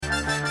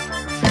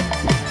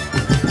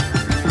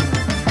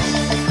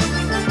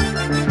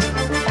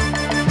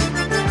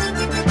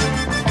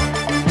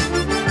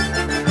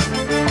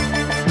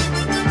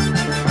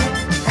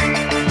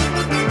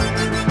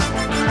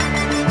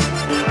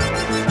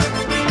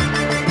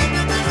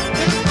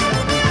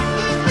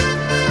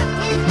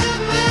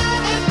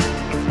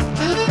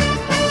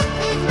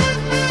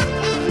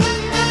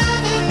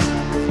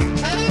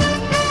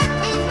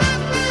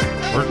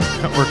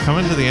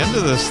end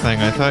of this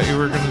thing. I thought you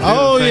were going to do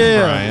Oh, the thing,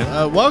 yeah.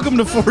 Brian. Welcome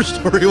to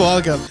 4-Story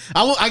Welcome.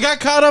 I got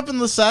caught up in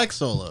the sax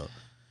solo.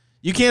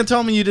 You can't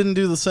tell me you didn't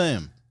do the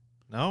same.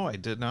 No, I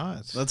did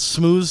not. That's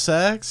smooth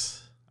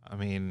sax. I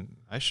mean,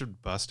 I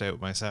should bust out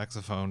my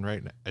saxophone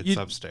right now. It's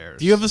upstairs.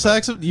 Do you have a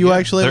saxophone? You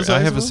actually have a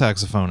saxophone? I have a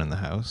saxophone in the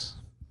house.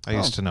 I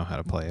used to know how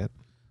to play it.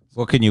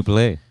 What can you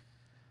play?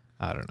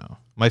 I don't know.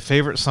 My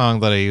favorite song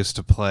that I used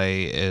to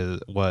play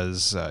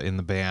was in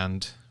the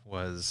band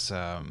was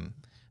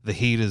 "The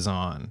Heat Is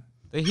On."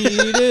 The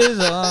heat is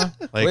on.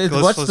 Like, Wait,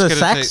 let's what's the get a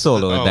sax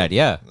solo in that?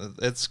 Yeah.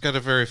 It's got a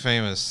very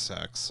famous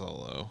sax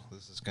solo.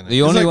 This is gonna.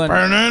 The only like,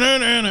 one.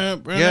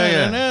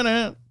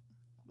 Yeah.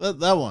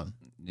 That one.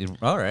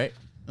 All right.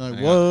 Like,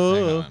 Hang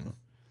whoa.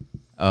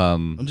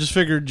 on. I just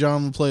figured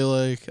John would play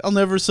like, I'll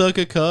never suck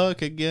a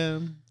cock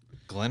again.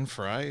 Glenn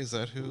Fry, is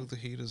that who "The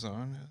Heat Is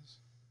On" is?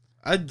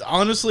 I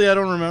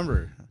don't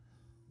remember.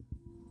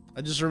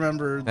 I just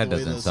remember That the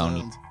way doesn't that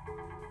sound- sounds.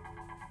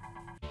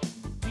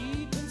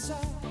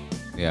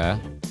 Yeah.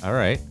 All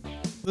right.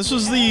 This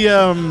was the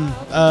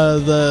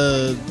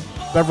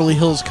Beverly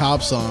Hills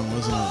Cop song,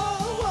 wasn't it?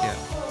 Yeah.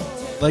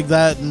 Like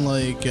that and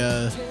like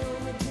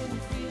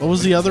what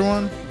was the other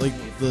one? Like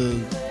the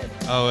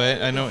Oh,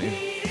 I know what you.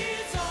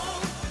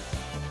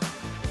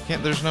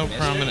 Can't. There's no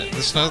prominent.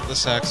 This is not the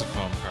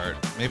saxophone part.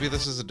 Maybe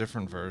this is a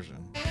different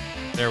version.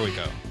 There we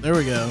go. There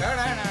we go.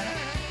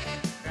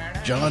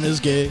 John is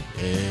gay.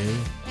 Hey.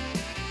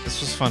 This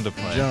was fun to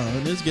play.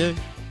 John is gay.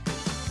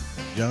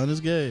 John is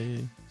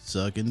gay.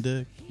 Sucking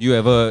dick. You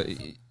ever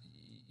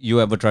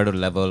try to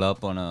level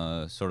up on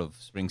a sort of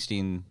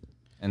Springsteen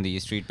and the E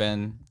Street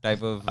Band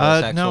type of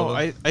sax no,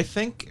 solo? I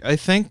think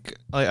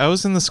like I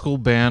was in the school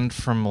band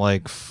from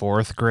like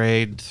 4th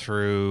grade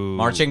through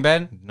Marching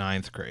band?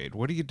 9th grade.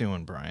 What are you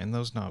doing, Brian?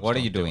 Those knobs. What are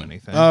don't you do doing?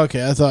 Anything. Oh,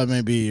 okay, I thought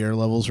maybe your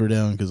levels were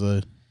down because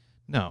I.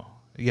 No.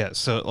 Yeah.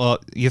 So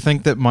you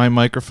think that my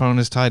microphone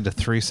is tied to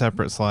 3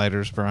 separate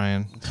sliders,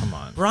 Brian? Come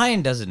on,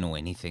 Brian doesn't know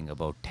anything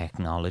about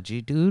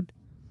technology, dude.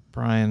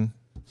 Brian.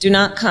 Do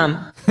not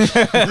come.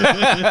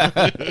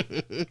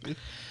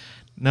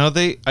 No,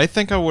 I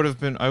think I would have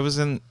been. I was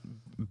in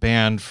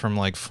band from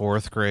like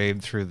 4th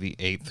grade through the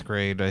 8th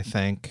grade, I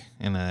think,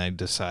 and I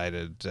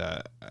decided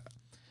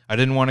I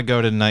didn't want to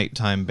go to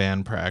nighttime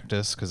band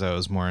practice because I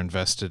was more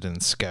invested in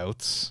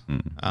scouts.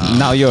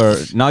 Now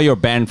you're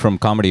banned from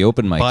comedy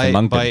open mics in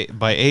Moncton.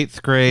 By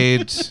 8th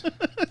grade,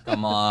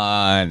 Come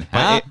on.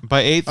 by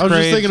 8th I was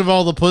grade, just thinking of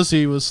all the pussy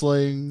he was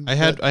slaying. I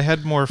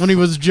had more. when he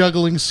was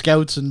juggling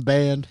scouts and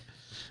band.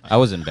 I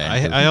was in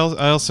band. I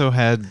also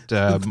had.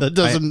 That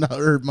doesn't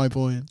hurt my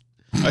point.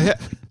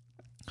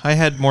 I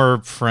had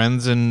more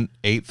friends in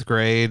 8th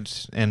grade,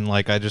 and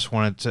like I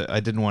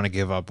didn't want to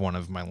give up one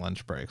of my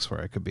lunch breaks where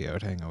I could be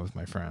out hanging out with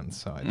my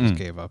friends, so I just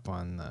gave up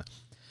on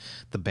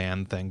the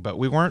band thing. But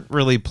we weren't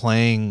really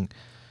playing.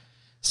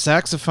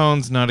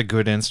 Saxophone's not a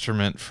good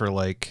instrument for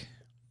like.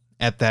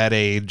 At that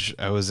age,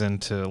 I was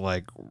into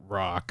like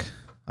rock,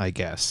 I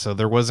guess. So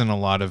there wasn't a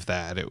lot of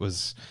that. It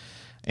was,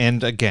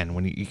 and again,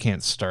 when you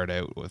can't start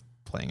out with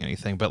playing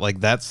anything, but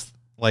like that's.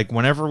 Like,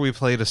 whenever we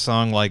played a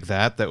song like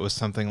that was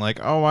something like,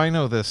 oh, I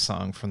know this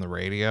song from the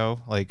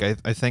radio. Like, I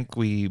think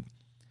we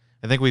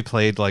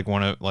played like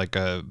one of like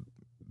a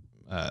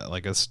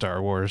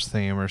Star Wars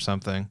theme or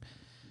something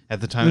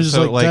at the time. It was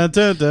So like,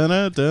 but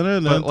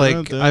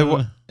like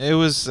it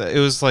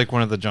was like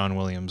one of the John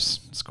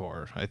Williams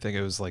score. I think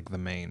it was like the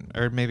main,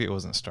 or maybe it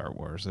wasn't Star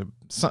Wars,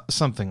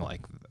 something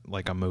like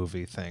a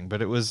movie thing.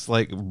 But it was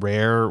like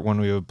rare when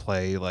we would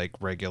play like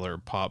regular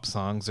pop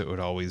songs. It would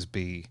always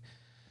be.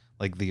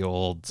 Like the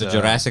old the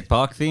Jurassic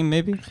Park theme,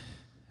 maybe?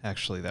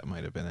 Actually, that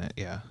might have been it,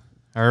 yeah.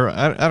 Or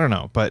I don't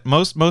know, but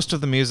most of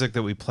the music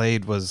that we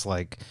played was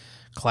like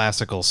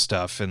classical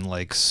stuff and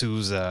like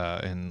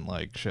Sousa and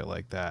like shit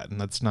like that, and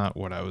that's not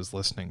what I was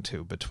listening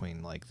to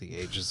between like the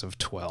ages of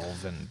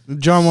 12 and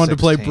John wanted 16.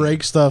 to play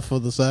break stuff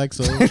with the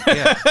saxophone.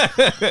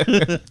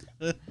 Yeah.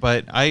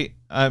 But I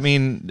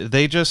mean,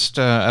 they just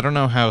I don't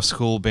know how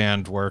school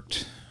band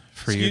worked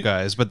for you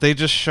guys, but they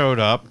just showed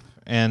up.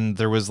 And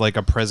there was like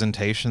a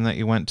presentation that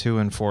you went to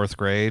in 4th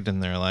grade,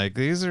 and they're like,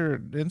 "These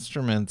are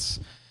instruments,"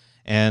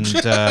 and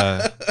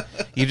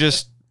you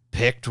just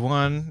picked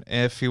one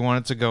if you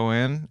wanted to go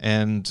in.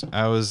 And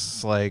I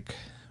was like,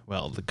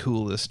 "Well, the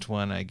coolest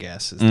one, I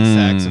guess, is the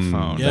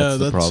saxophone." Yeah,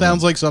 that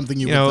sounds like something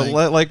you would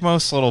think. Like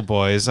most little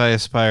boys, I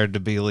aspired to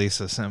be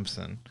Lisa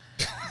Simpson,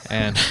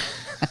 and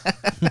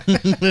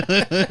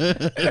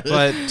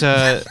but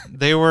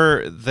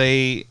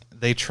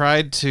they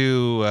tried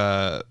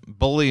to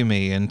bully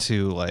me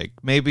into like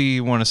maybe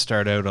you want to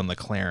start out on the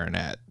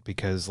clarinet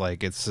because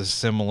like it's a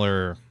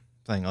similar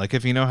thing. Like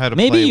if you know how to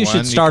maybe play you one,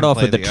 should start can off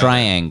play with the other.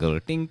 triangle.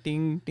 Ding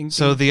ding ding.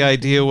 So ding, the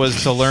idea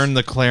was to learn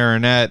the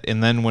clarinet,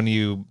 and then when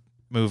you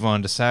move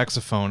on to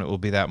saxophone, it will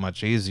be that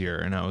much easier.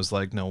 And I was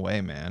like, no way,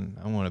 man.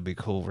 I want to be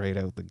cool right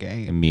out the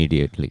gate.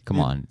 immediately. Come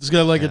on. He's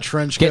got like a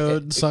trench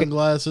coat and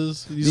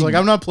sunglasses. He's like,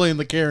 I'm not playing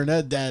the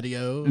clarinet,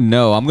 daddy-o.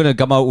 No, I'm gonna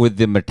come out with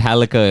the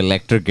Metallica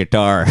electric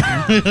guitar.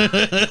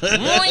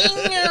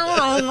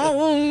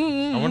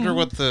 I wonder wonder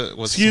what the.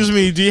 Excuse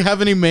me, do you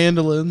have any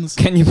mandolins?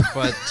 Can you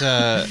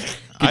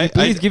But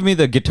please give me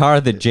the guitar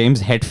that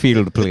James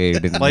Hetfield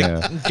played? In,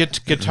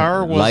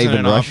 guitar Live wasn't in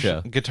an Russia.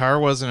 option. Guitar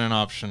wasn't an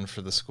option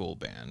for the school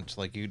band.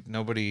 Like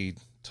nobody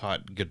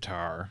taught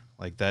guitar.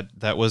 Like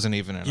that wasn't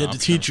even an You had option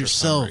to teach for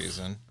yourself. some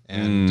reason.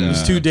 And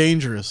It's too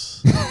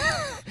dangerous.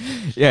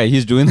 yeah,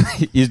 he's doing.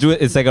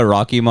 It's like a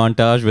Rocky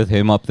montage with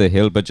him up the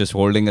hill, but just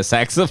holding a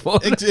saxophone.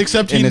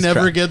 Except in he his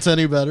never trap. gets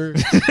any better.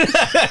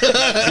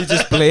 He's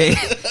just playing.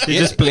 He's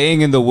just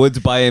playing in the woods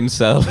by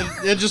himself.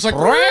 It's just like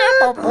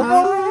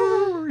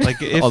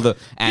like if All the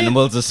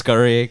animals are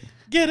scurrying.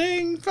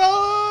 getting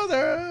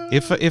farther.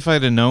 if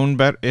I'd have known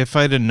better, if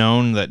I'd have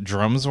known that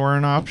drums were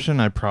an option,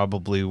 I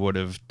probably would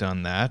have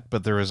done that.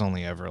 But there was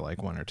only ever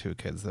like one or two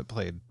kids that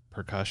played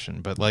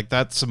percussion. But like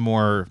that's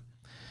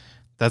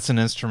an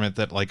instrument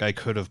that like I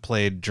could have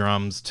played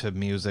drums to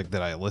music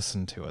that I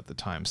listened to at the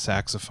time.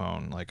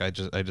 Saxophone, like I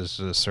just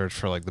did a search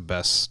for like the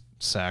best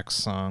sax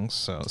songs.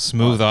 So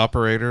Smooth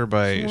Operator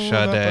by Sade.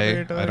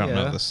 Operator, I don't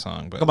know yeah. this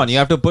song, but Come on, you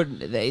have to put.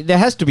 There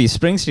has to be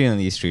Springsteen and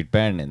the E Street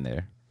Band in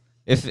there.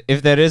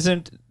 If there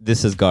isn't,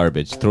 this is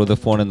garbage. Throw the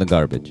phone in the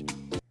garbage.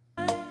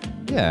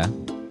 Yeah,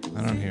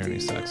 I don't hear any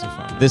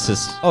saxophone. this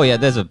is. Oh yeah,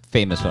 there's a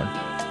famous one.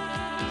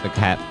 The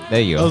cat.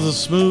 There you I was go. a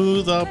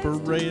smooth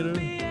operator.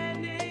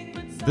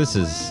 This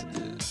is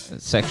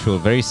sexual,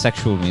 very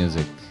sexual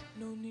music.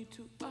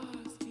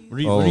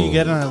 Where are Oh. you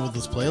getting at with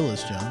this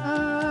playlist, John?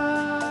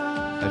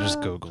 I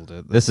just googled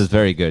it. This is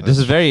very good. This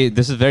is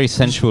very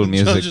sensual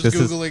music. John's just This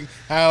is googling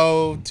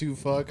how to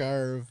fuck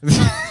our.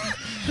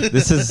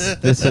 this is.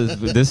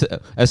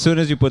 As soon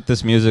as you put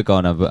this music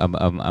on,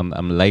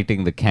 I'm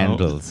lighting the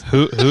candles.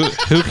 Who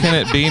can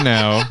it be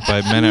now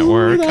by Men at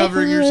Work?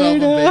 Covering yourself in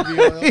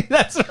baby oil.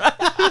 That's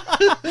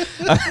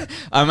right.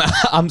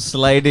 I'm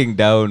sliding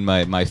down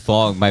my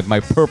thong, my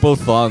purple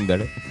thong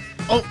that.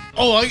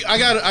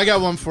 I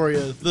got one for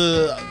you.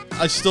 The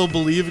I Still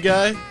Believe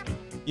guy.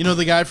 You know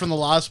the guy from the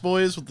Lost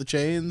Boys with the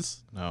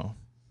chains? No.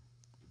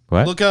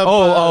 What? Look up,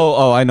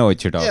 Oh, I know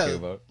what you're talking Yeah,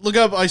 about. look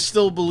up I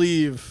Still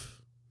Believe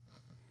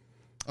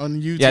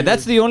on YouTube. Yeah,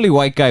 that's the only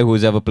white guy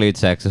who's ever played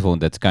saxophone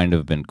that's kind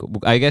of been cool.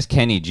 I guess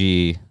Kenny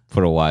G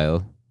for a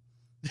while.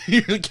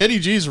 Kenny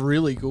G's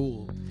really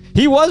cool.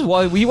 He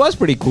was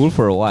pretty cool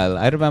for a while.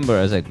 I remember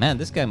I was like, man,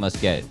 this guy must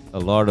get a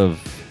lot of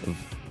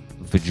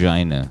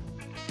vagina.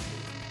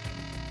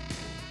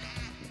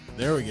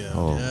 There we go.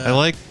 Oh. Yeah. I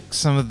like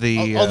some of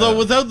the. Although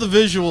without the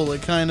visual,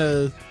 it kind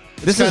of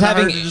This is hard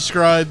having to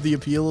describe the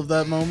appeal of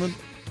that moment.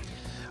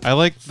 I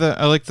like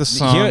the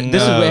song. here,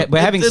 this is we're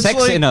having it's sex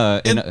like- in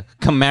a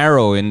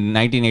Camaro in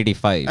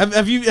 1985.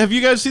 Have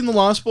you guys seen the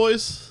Lost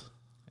Boys?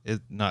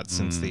 Not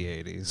since the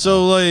 80s.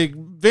 So like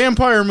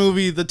vampire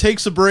movie that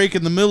takes a break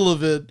in the middle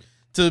of it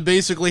to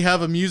basically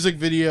have a music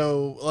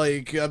video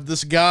like of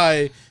this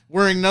guy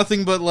wearing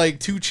nothing but like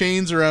 2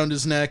 chains around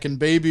his neck and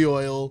baby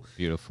oil,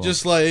 Beautiful.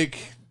 just like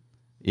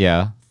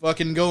yeah.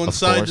 fucking going Of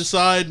side course. to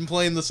side and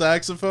playing the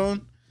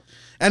saxophone.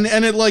 And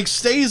it like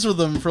stays with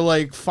him for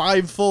like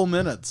 5 full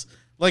minutes.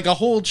 Like a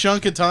whole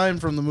chunk of time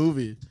from the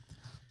movie.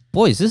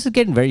 Boys, this is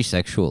getting very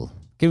sexual.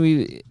 Can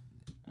we?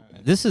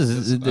 This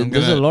is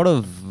there's a lot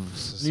of And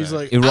he's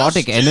like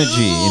erotic "I energy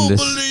still in this."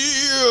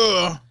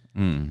 believe."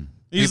 Mm.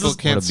 He's People this,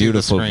 can't What a see the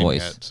beautiful screen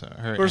voice. yet, so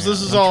Of course,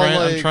 this is all, I'm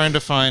like- trying to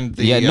find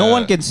the. Yeah, no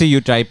one can see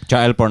you type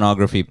child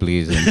pornography,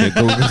 please, in the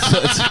Google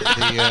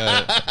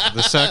search.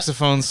 the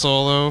saxophone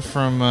solo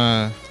from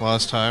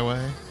Lost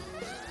Highway.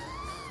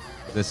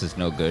 This is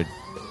no good.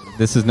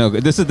 This is no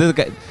good. This is the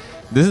guy.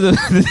 This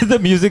is the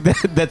music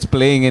that's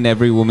playing in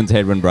every woman's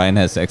head when Brian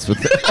has sex with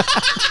her.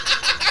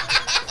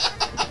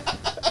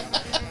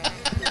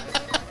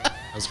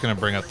 I was gonna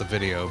bring up the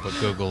video, but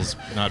Google's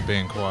not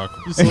being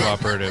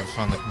cooperative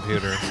on the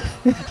computer.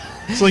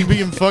 it's like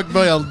being fucked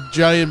by a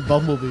giant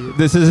bumblebee.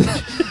 This is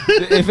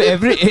if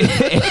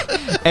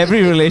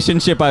every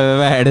relationship I've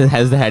ever had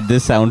has had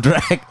this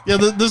soundtrack. Yeah,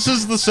 this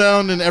is the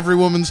sound in every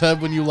woman's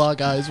head when you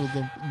lock eyes with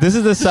them. This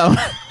is the sound.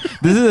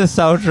 This is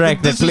the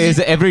soundtrack that This is- plays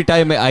every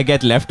time I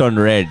get left on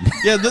red.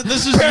 Yeah,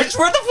 this is Where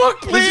the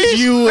fuck, please? This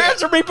is you.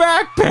 Answer me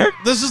back, Parrot.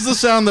 This is the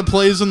sound that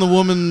plays in the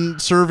woman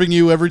serving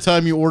you every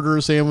time you order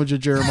a sandwich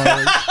at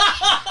Jeremiah's.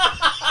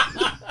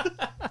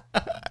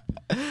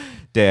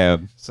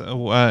 Damn.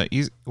 So,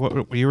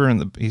 you were in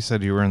the. You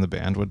said you were in the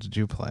band. What did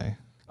you play?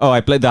 Oh, I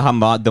played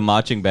the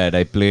marching band.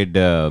 I played.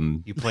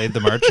 You played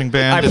the marching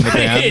band in the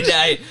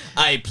band.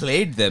 I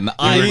played them.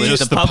 I was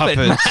just the puppet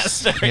puppets.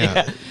 master. Yeah.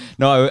 Yeah.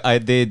 No,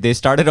 they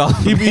started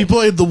off he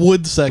played the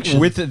wood section.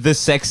 with the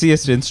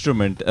sexiest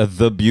instrument,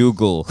 the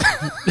bugle. Did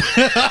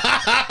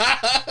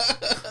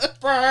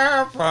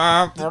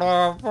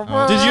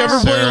you ever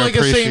play Sarah like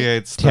a same?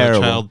 appreciates the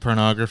Terrible. child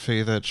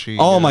pornography that she.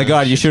 Oh my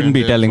God! she You shouldn't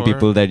be tuned in telling for.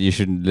 people that you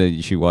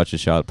should watch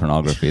child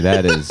pornography.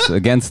 That is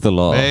against the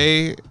law.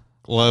 They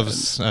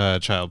loves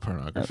child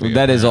pornography.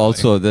 That is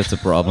apparently. that's a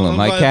problem. I'm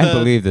I glad can't that-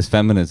 believe this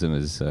feminism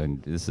is.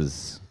 This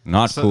is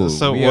not cool.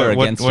 So We are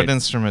what against what it.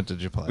 instrument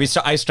did you play?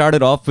 I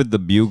started off with the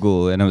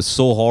bugle, and I was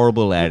so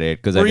horrible at it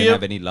because I Were didn't you-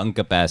 have any lung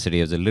capacity.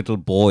 I was a little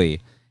boy,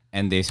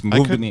 and they I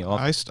moved could- me off.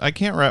 I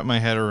can't wrap my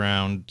head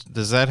around.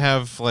 Does that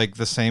have like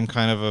the same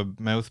kind of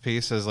a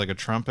mouthpiece as like a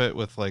trumpet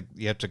with like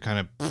you have to kind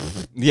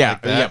of Yeah,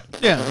 like that?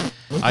 Yeah.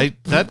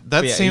 That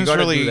Yeah, you seems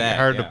gotta do really that,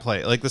 hard yeah. to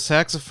play. Like the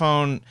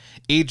saxophone,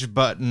 each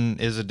button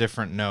is a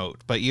different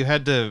note, but you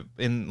had to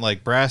in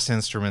like brass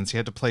instruments, you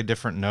had to play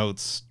different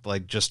notes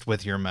like just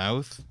with your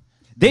mouth.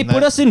 They And put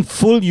that- us in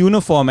full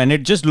uniform, and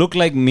it just looked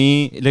like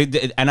me.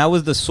 And I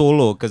was the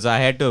solo because I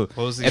had to.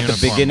 What was the at the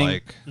uniform beginning,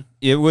 like?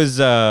 it was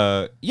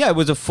it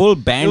was a full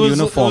band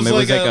uniform. It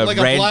was like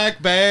a red.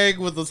 black bag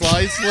with a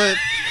eye slit.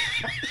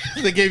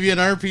 They gave you an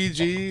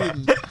RPG.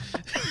 And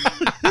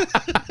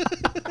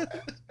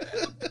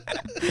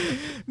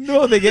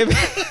No, they gave.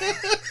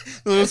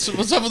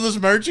 what's up with this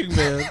marching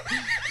band?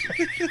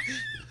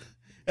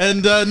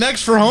 And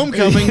next for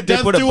Homecoming, they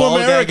Death put a to ball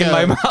America. gag in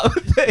my mouth.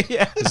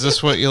 Yeah. Is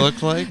this what you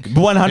look like?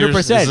 100%.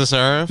 Is this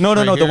RF? No,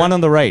 right the here? one on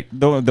the right.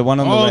 The one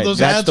on the Oh, right. those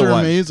That's hats the are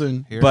one.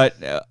 amazing. Here? But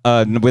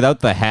without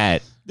the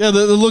hat. Yeah, it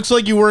looks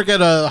like you work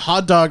at a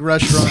hot dog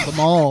restaurant at the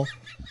mall.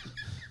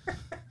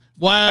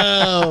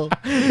 Wow.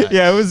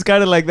 Yeah, it was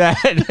kind of like that.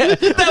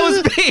 That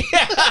was me.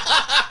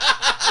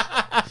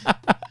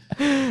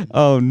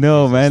 Oh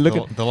no, man! Look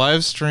at the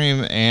live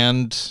stream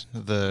and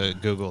the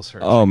Google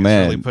search. Oh, is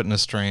man. really putting a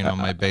strain on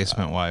my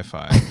basement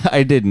Wi-Fi.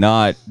 I did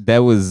not. That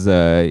was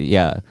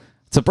yeah.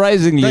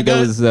 Surprisingly, That guy-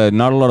 there was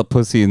not a lot of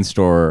pussy in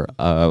store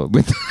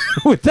with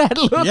with that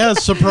look. Yeah, As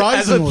a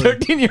surprisingly.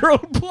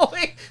 13-year-old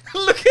boy,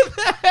 look at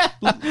that.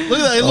 Look at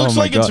that. It looks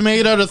my like it's God.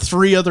 made out of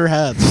 3 other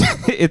hats.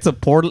 It's a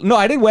portal. No,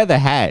 I didn't wear the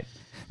hat.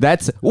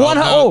 That's one.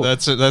 No,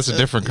 that's a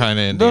different kind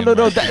of Indian. no.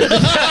 mark.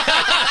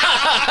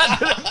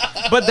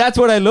 But that's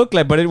what I looked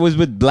like. But it was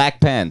with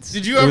black pants.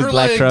 Did you It was ever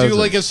black like trousers. do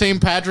like a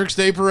St. Patrick's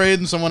Day parade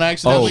and someone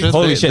accidentally? Oh,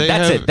 holy shit, They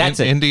that's have it, that's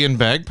it. Indian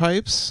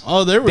bagpipes.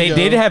 Oh, there we They go.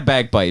 did have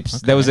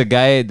bagpipes. There was a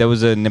guy. There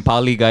was a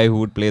Nepali guy who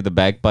would play the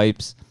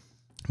bagpipes.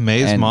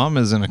 May's And- mom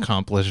is an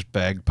accomplished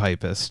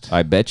bagpipist.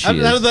 I bet she How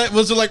did is. that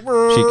was it like?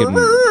 She can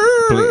play.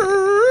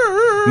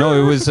 No,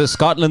 it was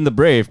Scotland the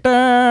Brave.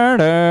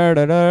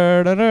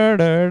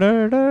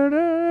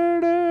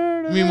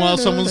 Meanwhile,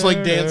 someone's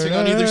like dancing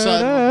on either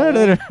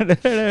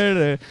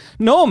side.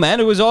 No, man,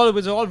 it was all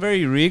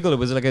very regal. It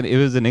was like it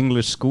was an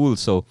English school,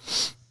 so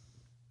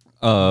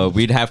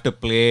we'd have to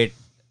play it.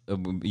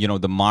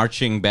 The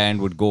marching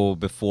band would go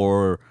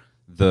before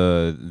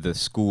the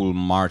school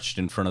marched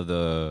in front of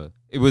the.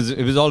 It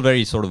was all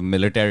very sort of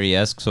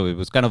military-esque, so it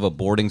was kind of a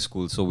boarding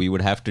school. So we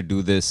would have to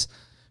do this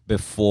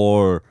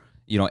before.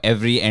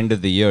 Every end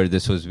of the year,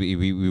 this was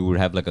we would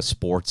have like a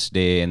sports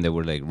day, and there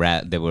were like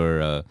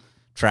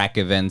track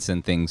events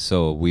and things.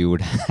 So we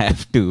would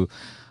have to,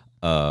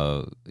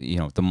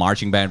 the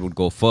marching band would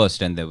go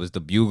first, and there was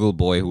the bugle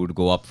boy who would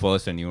go up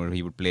first, and he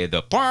would play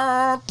the.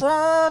 He's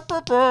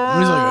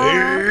like,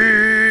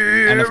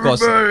 And of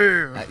course,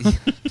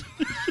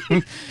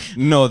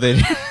 no, they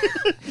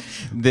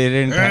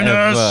didn't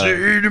have.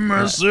 to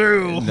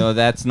myself. No,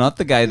 that's not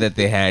the guy that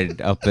they had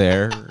up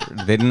there.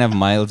 They didn't have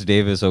Miles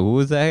Davis, or who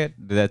was that?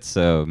 That's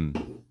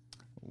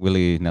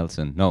Willie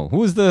Nelson. No,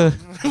 who's the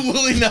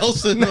Willie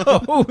Nelson.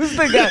 who's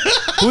the guy?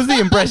 Who's the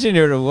impression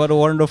here? What a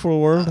wonderful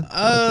world.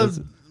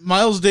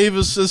 Miles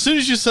Davis. As soon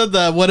as you said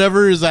that,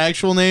 whatever his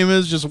actual name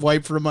is, just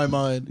wiped from my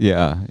mind.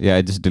 Yeah.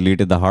 I just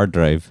deleted the hard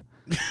drive.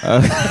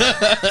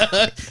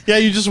 Yeah,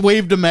 you just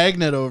waved a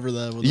magnet over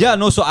that. With Yeah,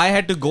 no. So I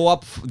had to go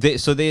up.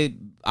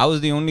 I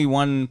was the only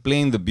one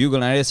playing the bugle,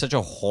 and I had such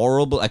a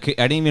horrible. I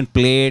didn't even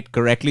play it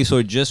correctly, so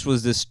it just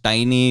was this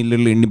tiny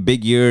little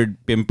big-eared,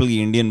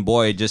 pimply Indian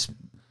boy just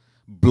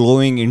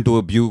blowing into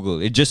a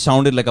bugle. It just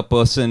sounded like a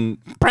person.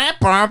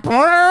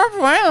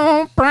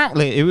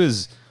 It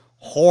was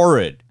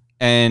horrid,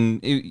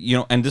 and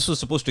and this was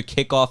supposed to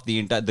kick off the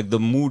entire the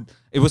mood.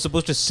 It was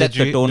supposed to set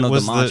the tone of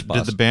the march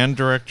Did the band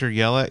director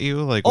yell at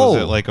you? Like, Oh.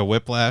 was it like a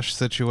whiplash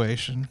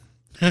situation?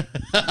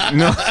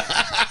 No.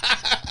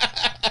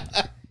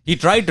 He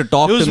tried to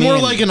talk It was to me. more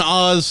and- like an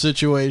Oz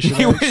situation.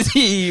 he was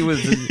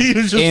was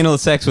just- anal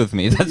sex with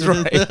me. That's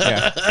right.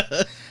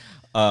 Yeah.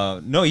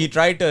 No, he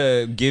tried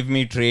to give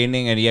me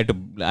training, and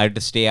I had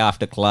to stay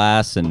after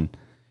class, and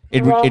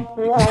it Do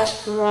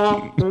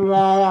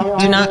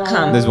not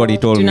come. This is what he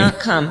told Do me. not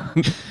come.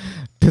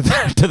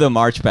 to the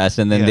march past,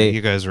 and then Yeah, they.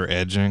 you guys were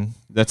edging.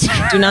 That's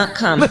Do not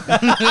come.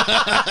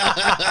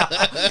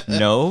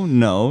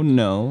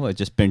 no. I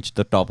just pinched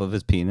the top of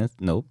his penis.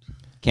 Nope,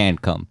 can't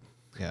come.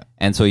 Yeah.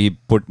 And so he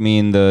put me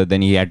in the.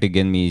 Then he had to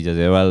get me. He just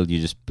said, "Well, you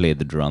just play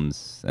the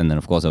drums." And then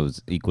of course I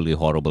was equally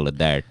horrible at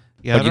that.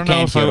 Yeah, But I you don't know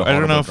can't if hear a I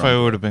don't know horrible if I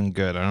drum. would have been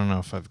good. I don't know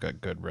if I've got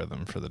good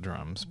rhythm for the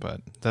drums, but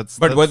that's.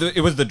 But that's, whether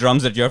it was the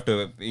drums that you have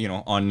to,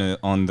 on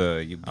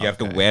the you have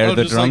to Okay. wear Oh,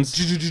 the just like, drums.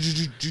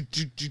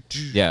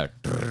 Yeah.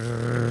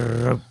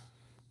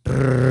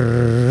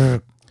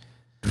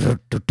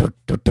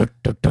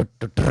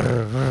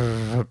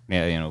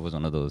 Yeah, it was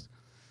one of those.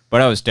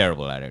 But I was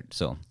terrible at it,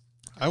 so.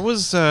 I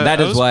was. That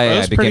I is was, why I I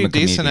was became pretty a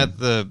decent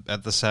comedian.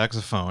 at the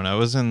saxophone. I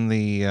was in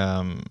the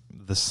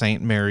the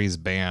St. Mary's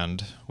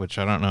Band, which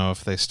I don't know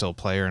if they still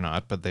play or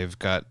not, but they've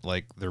got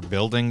like their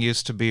building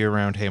used to be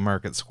around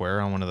Haymarket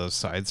Square on one of those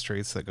side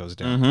streets that goes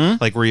down,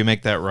 like where you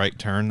make that right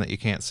turn that you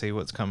can't see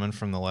what's coming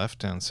from the left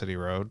down City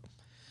Road.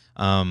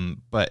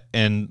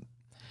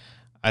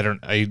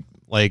 I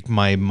like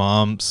my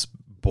mom's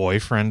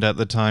boyfriend at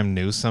the time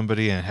knew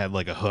somebody and had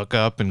like a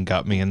hookup and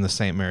got me in the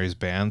St. Mary's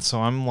Band.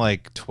 So I'm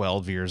like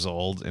 12 years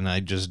old and I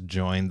just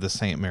joined the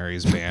St.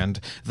 Mary's Band.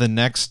 The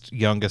next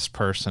youngest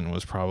person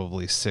was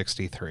probably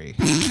 63.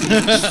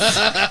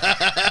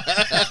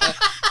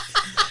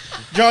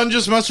 John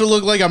just must have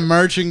looked like a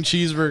marching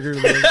cheeseburger.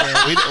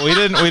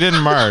 we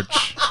didn't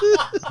march.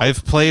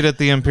 I've played at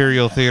the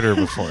Imperial Theater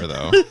before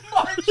though.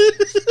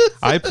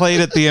 I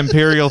played at the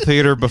Imperial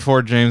Theater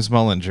before James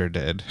Mullinger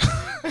did.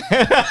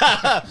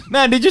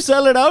 Man, did you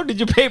sell it out? Did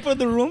you pay for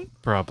the room?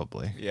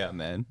 Probably. Yeah,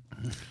 man.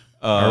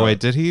 Or wait,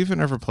 did he even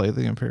ever play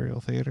the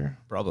Imperial Theater?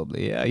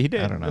 Probably, yeah, he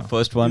did. I don't know. The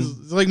first one.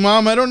 It's like,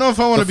 Mom, I don't know if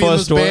I want to The be in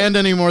this first one. band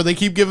anymore. They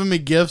keep giving me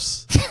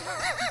gifts.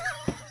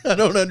 I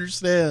don't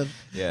understand.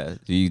 Yeah,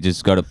 you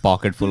just got a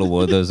pocket full of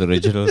Werther's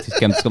originals. He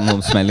comes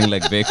home smelling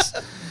like Vicks.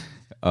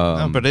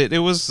 No, but it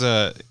was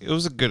a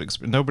good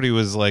experience. Nobody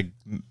was like,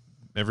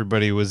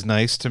 everybody was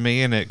nice to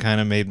me, and it kind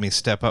of made me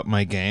step up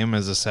my game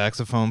as a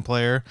saxophone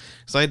player.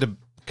 Because I had to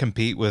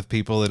compete with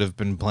people that have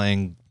been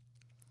playing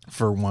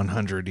for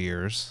 100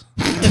 years.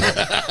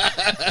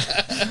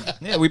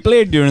 Yeah, we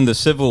played during the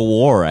Civil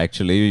War,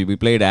 actually. We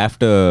played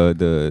after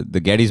the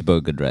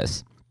Gettysburg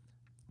Address.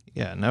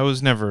 Yeah, and I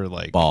was never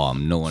like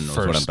Bomb. No one knows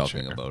what I'm First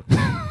talking chair. about.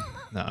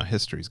 No,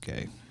 history's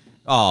gay.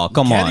 Oh,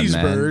 come on,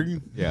 Gettysburg.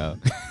 man. Yeah.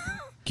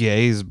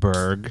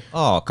 Gaysburg.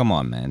 Oh, come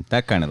on, man.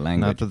 That kind of Not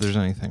language. that there's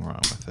anything wrong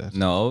with it.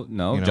 No, You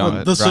know John.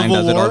 what? The Brian Civil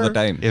does it all War? the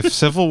time. If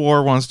Civil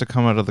War wants to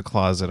come out of the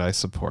closet, I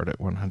support it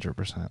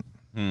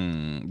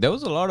 100%. There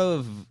was a lot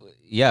of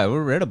I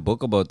read a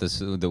book about this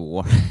the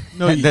war.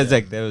 No, you There's didn't.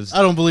 like there was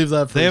I don't believe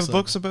that. For They a have second.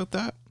 books about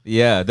that?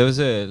 there was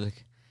a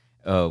like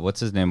what's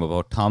his name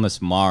about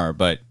Thomas Marr,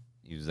 but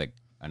he was like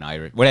an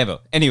Irish whatever.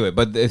 Anyway,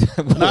 but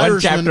one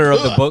Irishman. chapter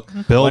of the book,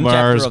 Bill one chapter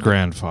Maher's of the-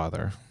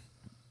 grandfather.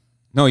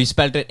 No, he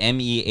spelled it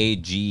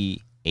Meaghre.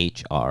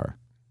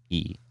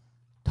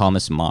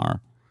 Thomas Marr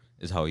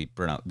is how he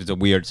pronounced. It's a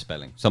weird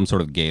spelling, some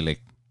sort of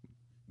Gaelic.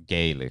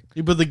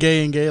 You put the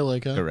gay in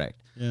Gaelic, huh? Correct.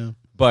 Yeah.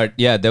 But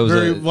yeah, there was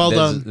Very well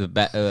there's done.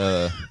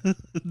 Was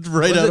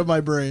Right out it- of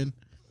my brain.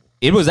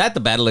 It was at the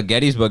Battle of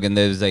Gettysburg, and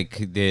there was like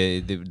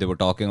they were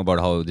talking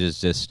about how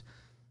there's just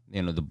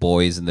the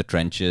boys in the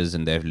trenches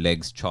and their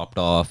legs chopped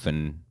off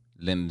and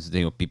limbs.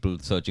 People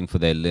searching for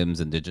their limbs,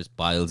 and they're just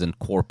piles and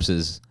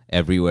corpses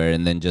everywhere,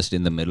 and then just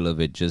in the middle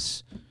of it,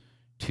 just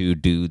two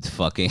dudes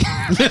fucking.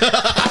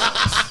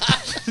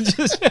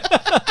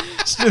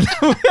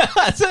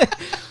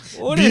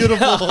 What is-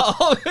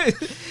 Beautiful.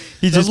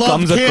 He just Love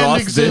comes can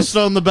across exist this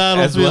on the as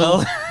battlefield.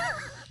 well.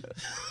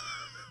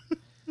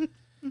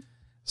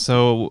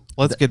 So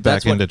let's get back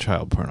that's what- into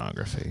child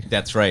pornography.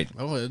 That's right.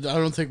 Oh, I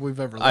don't think we've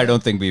ever. I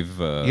don't think we've.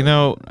 You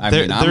know, I'm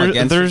against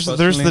it there's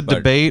personally, the but-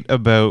 debate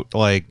about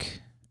like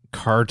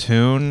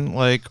cartoon,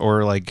 like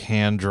or like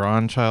hand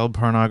drawn child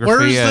pornography.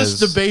 Where is as,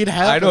 this debate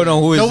happening? I don't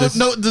know who is no, this-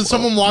 No, did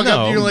someone walk up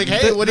no, to you like, "Hey,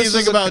 th- what do you this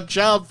think is a- about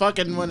child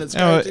fucking when it's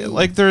You know, cartoon?"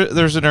 like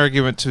there's an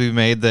argument to be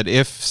made that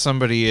if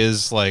somebody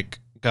is like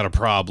got a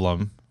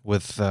problem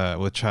with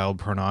child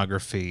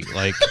pornography,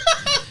 like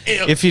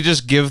if you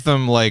just give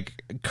them like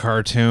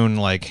cartoon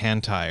like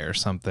hentai or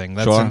something,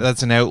 Sure.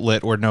 that's an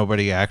outlet where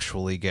nobody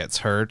actually gets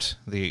hurt.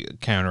 The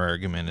counter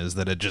argument is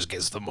that it just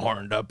gets them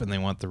horned up and they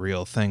want the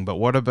real thing. But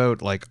what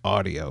about like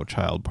audio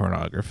child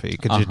pornography?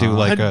 Could you do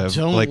like I a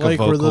don't like a like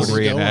where vocal this is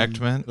going.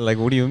 reenactment? Like,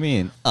 what do you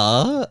mean?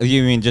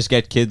 You mean just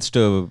get kids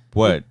to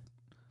what?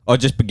 Or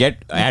just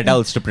get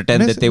adults to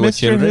pretend that they were Mr.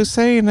 children?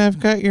 Hussein, I've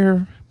got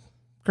your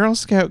Girl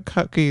Scout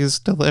cookies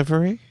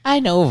delivery.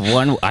 I know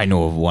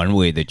of one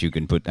way that you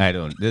can put.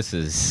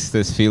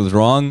 This feels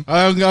wrong.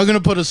 I'm gonna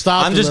put a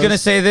stop. I'm to just this. gonna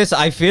say this.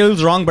 I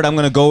feels wrong, but I'm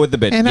gonna go with the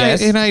bit. And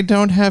yes, I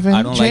don't have any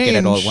I don't like it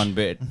at all. change. One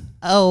bit.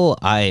 Oh,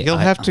 You'll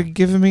have to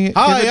give me.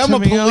 Hi, give it I'm to a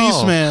me all.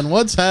 policeman.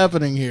 What's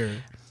happening here?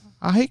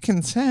 I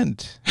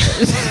consent.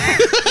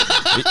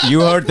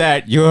 You heard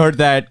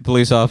that,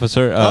 police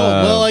officer.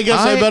 Well, I guess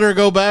I I- better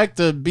go back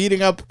to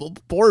beating up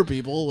poor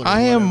people. Or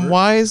I am whatever.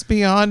 wise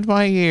beyond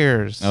my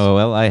years. Oh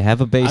well, I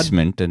have a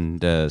basement,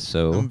 and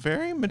so I'm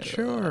very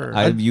mature.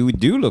 you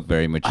do look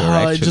very mature.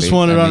 I Actually, just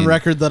wanted on mean,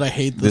 record that I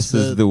hate this. This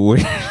is bit. the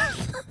way.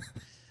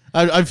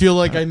 I feel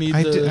like I need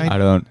I to. did- I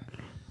don't.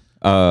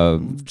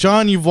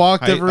 John, you've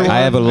walked I- everyone. I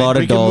have a lot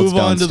we of can dolls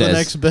move on to the downstairs.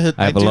 next bit.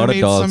 I have I a do lot of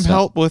need dolls some down-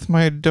 help with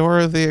my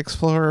Dora the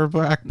Explorer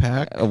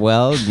backpack.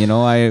 Well,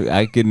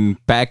 I can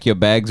pack your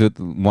bags with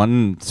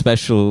one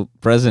special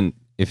present,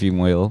 if you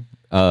will.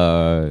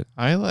 I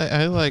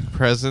like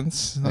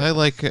presents. I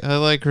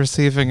like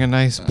receiving a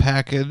nice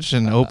package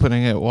and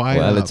opening it wide.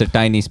 Well, up. it's a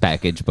tiny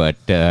package, but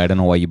I don't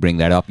know why you bring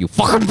that up, you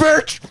fucking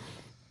bitch.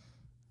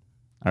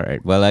 All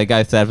right. Well, I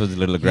guess that was a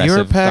little aggressive.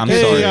 I'm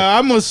package- sorry. Hey,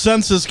 I'm with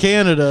Census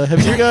Canada.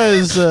 Have you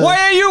guys? Why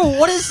are you?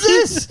 What is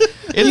this?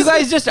 You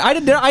guys just I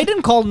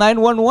didn't call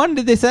 911.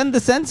 Did they send the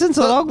census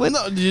along with?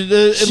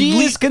 No,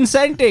 She is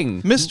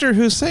consenting. Mr.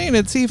 Hussein,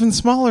 it's even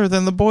smaller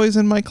than the boys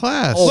in my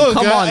class. Oh, Look,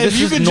 come on. if This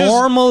you is could just-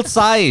 normal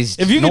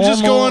sized. If you could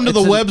just go onto the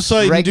It's a website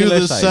and do regular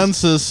the size.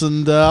 census,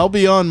 and I'll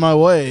be on my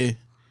way.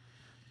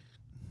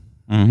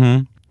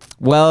 Mm-hmm.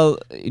 Well,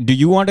 do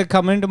you want to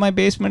come into my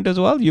basement as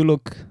well? You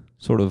look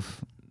sort of.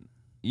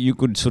 You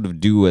could sort of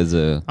do as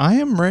a. I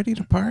am ready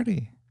to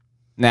party.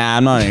 Nah,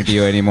 I'm not into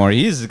you anymore.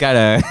 He's got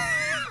a.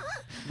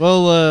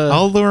 Well,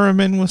 I'll lure him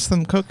in with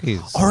some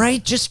cookies. All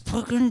right, just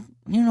fucking,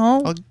 you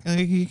know.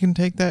 You can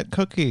take that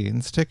cookie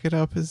and stick it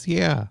up as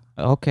yeah.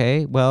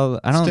 Okay, well,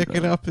 I don't. Stick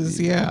it up as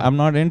yeah. I'm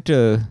not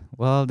into.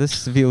 Well,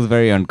 this feels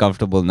very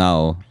uncomfortable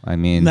now. I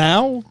mean,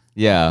 now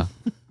yeah.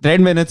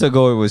 10 minutes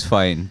ago it was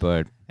fine,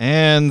 but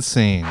And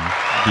scene.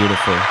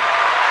 beautiful.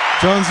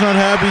 John's not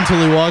happy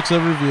until he walks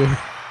every view.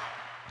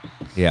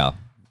 Yeah.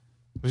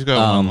 We've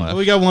got one left.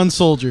 We got one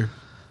soldier.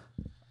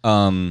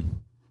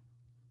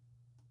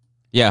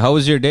 Yeah, how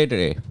was your day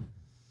today,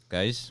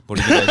 guys? What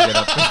did you guys get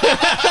up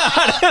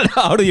to?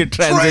 How do you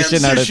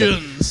transition out of it?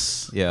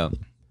 Transitions. Yeah.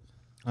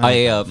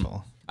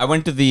 Uneventful. I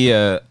went to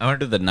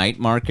the night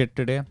market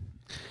today.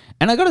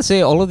 And I gotta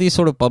say, all of these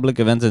sort of public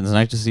events, it's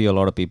nice to see a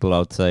lot of people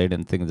outside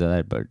and things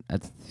like that. But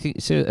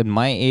at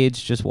my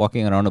age, just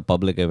walking around a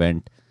public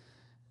event,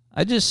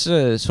 I just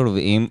sort of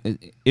aim.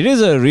 It is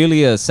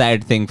really a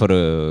sad thing for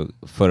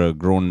a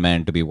grown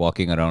man to be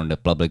walking around a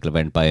public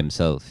event by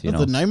himself. You At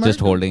know, the night just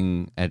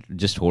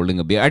market? holding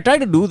a beer. I try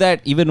to do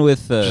that even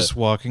with Just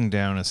walking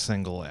down a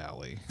single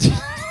alley.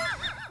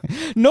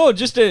 no,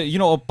 just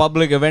a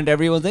public event.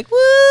 Everyone's like, woo,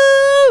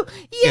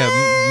 Yeah,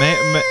 May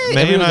and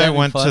Everyone's I having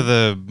went fun. to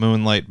the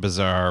Moonlight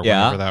Bazaar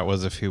Yeah. whenever that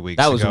was a few weeks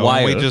That was ago.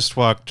 And we wild. just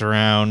walked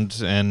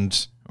around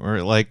and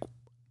we're like,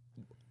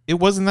 it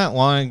wasn't that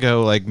long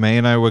ago. Like May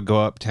and I would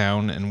go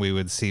uptown and we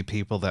would see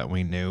people that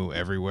we knew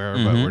everywhere,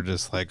 but we're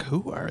just like,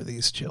 who are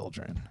these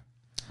children?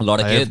 A lot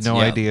of I kids. have no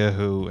yeah. idea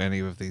who any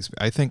of these.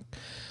 I think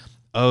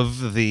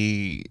of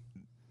the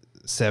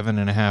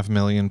 7.5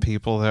 million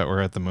people that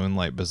were at the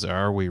Moonlight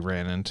Bazaar, we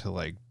ran into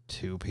like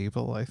 2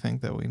 people. I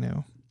think that we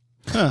knew.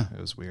 Huh. It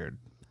was weird.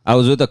 I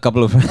was with a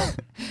couple of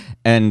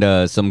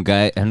and some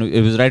guy, and it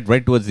was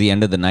right towards the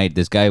end of the night.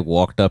 This guy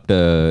walked up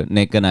to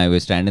Nick and I were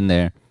standing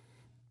there,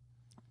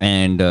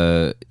 and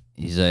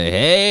he's like,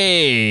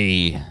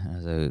 "Hey," I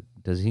was like,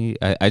 "Does he?"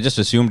 I just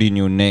assumed he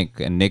knew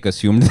Nick, and Nick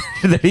assumed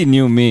that he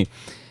knew me,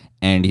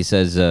 and he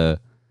says, "Are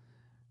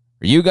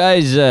you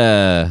guys?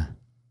 I'm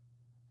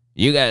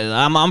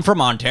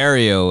from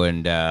Ontario,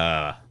 and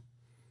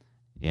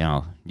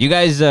you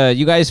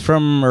guys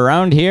from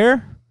around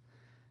here?"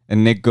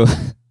 And Nick goes.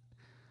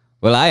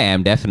 Well, I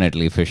am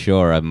definitely for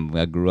sure. I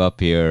grew up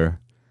here,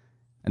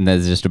 and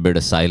there's just a bit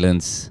of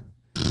silence,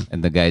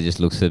 and the guy just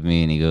looks at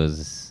me and he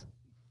goes,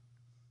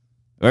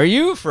 "Where are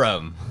you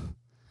from?"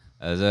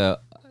 I was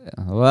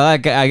well, I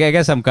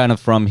guess I'm kind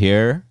of from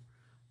here.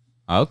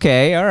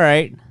 Okay, all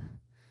right.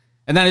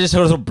 And then I just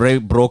sort of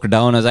broke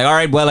down. I was like, all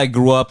right, well, I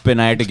grew up,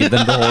 and I had to give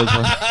them the whole.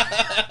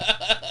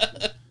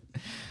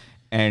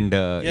 And You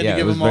had yeah, to it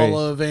give was him all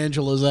of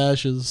Angela's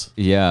ashes.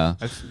 yeah.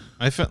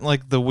 I felt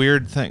like the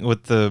weird thing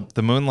with the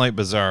Moonlight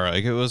Bazaar,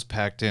 like it was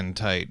packed in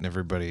tight and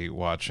everybody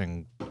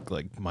watching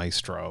like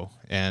Maestro,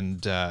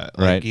 and Right.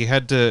 like you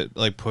had to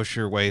like push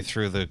your way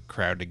through the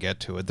crowd to get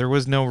to it. There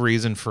was no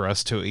reason for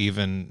us to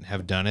even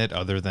have done it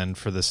other than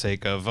for the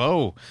sake of,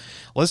 oh,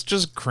 let's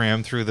just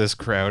cram through this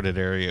crowded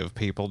area of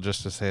people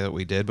just to say that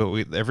we did.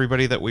 But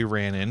everybody that we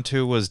ran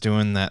into was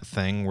doing that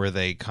thing where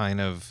they kind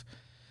of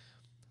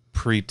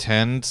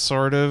pretend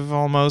sort of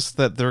almost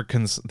that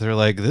they're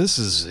like, this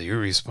is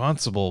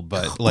irresponsible,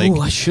 but like,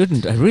 I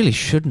shouldn't. I really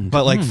shouldn't.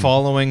 but like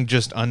following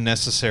just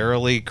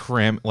unnecessarily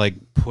like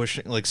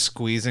pushing, like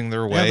squeezing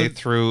their way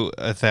through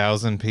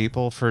 1,000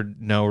 people for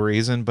no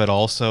reason, but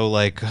also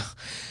like,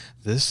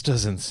 this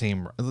doesn't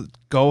seem,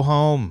 go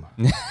home.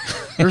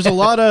 There's a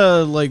lot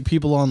of like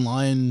people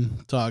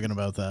online talking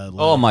about that. Like,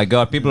 Oh my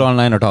God! People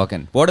online are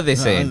talking. What are they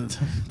saying?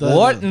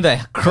 What in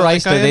the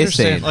Christ Like, are I they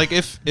understand, saying? like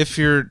if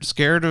you're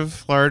scared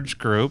of large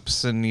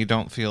groups and you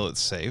don't feel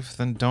it's safe,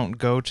 then don't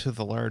go to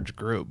the large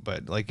group.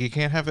 But like you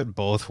can't have it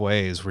both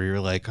ways, where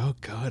you're like, oh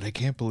God, I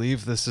can't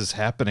believe this is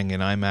happening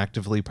and I'm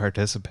actively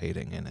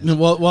participating in it.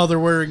 while they're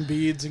wearing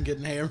beads and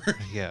getting hammered.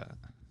 Yeah.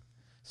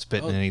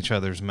 Spitting in each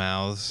other's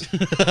mouths.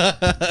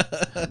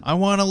 I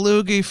want a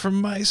loogie from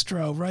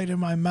Maestro right in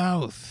my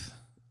mouth.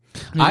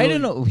 I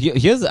don't know.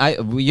 Here's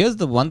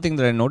the one thing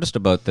that I noticed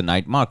about the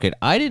night market.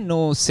 I didn't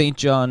know St.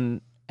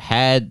 John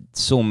had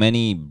so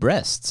many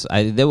breasts.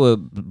 There were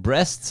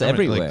breasts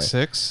everywhere. Like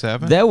 6,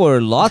 7? There were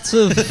lots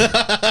of.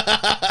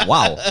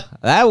 Wow,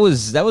 that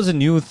was a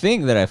new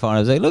thing that I found. I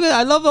was like, look,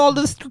 I love all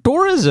this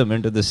tourism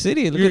into the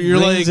city. Look, it You're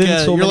brings like in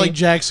so you're many- like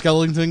Jack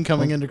Skellington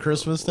coming into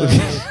Christmas time.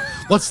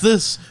 What's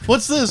this?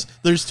 What's this?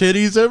 There's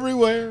titties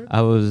everywhere.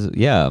 I was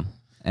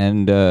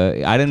and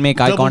I didn't make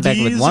eye Double contact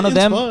with D's one of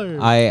them. inspired.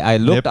 I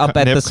looked up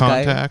at nip the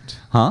sky. contact.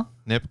 Huh?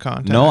 nip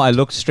contact? No, I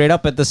looked straight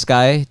up at the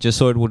sky just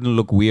so it wouldn't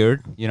look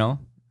weird,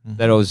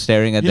 that I was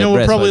staring at You their know what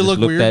breast. So I probably just look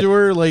looked weird at- to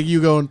her? Like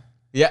you going.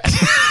 Yeah.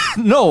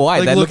 No, why?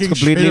 Like That looks looking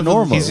completely straight up at the-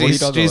 normal. He's, What are you he's,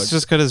 talking he's about?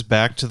 just got his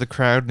back to the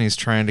crowd and he's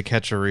trying to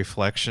catch a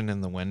reflection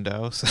in the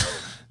window. So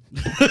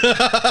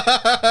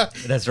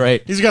That's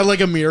right. He's got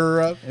like a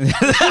mirror up.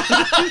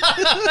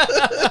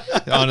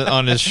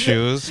 on his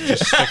shoes,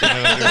 just sticking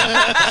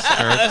out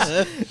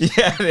his skirts.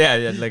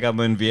 Yeah. Like I'm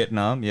in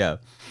Vietnam. Yeah.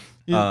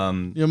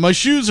 My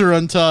shoes are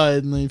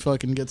untied, and then he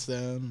fucking gets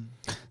down.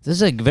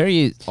 This is a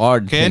very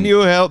odd Can thing. you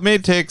help me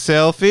take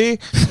selfie?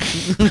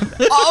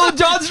 Oh,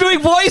 John's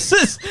doing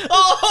voices.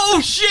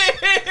 Oh,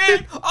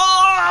 shit.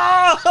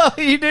 Oh,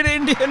 he did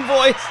Indian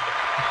voice.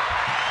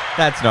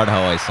 That's not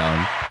how I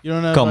sound. You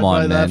don't have Come to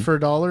buy on, that man. for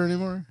 $1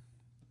 anymore.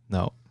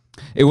 No,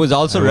 It was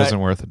also it right.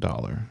 wasn't worth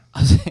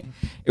 $1.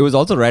 It was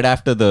also right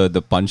after the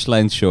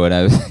Punchlines show, and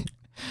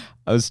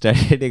I was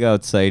standing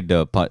outside.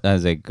 I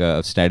was like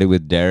standing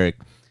with Derek.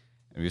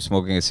 We were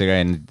smoking a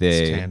cigarette, and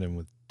they Standing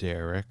with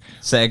Derek.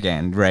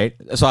 second, right?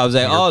 So I was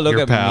like, Your- "Oh, look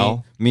your at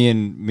pal. me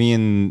and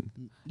You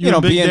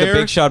and Big being the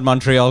Derek? big shot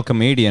Montreal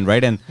comedian,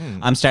 right?" And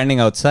I'm standing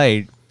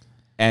outside,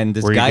 and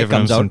this Were you guy giving him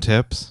comes some out.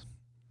 tips?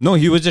 No,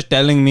 he was just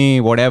telling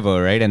me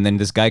whatever, right? And then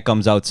this guy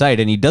comes outside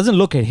and he doesn't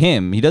look at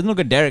him. He doesn't look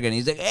at Derek and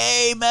he's like,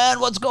 "Hey, man,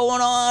 what's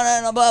going on?"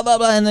 And blah, blah,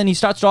 blah. And then he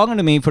starts talking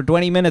to me for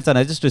 20 minutes and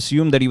I just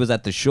assumed that he was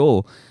at the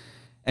show.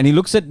 And he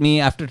looks at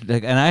me after,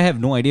 and I have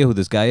no idea who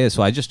this guy is.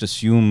 So I just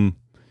assume,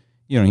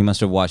 he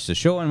must have watched the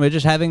show and we're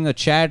just having a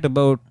chat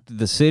about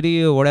the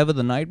city or whatever,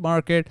 the night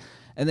market.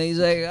 And then he's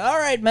like, "All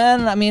right,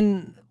 man, I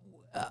mean,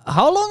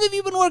 how long have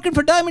you been working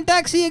for Diamond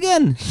Taxi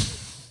again?"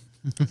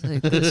 It's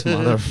like, this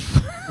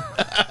motherfucker.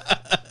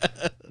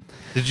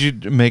 Did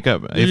you make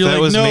up? If You're that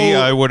like, was me,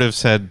 "No." I would have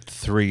said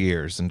 3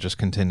 years and just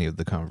continued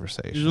the He's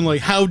conversation. been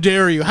like, "How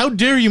dare you? How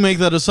dare you make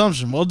that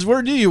assumption?" Well,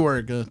 where do you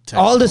work?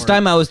 All this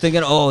time I was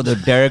thinking,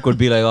 the Derek would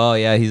be like, "Oh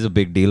yeah, he's a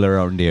big dealer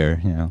around here,"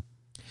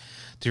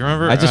 Do you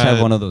remember? I just have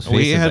one of those We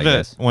faces, had I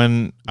guess.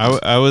 when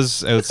I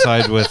was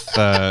outside with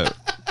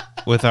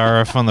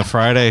RF on the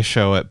Friday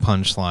show at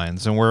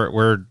Punchlines, and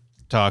we're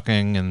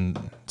talking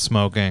and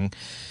smoking,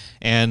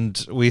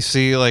 and we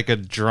see like a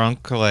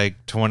drunk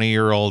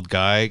 20-year-old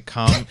guy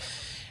come.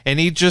 And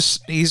he's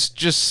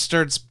just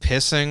starts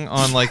pissing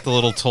on like the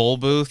little toll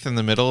booth in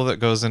the middle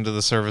that goes into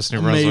the Service New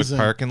Brunswick Amazing.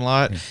 parking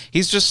lot.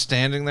 He's just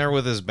standing there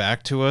with his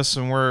back to us,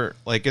 and we're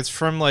like, it's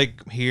from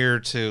like here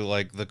to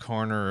like the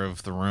corner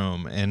of the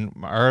room. And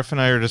RF and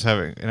I are just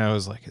having, and I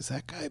was like, is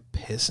that guy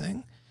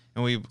pissing?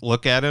 And we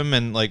look at him,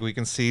 and like we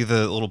can see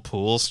the little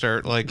pool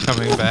start like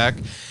coming back.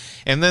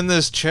 And then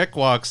this chick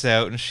walks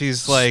out, and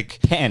she's like,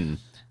 Ken.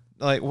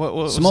 like what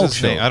was Smoke his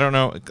show. name? I don't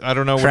know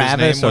Travis what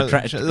his or name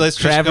was. Tra- Let's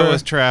Trevor? just go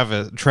with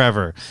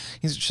Trevor.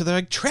 So they're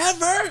like,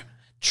 Trevor.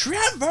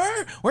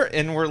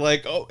 We're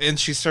like, oh, and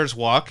she starts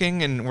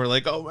walking, and we're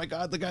like, oh my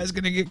god, the guy's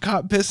gonna get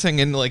caught pissing,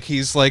 and like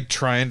he's like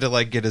trying to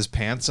like get his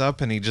pants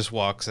up, and he just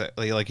walks out,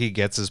 like he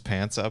gets his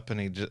pants up, and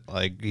he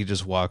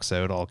just walks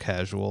out all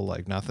casual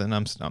like nothing.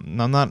 I'm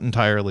not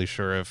entirely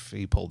sure if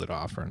he pulled it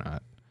off or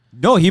not.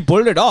 No, he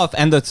pulled it off,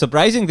 and the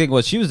surprising thing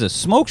was she was a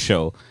smoke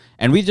show,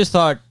 and we just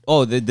thought,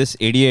 this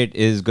idiot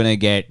is gonna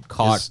get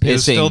caught It was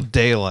pissing. still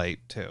daylight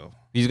too.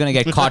 He's gonna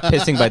get caught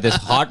pissing by this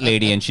hot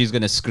lady, and she's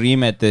gonna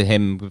scream at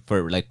him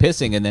for like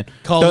pissing, and then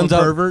Call him turns a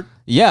out, pervert?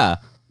 Yeah,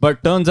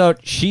 but turns out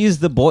he's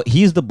the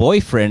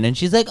boyfriend, and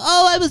she's like,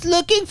 "Oh, I was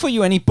looking for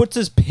you," and he puts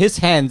his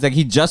hands like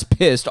he just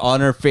pissed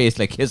on her face,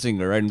 like kissing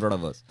her right in front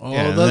of us. Oh,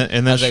 Yeah, that-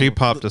 and then was she like-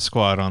 popped a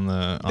squat on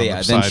the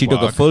Yeah, the then she took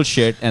a sidewalk. full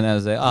shit, and I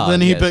was like, "Oh."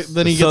 then he yes,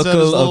 then he the gets out his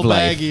circle of little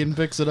life. baggie and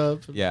picks it up.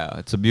 Yeah,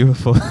 it's a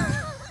beautiful,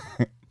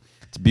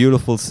 it's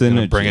beautiful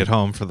Gonna synergy. bring it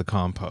home for the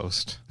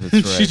compost. That's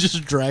right. She's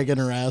just dragging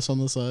her ass on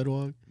the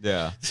sidewalk.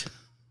 Yeah.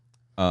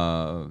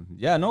 No,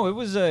 it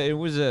was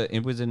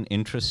an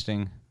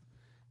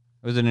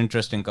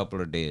interesting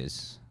couple of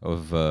days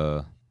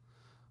of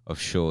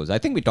shows. I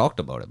think we talked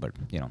about it, but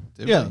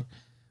Did Yeah. we?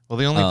 Well,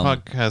 the only Um,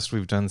 podcast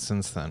we've done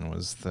since then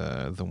was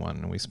the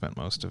one we spent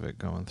most of it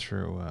going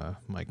through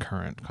my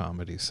current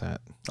comedy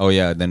set. oh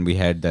yeah, then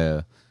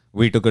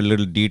we took a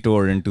little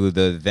detour into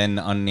the then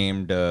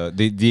unnamed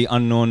the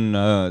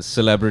unknown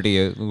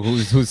celebrity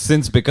who's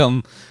since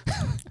become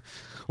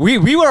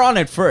we were on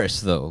it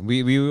first though.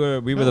 We were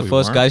No, the we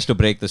first weren't. guys to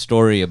break the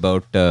story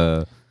about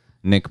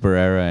Nick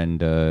Pereira and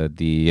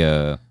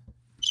the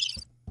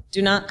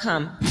Do not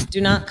come. Do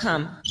not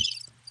come.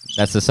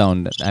 that's the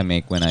sound that I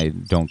make when I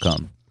don't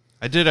come.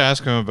 I did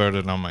ask him about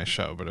it on my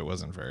show, but it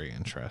wasn't very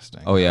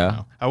interesting. Oh,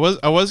 yeah? I was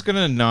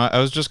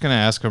just gonna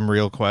ask him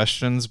real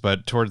questions,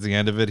 but towards the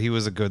end of it, he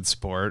was a good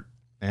sport,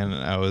 and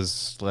I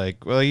was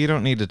like, well, you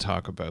don't need to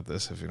talk about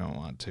this if you don't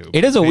want to.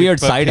 It is a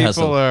weird But side people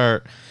hustle.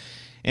 are.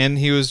 And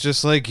he was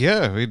just like,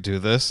 yeah, we do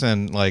this.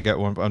 And like,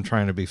 I'm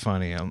trying to be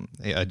funny.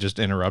 I just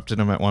interrupted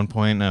him at one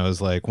point, and I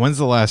was like, when's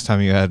the last time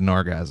you had an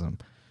orgasm?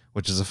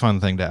 Which is a fun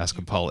thing to ask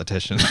a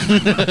politician.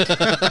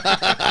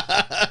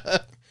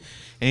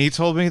 And he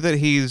told me that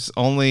he's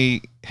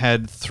only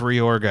had 3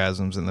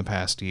 orgasms in the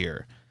past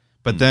year.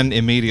 But then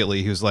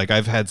immediately he was like,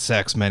 "I've had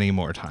sex many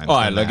more times." Oh,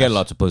 I than get that."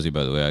 lots of pussy,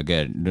 by the way. I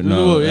get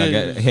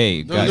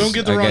Hey, guys, don't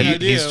get the I wrong get-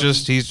 idea.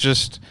 He's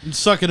just.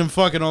 sucking and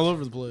fucking all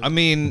over the place. I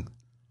mean,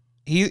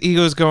 he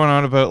was going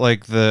on about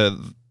like the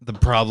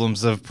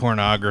problems of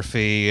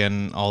pornography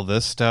and all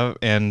this stuff,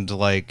 and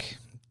like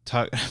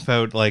talk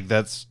about like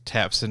that's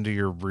taps into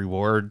your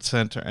reward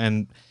center,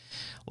 and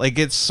like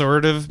it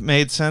sort of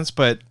made sense,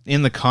 but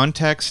in the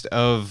context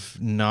of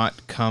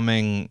not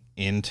coming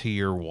into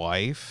your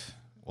wife,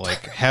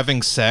 like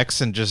having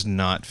sex and just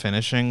not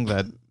finishing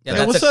that.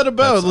 Yeah, what's that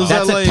about? Was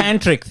That's that a like,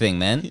 tantric thing,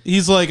 man.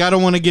 he's like, I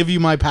don't want to give you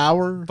my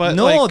power. But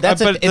No, like,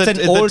 that's but it's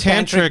an old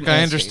tantric I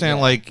message, understand,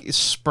 yeah. like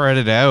spread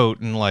it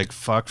out and like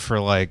fuck for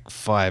like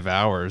 5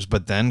 hours,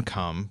 but then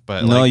come.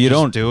 But No, like, you just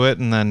don't. do it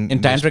and then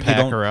In just tantric, you pack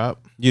don't. her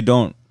up. You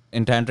don't.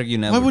 In tantric, you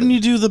never. Why wouldn't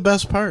you do the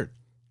best part?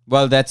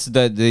 Well, that's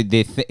the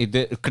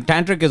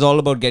tantric is all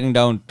about getting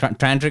down.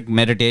 Tantric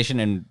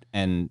meditation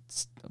and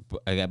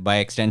by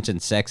extension,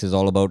 sex is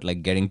all about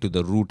like getting to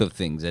the root of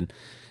things, and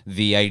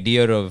the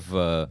idea of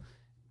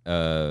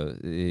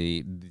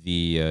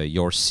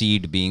your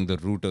seed being the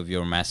root of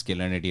your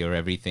masculinity or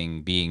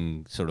everything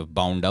being sort of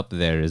bound up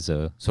there is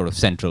a sort of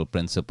central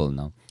principle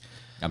now.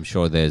 I'm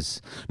sure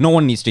there's no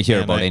one needs to hear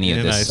And about any of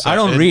and this. saw- I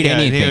don't and- read yeah,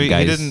 anything, he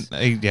guys.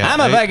 didn't, I'm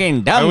a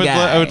fucking dumb I would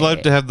guy.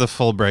 love to have the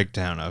full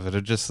breakdown of it.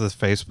 Or just the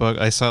Facebook.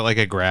 I saw like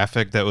a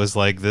graphic that was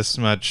like this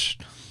much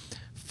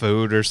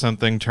food or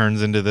something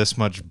turns into this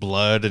much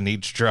blood, and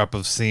each drop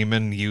of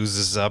semen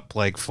uses up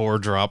like 4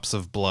 drops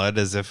of blood,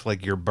 as if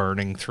like you're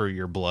burning through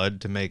your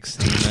blood to make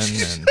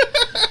semen.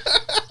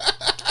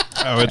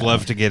 And I would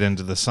love to get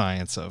into the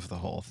science of the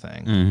whole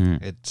thing.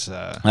 Mm-hmm. It's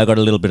I got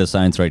a little bit of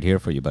science right here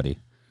for you, buddy.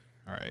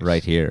 all right,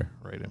 Right here.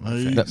 right in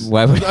my face.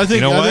 Why would, I think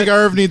You know I think what?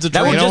 Arv needs a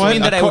That would trainer. just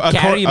mean that I would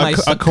carry my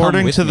cum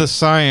according with to me. the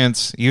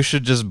science, you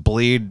should just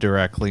bleed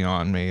directly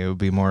on me. It would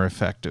be more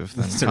effective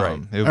than That's cum. right.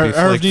 It would be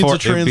Arv like needs a it'd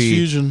be,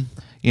 transfusion.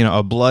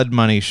 a blood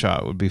money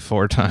shot would be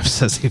 4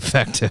 times as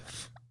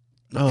effective.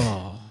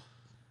 Oh.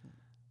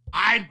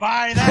 I'd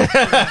buy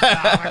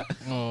that.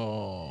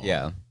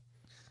 yeah.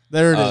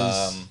 There it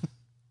is.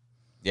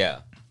 Yeah.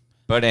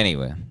 But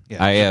anyway,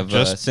 Yeah, I have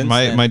just since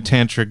my then- my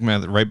tantric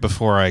method. Right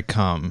before I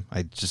come,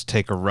 I just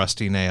take a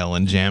rusty nail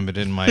and jam it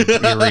in my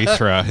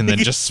urethra, and then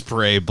just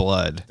spray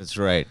blood. That's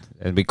right.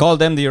 And we call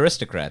them the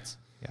aristocrats.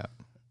 Yeah.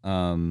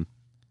 Anyway,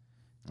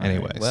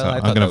 Anyway, well, so I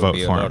I'm thought gonna that would vote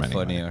be for a him lot anyway.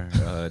 funnier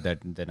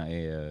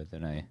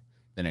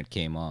than it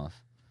came off.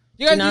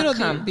 You Do guys, not know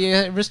come. the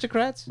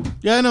aristocrats?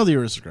 Yeah, I know the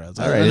aristocrats.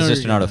 All I right, know it's you're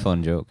just not a getting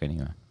fun joke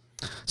anyway.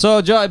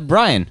 So,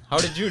 Brian, how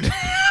did you?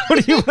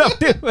 What are you up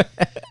to?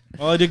 at.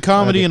 Well, I did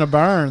comedy in a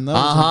barn. That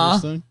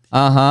was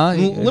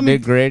interesting. Let me-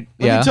 Did great.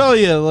 Let me tell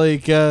you,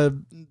 like,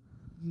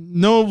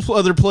 no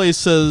other place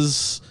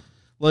says,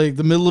 like,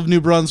 the middle of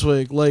New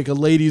Brunswick, like a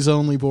ladies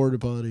only porta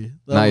potty.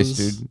 That Nice,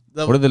 was- dude.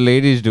 that What are the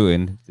ladies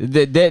doing?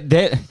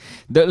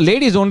 The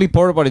ladies only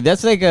porta potty.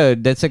 That's like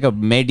a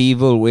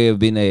medieval way of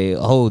being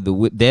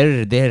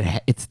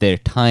it's their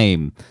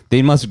time.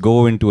 They must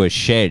go into a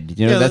shed.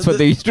 Yeah, That's what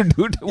they used to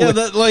do. Yeah,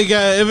 that like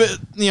if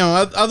it,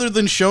 other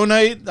than show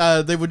night,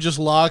 they would just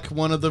lock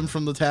one of them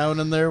from the town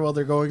in there while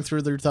they're going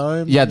through their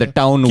time. Yeah, the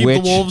town keep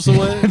witch. the wolves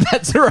away.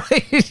 That's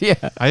right.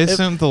 Yeah. I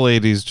assume the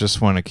ladies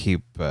just want to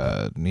keep,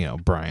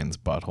 Brian's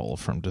butthole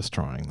from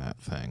destroying that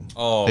thing.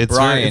 Oh, it's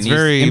Brian, it's he's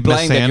very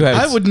implying that you have-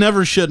 I would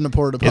never shit in a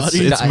porta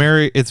potty.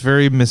 it's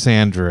very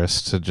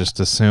misandrous to just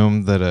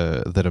assume that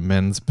a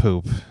men's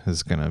poop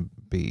is gonna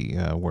be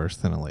worse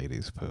than a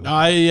lady's poop.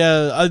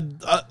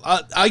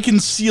 I can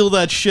seal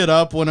that shit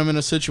up when I'm in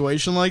a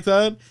situation like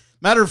that.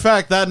 Matter of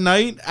fact, that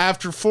night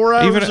after 4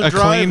 hours Even of a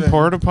driving, clean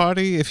porta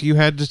potty, if you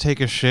had to take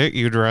a shit,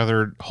 you'd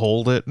rather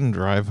hold it and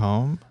drive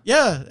home.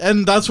 yeah,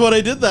 and that's what I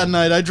did that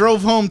night. I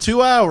drove home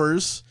 2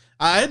 hours.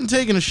 I hadn't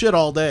taken a shit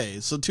all day,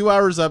 so 2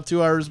 hours up,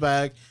 2 hours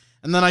back.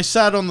 And then I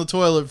sat on the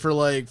toilet for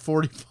like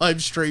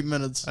 45 straight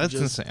minutes. That's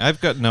just- insane.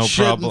 I've got no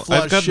shit and problem.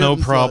 flush, I've got shit no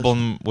and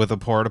problem with a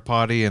porta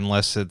potty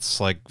unless it's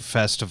like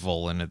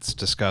festival and it's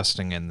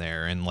disgusting in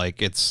there, and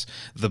like it's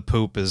the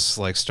poop is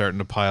like starting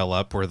to pile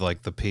up where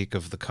like the peak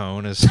of the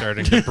cone is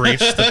starting to breach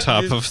the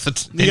top of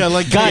the. Yeah,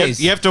 like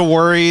Guys. you have to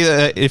worry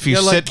if you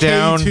Yeah, like sit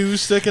down, K2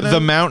 sticking the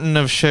out. mountain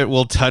of shit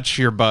will touch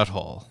your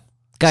butthole.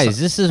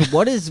 Guys,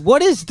 what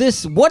is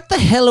this? What the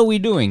hell are we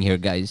doing here,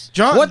 guys?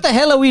 John- what the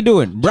hell are we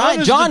doing?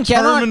 Brian, John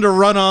determined cannot. to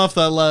run off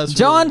that last.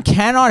 John word.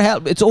 cannot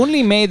help. It's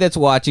only May that's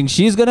watching.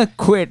 She's gonna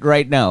quit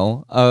right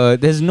now.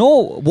 There's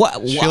no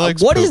what. She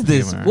likes What is poop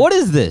this? humor. What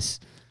is this?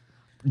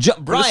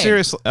 But Brian,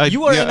 seriously,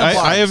 you are in a box.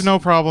 I have no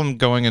problem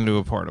going into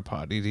a porta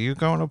potty. Do you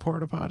go in a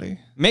porta potty?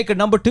 Make a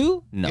number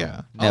 2? No,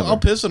 Yeah. never. I'll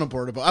piss in a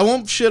porta potty. I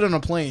won't shit in a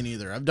plane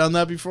either. I've done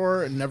that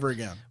before and never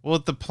again. Well,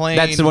 at the plane.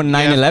 That's when you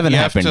have- 9/11 you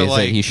have happened, to, is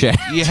that he shed.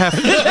 You have.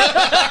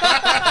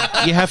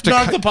 You have to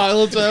Knock the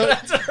pilots out.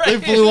 They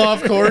flew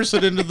off course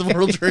and into the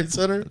World Trade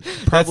Center.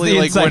 probably the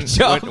like inside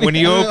job. when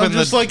you I'm open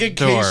just the like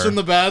encased door. in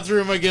the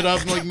bathroom. I get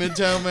up in like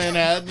Midtown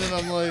Manhattan and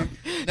I'm like,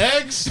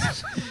 next.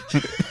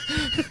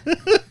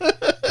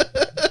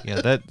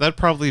 Yeah, that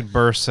probably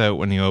bursts out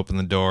when you open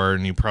the door,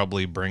 and you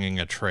probably bringing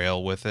a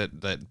trail with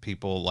it that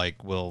people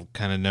like will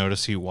kind of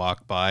notice you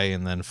walk by,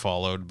 and then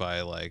followed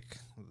by like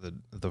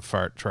the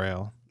fart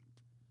trail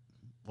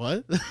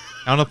What?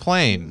 on a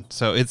plane.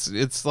 So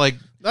it's like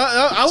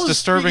I was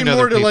disturbing speaking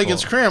more other to like people.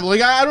 it's cramped.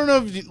 Like I don't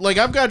know if like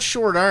I've got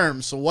short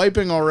arms, so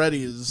wiping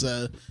already is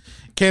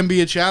can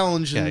be a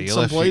challenge in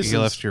some places. you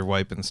left your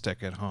wiping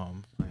stick at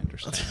home. I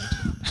understand.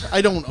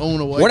 I don't own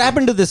a wipe. What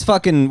happened to this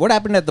fucking? What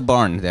happened at the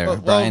barn there,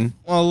 Brian?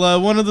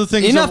 Well, one of the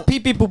things Enough pee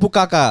pee poo poo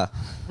caca.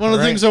 one of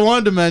the things I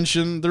wanted to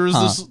mention, there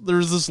was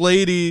this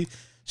lady.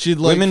 She'd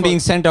like Women being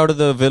sent out of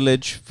the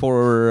village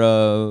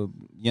for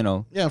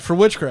for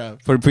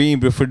witchcraft. for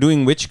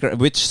doing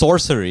witch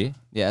sorcery.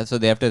 Yeah, so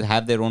they have to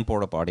have their own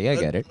porta potty. I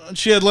get it.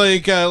 She had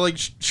like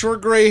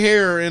short gray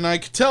hair, and I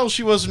could tell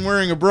she wasn't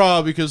wearing a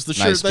bra because the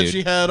shirt Nice, that dude.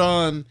 she had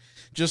on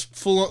just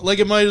full like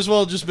it might as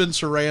well have just been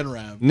saran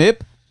wrap.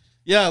 Nip?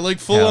 Yeah, like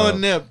full Hell. on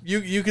nip.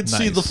 You could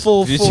see Nice. the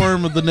full Did you-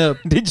 form of the nip.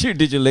 Did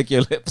you lick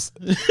your lips?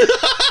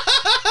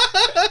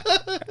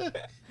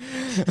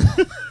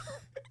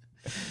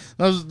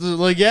 I was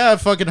like, yeah,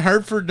 fucking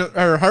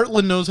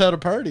Heartland knows how to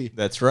party.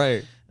 That's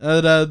right.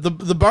 And,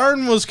 the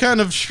barn was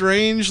kind of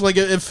strange. Like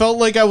it felt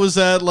like I was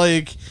at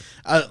like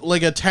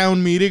a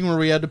town meeting where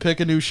we had to pick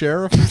a new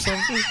sheriff or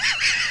something.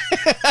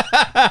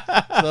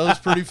 That was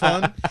pretty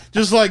fun.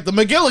 Just like the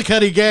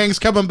McGillicuddy gang's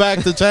coming back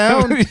to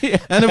town,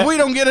 and if we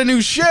don't get a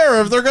new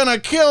sheriff, they're gonna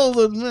kill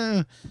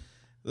the.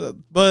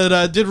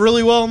 But did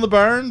really well in the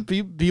barn.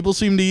 People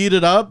seem to eat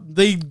it up.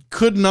 They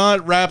could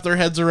not wrap their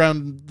heads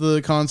around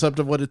the concept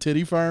of what a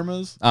titty farm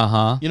is.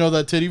 Uh-huh. You know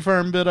that titty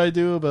farm bit I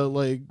do about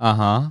like.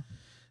 Uh-huh.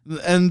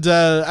 And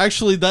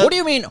actually, that. What do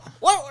you mean?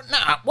 What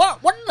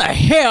in the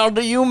hell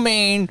do you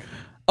mean?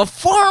 A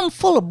farm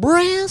full of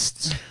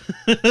breasts?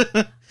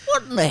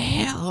 What in the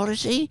hell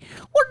is he?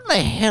 What in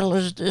the hell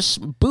is this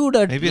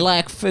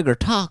Buddha-like figure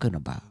talking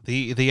about?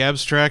 The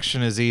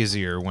abstraction is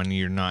easier when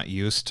you're not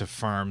used to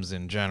farms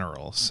in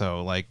general.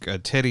 So, like, a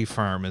titty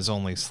farm is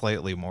only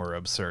slightly more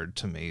absurd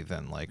to me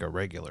than like a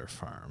regular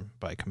farm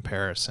by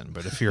comparison.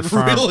 But if you're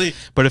Really?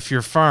 but if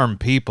you're farm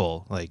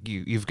people, like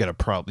you've got a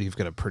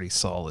pretty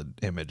solid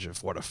image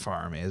of what a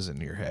farm is in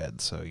your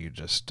head. So you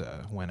just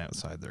went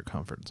outside their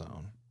comfort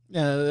zone.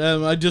 Yeah,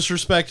 I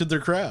disrespected their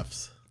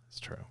crafts. It's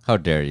true. How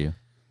dare you?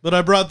 But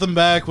I brought them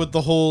back with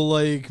the whole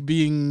like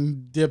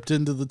being dipped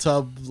into the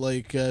tub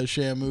like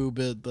Shamu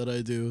bit that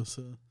I do.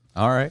 So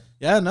All right.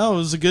 yeah, no, it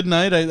was a good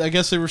night. I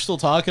guess they were still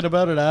talking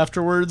about it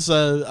afterwards.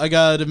 I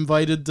got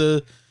invited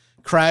to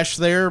crash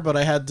there, but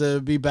I had to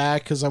be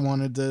back because I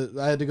had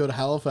to go to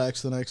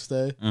Halifax the next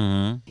day.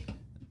 Mm-hmm.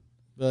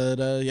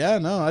 But yeah,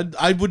 no,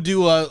 I would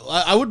do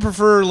I would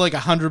prefer like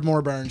 100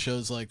 more barn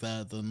shows like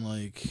that than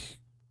like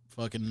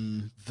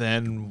fucking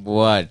Then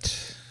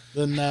What?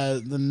 than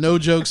the No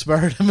Jokes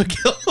Bar at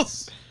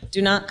McGill's.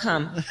 Do not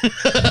come.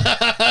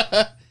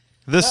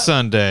 this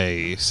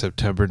Sunday,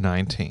 September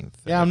 19th.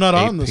 Yeah, I'm not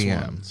at on 8 this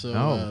p.m. one. So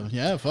No.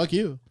 yeah, fuck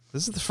you.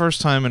 This is the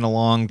first time in a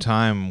long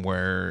time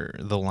where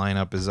the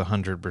lineup is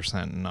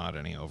 100% not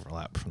any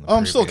overlap from the Oh,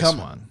 I'm still previous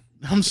coming. one.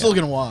 I'm still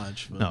gonna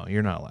watch. But. No,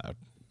 you're not allowed.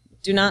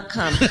 Do not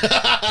come.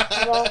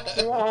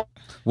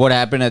 What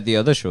happened at the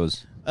other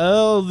shows?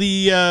 Oh,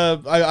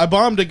 I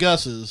bombed at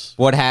Gus's.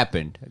 What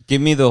happened?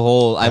 Give me the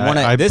whole. I want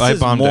to. This I is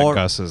bombed more at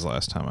Gus's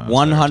last time. I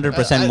was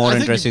 100% more I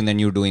think interesting than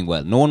you doing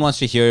well. No one wants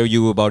to hear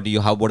you about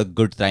what a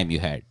good time you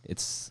had.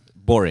 It's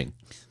boring.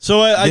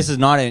 So This is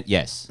not a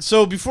yes.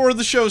 so before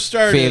the show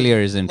started,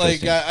 Failure is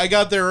interesting. Like I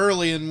got there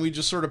early and we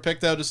just sort of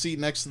picked out a seat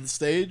next to the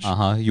stage.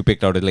 You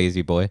picked out a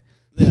lazy boy.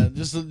 Yeah,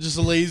 just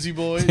a lazy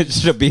boy.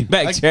 Just a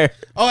beanbag chair.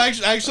 Oh,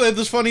 actually, I had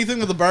this funny thing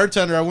with the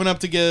bartender. I went up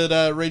to get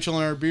Rachel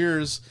and our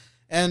beers,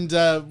 and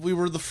we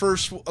were the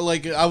first.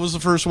 Like, I was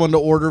the first one to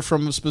order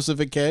from a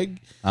specific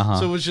keg.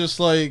 So it was just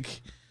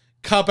like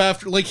cup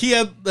after. Like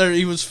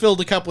he was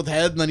filled a cup with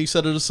head, and then he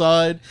set it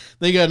aside.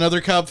 Then he got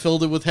another cup,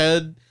 filled it with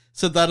head,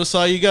 set that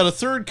aside. You got a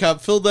third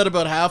cup, filled that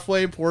about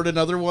halfway, poured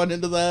another one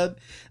into that,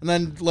 and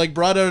then like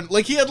brought out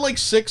like he had like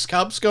 6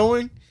 cups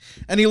going.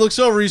 And he looks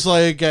over, he's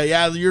like,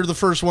 yeah, you're the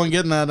first one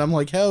getting that. I'm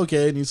like, hell,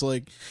 okay. And he's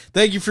like,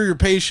 thank you for your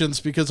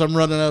patience because I'm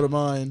running out of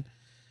mine.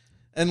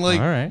 And like,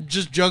 All right.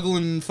 just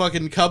juggling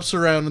fucking cups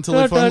around until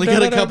I finally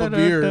get a cup of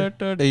beer.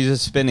 He's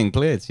just spinning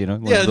plates, you know?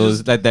 One Yeah, of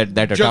those, just that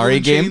Atari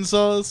Juggling game.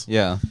 chainsaws.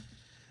 Yeah.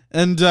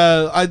 And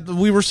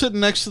we were sitting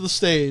next to the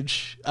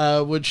stage,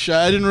 which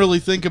I didn't really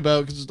think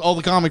about because all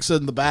the comics sit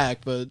in the back,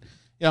 but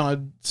you know,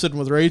 I'm sitting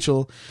with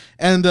Rachel,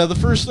 and the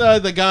first guy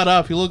that got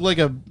up, he looked like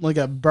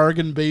a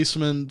bargain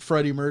basement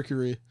Freddie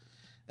Mercury,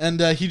 and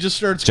he just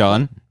starts.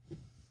 John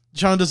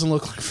doesn't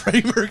look like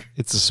Freddie Mercury.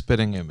 It's a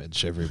spitting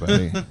image,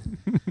 everybody.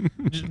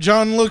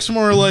 John looks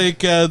more like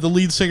the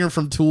lead singer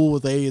from Tool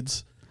with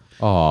AIDS.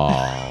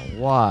 Oh,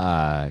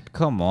 what?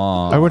 Come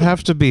on. I would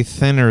have to be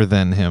thinner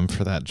than him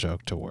for that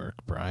joke to work,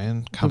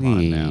 Brian. Come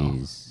on now.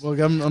 Please. Look,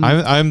 I'm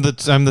I'm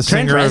the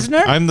singer of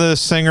Reznor? I'm the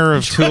singer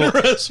of Tool.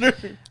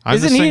 Reznor. I'm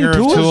Isn't the he in singer of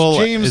Tool? Tool.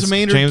 James It's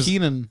Maynard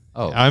Keenan.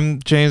 Oh. I'm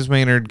James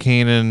Maynard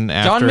Keenan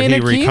after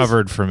Maynard he Keynes?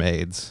 recovered from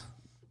AIDS.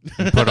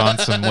 and put on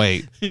some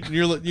weight.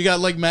 You got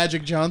like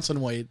Magic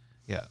Johnson weight.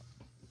 Yeah.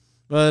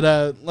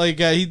 But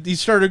he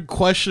started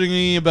questioning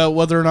me about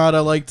whether or not I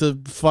like to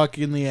fuck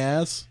in the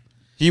ass.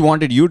 He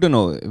wanted you to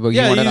know. He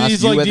wanted to ask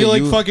he's you like, whether do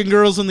you like fucking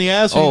girls in the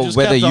ass? And he just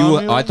whether kept on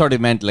you. me. I thought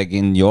it meant like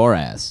in your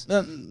ass.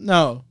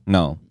 No.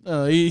 No.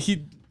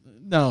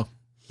 No.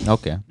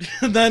 Okay.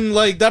 And then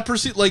like that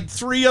proceed like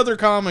 3 other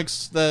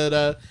comics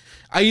that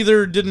I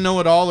either didn't know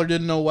at all or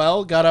didn't know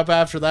well got up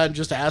after that and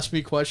just asked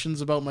me questions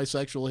about my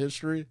sexual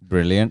history.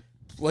 Brilliant.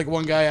 Like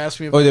one guy asked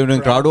me. Oh, they were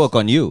doing crowd work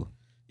on you.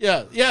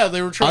 Yeah,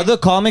 they were trying. Other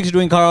comics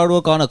doing crowd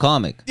work on a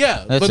comic.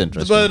 Yeah, That's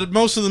interesting. But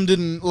most of them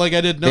didn't. Like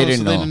I didn't know, They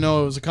didn't they know. didn't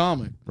know it was a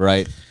comic.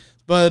 Right.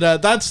 But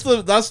that's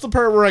the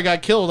part where I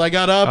got killed. I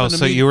got up. Oh, and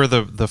so you were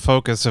the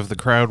focus of the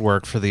crowd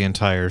work for the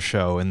entire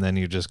show, and then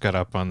you just got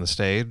up on the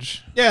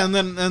stage? Yeah,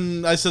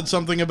 and I said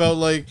something about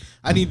like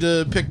I need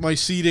to pick my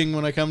seating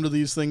when I come to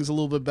these things a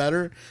little bit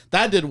better.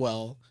 That did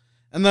well,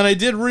 and then I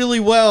did really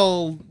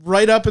well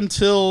right up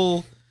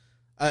until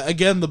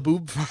again the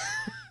boob farm.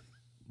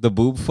 The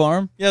boob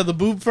farm? Yeah, the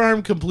boob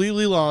farm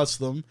completely lost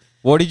them.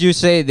 What did you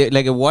say?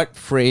 Like, what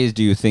phrase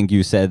do you think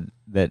you said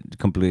that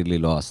completely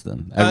lost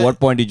them? At what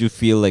point did you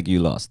feel like you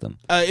lost them?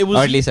 It was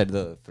Or at least at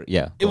the...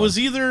 Yeah. It was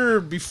either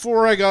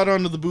before I got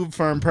onto the boob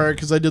farm part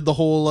because I did the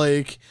whole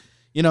like,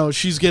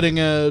 she's getting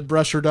a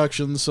breast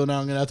reduction, so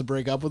now I'm gonna have to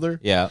break up with her.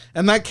 Yeah.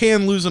 And that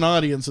can lose an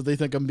audience if they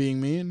think I'm being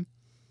mean.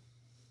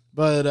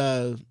 But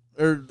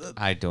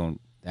I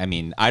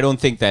don't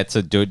think that's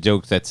a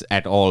joke that's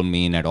at all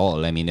mean at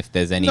all. I mean, if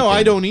there's anything... no,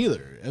 I don't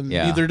either, and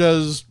Yeah. neither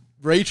does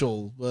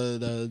Rachel. But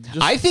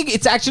just, I think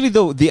it's actually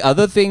the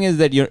other thing is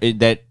that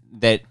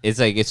that it's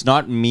like it's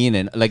not mean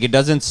and like it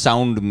doesn't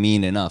sound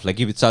mean enough. Like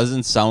if it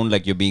doesn't sound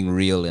like you're being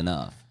real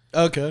enough.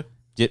 okay.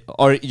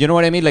 Or you know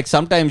what I mean? Like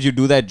sometimes you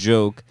do that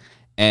joke,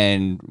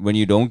 and when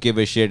you don't give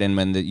a shit, and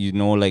when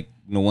like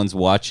no one's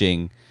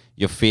watching,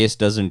 your face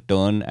doesn't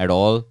turn at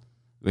all.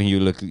 When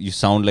you look, you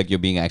sound like you're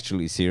being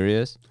actually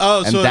serious. Oh,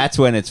 and so that's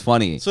when it's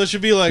funny. So it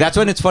should be like That's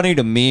when it's funny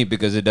to me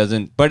because it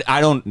doesn't. But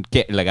I don't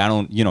get like I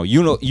don't.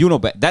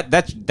 But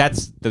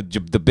that's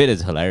the bit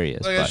is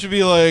hilarious. Like, it but should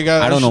be like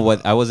I don't know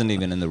what I wasn't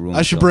even in the room.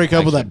 I should so break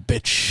up with actually-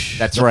 that bitch.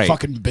 That's That right.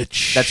 fucking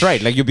bitch. That's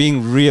right. Like you're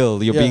being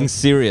real. You're Yeah. being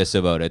serious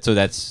about it. So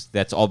that's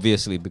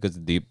obviously because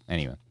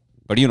anyway.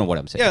 But you know what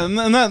I'm saying. Yeah,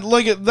 and that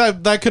like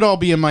that could all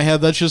be in my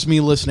head. That's just me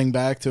listening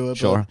back to it.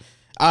 Sure.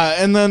 But,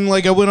 and then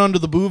like I went onto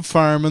the boob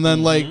farm, and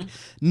then like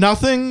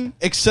nothing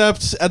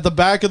except at the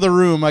back of the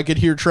room, I could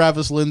hear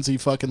Travis Lindsay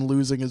fucking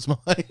losing his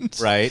mind.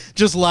 Right.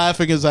 Just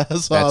laughing his ass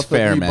That's off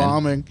fair, at me man.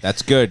 bombing.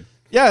 That's good.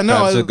 Yeah,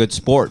 no, That's a good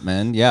sport,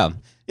 man. Yeah.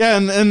 Yeah,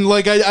 and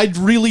like I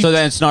really So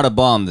then it's not a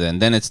bomb.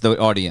 Then it's the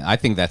audience. I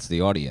think that's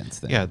the audience.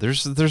 Then. Yeah,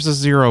 there's a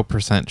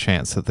 0%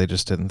 chance that they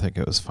just didn't think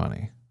it was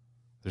funny.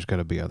 There's got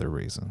to be other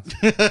reasons.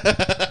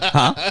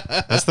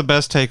 That's the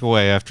best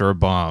takeaway after a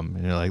bomb.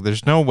 And you're like,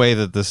 there's no way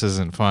that this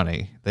isn't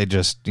funny. They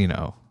just,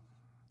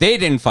 They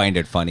didn't find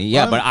it funny.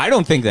 Yeah, but I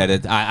don't think that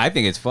it. I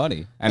think it's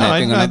funny, and I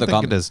think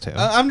another it is too.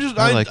 I'm just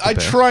I like the I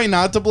bit. try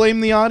not to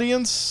blame the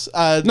audience.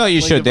 No, you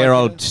like, should. if They're I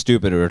all could.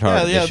 stupid or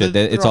retarded. Yeah,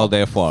 they're It's all all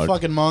their fault.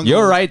 fucking Mongols.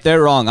 You're right.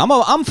 They're wrong.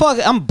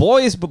 I'm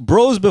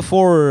bros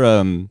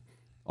before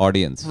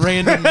audience.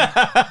 Random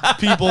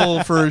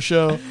people for a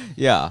show.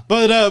 Yeah.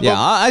 But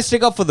I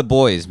stick up for the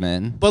boys,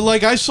 man. But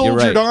like I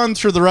soldiered right. on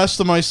through the rest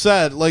of my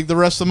set, like the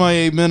rest of my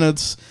 8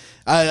 minutes,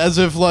 as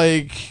if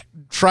like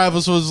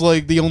Travis was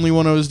like the only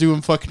one I was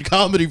doing fucking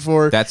comedy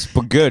for. That's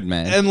good,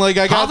 man. And like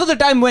I got half of the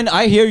time when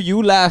I hear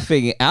you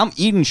laughing, I'm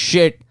eating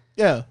shit.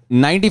 yeah.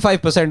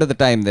 95% of the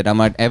time that I'm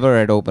ever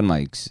at open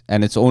mics,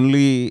 and it's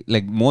only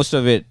like most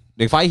of it.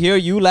 If I hear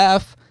you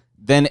laugh,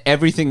 then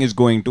everything is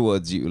going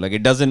towards you. Like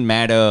it doesn't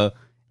matter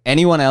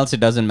anyone else. It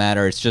doesn't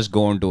matter. It's just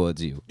going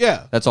towards you.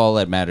 Yeah. That's all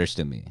that matters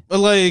to me. But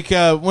like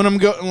when I'm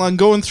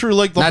going through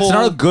like the That's whole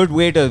not a good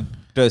way to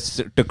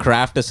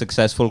craft a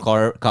successful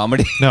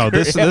comedy. No,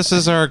 this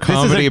is our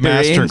comedy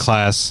deranged-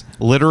 masterclass.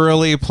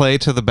 Literally play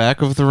to the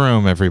back of the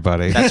room,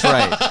 everybody. That's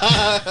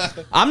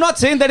right. I'm not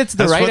saying that it's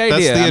the right idea.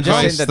 That's the I'm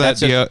just saying advice that's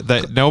just-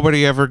 that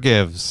nobody ever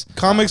gives.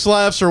 comics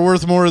laughs are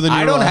worth more than I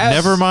your don't life. have-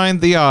 Never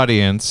mind the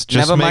audience.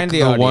 Just Never make mind the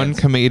the one audience.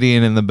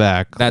 comedian in the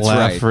back That's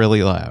laugh right.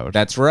 really loud.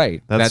 That's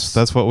right.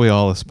 That's what we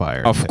all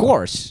aspire Of to.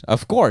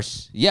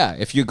 course. Yeah,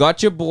 if you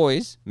got your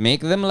boys,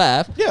 make them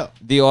laugh. Yeah.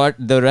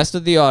 The rest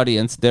of the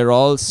audience, they're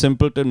all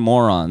simpleton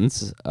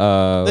morons.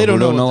 They don't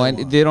know what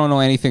they want. They don't know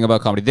anything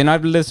about comedy. They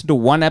never listened to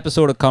one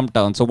episode of Come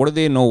Town. So what do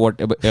they know what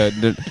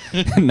the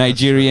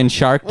Nigerian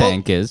Shark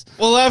Tank is?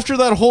 Well, after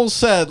that whole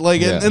set,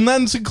 like, Yeah. and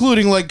then it's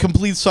including like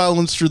complete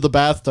silence through the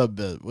bathtub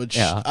bit, which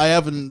Yeah. I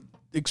haven't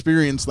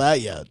experienced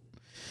that yet.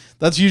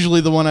 That's usually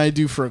the one I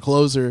do for a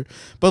closer.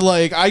 But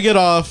like, I get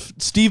off.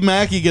 Steve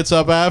Mackey gets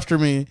up after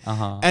me,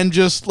 and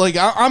just like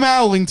I'm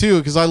howling too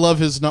because I love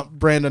his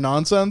brand of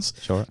nonsense.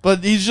 Sure.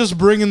 But he's just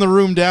bringing the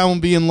room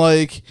down, being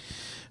like,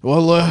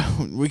 "Well,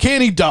 we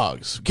can't eat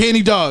dogs. We can't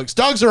eat dogs.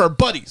 Dogs are our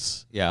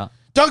buddies. Yeah.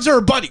 Dogs are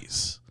our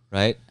buddies."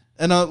 Right.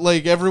 And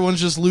like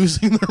everyone's just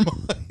losing their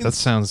minds. That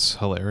sounds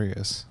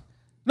hilarious.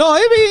 No,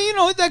 I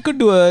mean, that could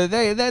do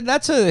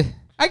that's a.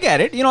 I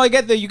get it. I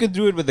get that you could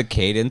do it with the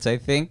cadence, I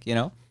think,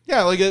 Yeah,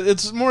 like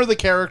it's more the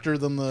character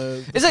than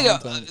the It's like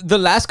content. the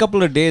last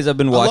couple of days I've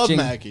been I love watching.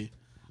 Mackie.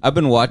 I've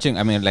been watching.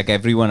 I mean, like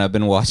everyone, I've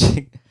been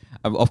watching.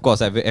 Of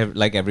course,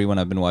 like everyone,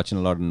 I've been watching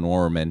a lot of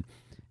Norm,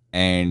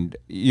 and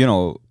he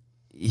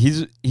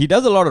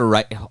does a lot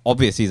of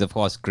obviously he's of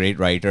course great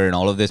writer and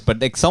all of this,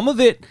 but like some of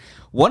it,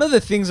 one of the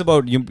things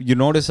about you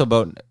notice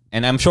about,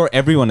 and I'm sure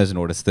everyone has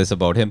noticed this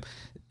about him,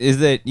 is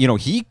that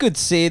he could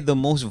say the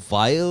most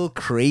vile,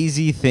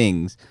 crazy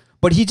things,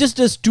 but he just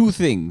does two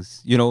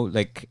things.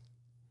 Like,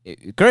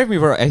 correct me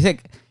I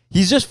think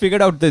he's just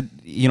figured out that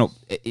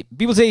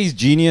people say he's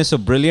genius or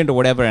brilliant or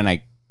whatever, and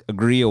I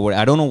agree.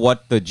 I don't know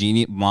what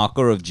the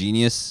marker of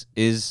genius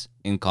is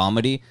in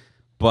comedy,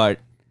 but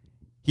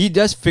he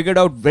just figured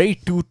out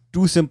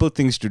two simple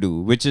things to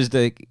do, which is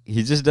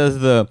he just does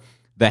the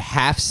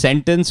half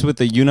sentence with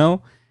the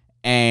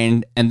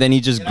and then he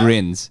just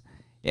grins.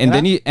 And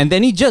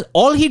then he just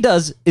all he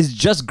does is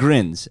just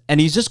grins, and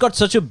he's just got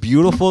such a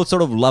beautiful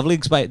sort of lovely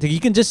expression. He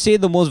can just say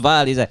the most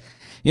vile. He's like,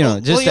 he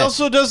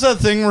also does that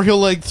thing where he'll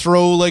like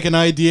throw like an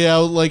idea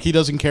out like he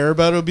doesn't care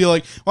about it. It'll be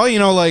like,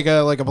 well, like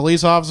a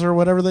police officer or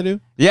whatever they do.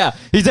 Yeah,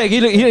 he's like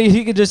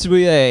he could just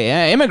be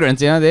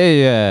immigrants.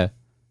 They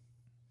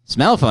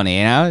smell funny.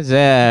 It's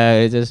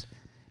just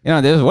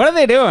what are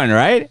they doing,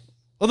 right?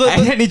 Well,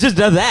 and he just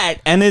does that,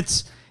 and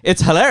it's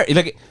hilarious.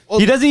 Like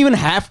he doesn't even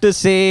have to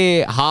say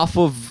half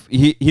of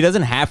he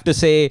doesn't have to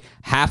say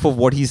half of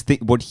what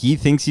what he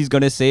thinks he's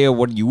gonna say or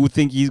what you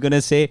think he's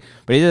gonna say,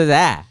 but he does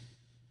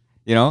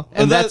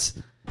and that's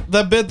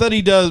that bit that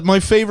he does. My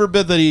favorite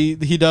bit that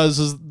he does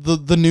is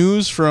the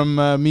news from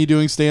me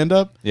doing stand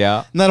up.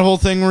 Yeah, and that whole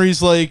thing where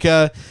he's like,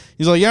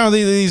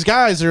 these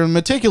guys are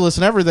meticulous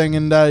and everything,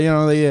 and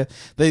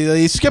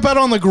they skip out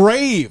on the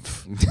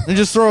grave and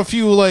just throw a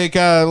few like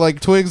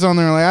twigs on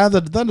there, like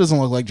that doesn't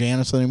look like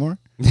Janice anymore.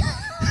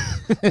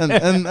 and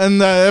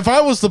if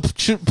I was the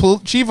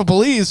chief of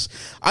police,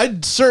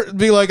 I'd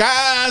be like,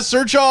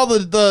 search all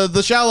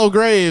the shallow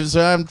graves.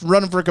 I'm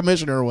running for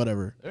commissioner or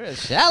whatever.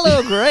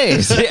 Shallow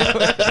graves.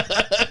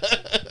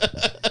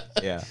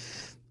 Yeah.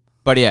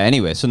 But yeah,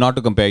 anyway, so not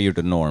to compare you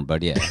to Norm,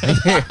 but yeah.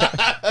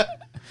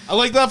 I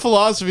like that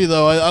philosophy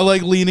though. I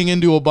like leaning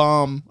into a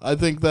bomb. I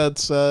think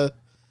that's I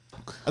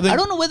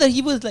don't know whether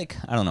he was like,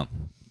 I don't know.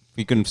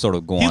 We can sort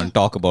of go on and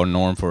talk about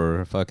Norm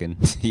for fucking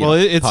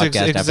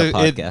podcast after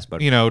podcast, but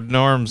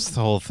Norm's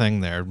whole thing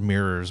there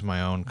mirrors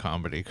my own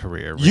comedy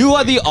career. Really. You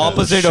are the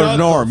opposite of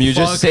Norm. You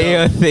just say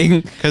a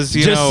thing,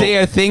 say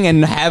a thing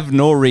and have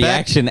no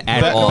reaction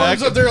at all.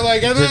 Back up there,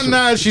 like, and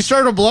then she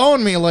started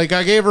blowing me, like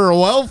I gave her a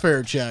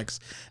welfare checks,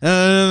 and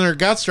then her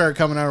guts started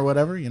coming out or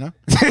whatever,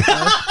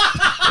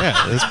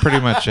 Yeah, that's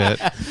pretty much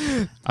it.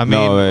 I mean,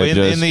 No,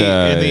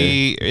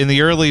 in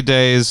the early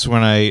days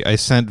when I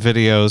sent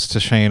videos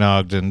to Shane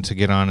Ogden to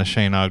get on a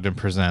Shane Ogden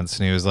Presents,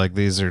 and he was like,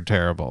 "These are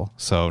terrible,"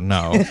 so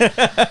no.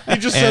 He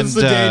just sends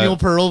the Daniel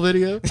Pearl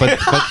video.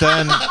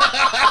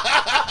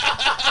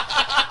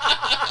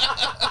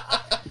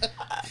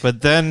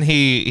 But then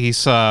he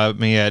saw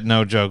me at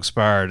No Jokes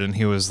Barred, and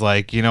he was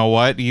like, "You know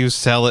what? You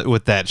sell it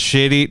with that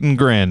shit-eating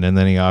grin." And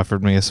then he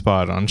offered me a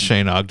spot on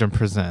Shane Ogden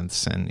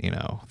Presents, and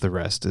the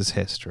rest is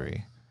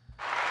history.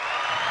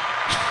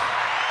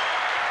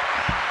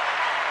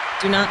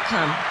 Do not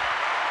come.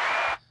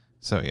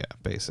 So yeah,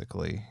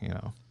 basically,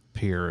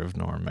 peer of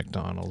Norm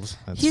Macdonald's.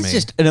 That's He's me.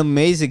 just an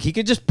amazing. He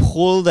could just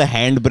pull the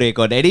handbrake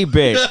on any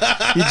bit.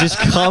 He just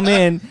come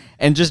in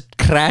and just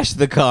crash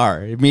the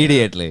car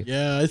immediately.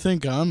 Yeah, I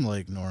think I'm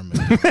like Norman.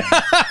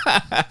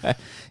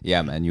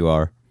 Yeah, man, you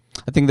are.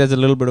 I think there's a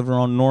little bit of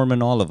Norm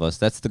in all of us.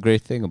 That's the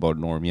great thing about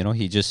Norm.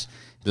 He just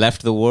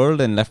left the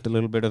world and left a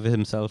little bit of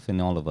himself in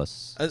all of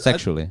us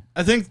sexually.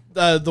 I think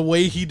the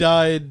way he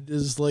died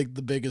is like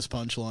the biggest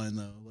punchline,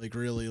 though. Like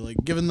really, like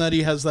given that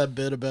he has that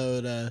bit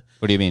about.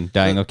 What do you mean,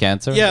 dying of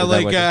cancer? Yeah,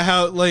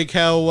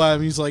 how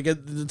he's like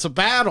it's a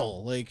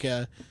battle. Like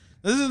this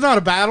is not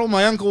a battle.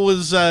 My uncle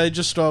was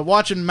just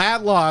watching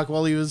Matlock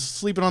while he was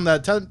sleeping on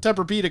that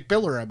Tempur-Pedic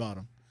pillar I bought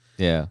him.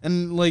 Yeah,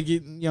 and like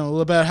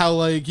about how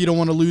like you don't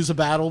want to lose a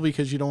battle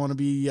because you don't want to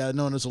be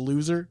known as a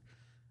loser.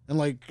 And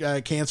like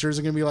cancer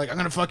isn't gonna be like, I'm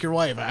gonna fuck your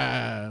wife.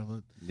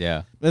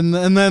 Yeah. And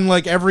then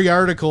like every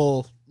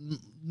article,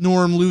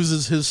 Norm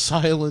loses his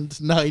silent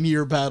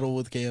 9-year battle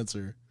with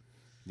cancer.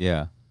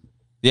 Yeah.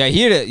 Yeah,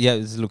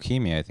 it's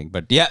leukemia, I think.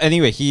 But yeah,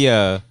 anyway, he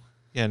yeah,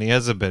 and he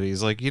has a bit.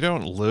 He's like, you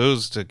don't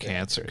lose to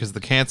cancer because the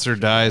cancer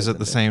dies at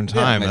the same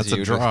time. That's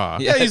a draw.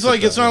 Yeah, he's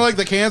like, it's not like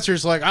the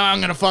cancer's like, I'm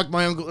gonna fuck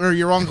my uncle or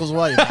your uncle's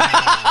wife.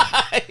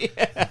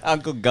 Yeah.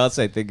 Uncle Gus,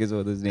 I think is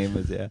what his name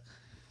is. Yeah.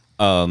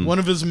 One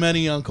of his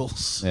many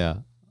uncles. Yeah.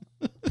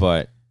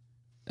 But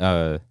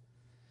yeah,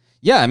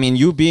 I mean,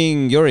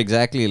 you're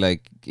exactly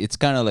like, it's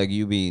kind of like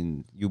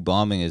you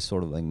bombing is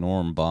sort of like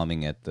Norm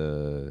bombing at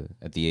the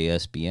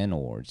ASPN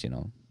awards,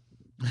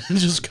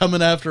 Just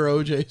coming after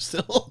OJ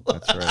still.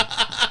 That's right.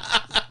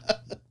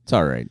 It's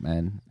all right,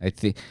 man.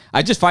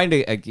 I just find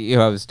it, we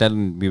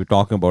were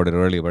talking about it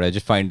earlier, but I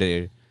just find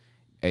it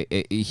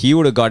he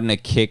would have gotten a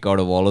kick out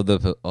of all of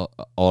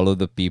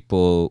the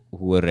people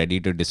who were ready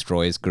to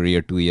destroy his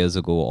career 2 years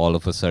ago. All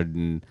of a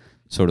sudden,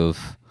 sort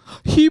of,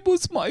 he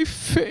was my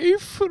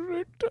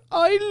favorite.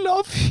 I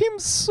love him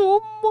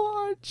so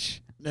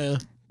much. Yeah.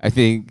 I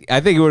think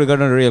he would have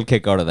gotten a real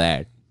kick out of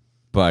that.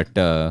 But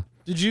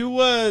Did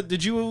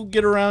you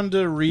get around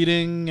to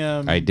reading?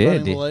 I did,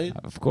 Running the Light?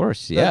 of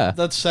course, yeah.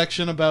 That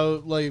section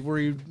about like where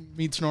he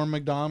meets Norm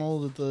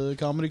Macdonald at the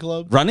comedy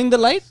club. Running the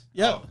Light?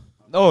 Yeah.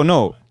 Oh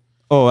no.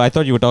 Oh, I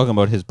thought you were talking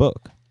about his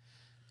book.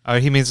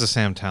 He means the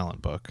Sam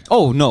Talent book.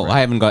 Oh no, I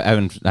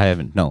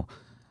haven't. No,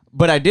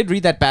 but I did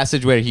read that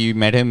passage where he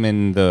met him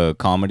in the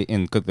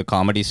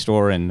comedy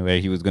store, and where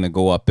he was gonna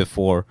go up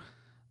before.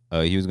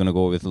 He was gonna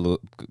go with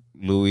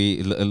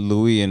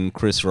Louis and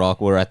Chris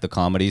Rock were at the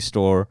comedy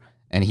store,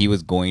 and he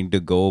was going to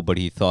go, but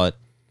he thought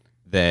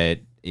that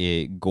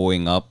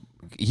going up,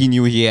 he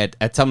knew he had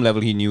at some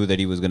level he knew that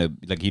he was gonna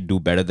he'd do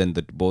better than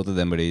both of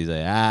them, but he's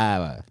like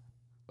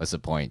what's the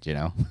point, you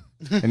know?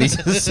 And he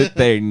just sit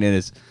there in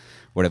his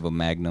whatever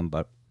Magnum,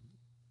 but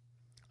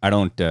I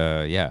don't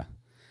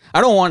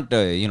want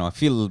I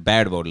feel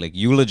bad about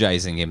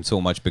eulogizing him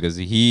so much because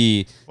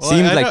he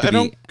seems I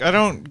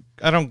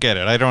don't get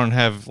it. I don't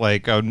have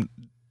I'm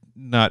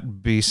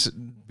not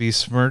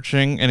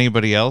besmirching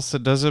anybody else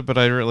that does it, but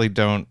I really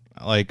don't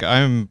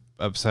I'm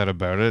upset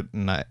about it,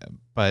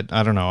 but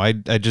I don't know. I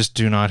just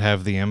do not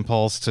have the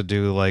impulse to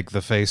do the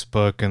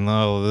Facebook and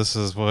this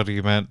is what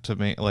he meant to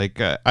me.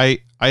 I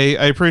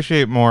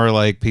appreciate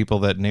more people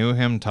that knew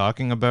him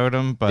talking about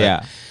him, but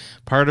yeah.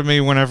 Part of me,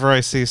 whenever I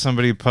see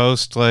somebody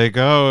post I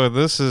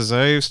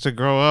used to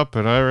grow up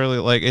and I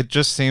really it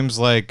just seems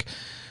like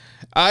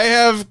I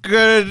have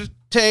good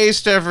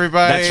taste,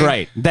 everybody. That's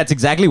right. That's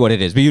exactly what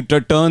it is. But you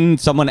turn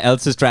someone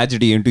else's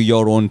tragedy into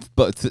your own,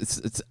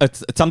 it's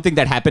something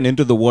that happened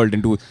into the world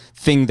into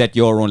thing that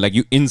your own.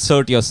 You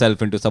insert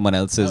yourself into someone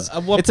else's.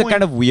 It's a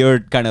kind of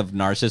weird kind of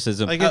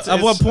narcissism.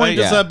 At what point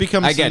does that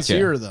become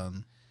sincere you.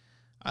 then?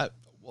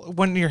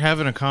 When you're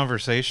having a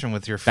conversation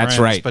with your friends, that's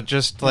right. But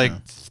just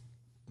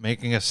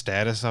making a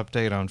status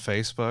update on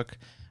Facebook.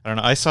 I don't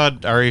know. I saw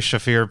Ari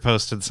Shafir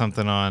posted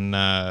something on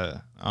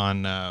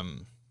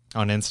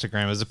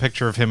Instagram. It was a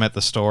picture of him at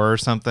the store or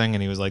something,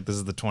 and he was like, "This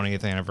is the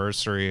 20th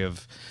anniversary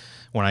of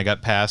when I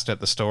got passed at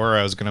the store.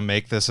 I was gonna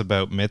make this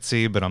about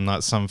Mitzi, but I'm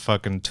not some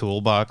fucking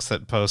toolbox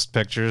that posts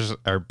pictures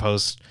or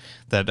posts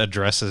that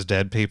addresses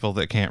dead people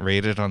that can't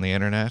read it on the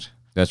internet."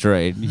 That's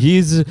right.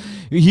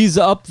 He's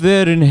up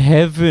there in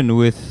heaven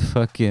with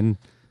fucking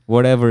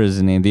whatever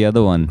his name. The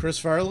other one. Chris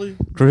Farley?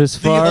 Chris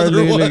Farley.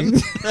 The other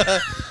one.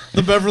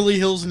 The Beverly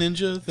Hills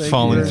Ninja.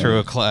 Falling through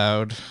a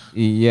cloud.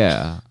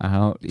 Yeah.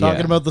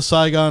 Talking about the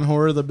Saigon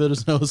horror that bit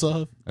his nose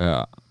off.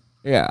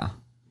 Yeah.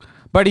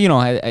 But,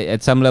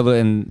 at some level,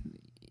 and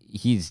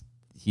he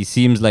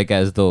seems like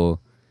as though...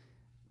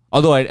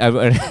 Although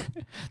I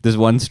there's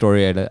one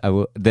story,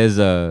 there's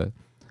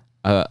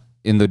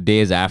in the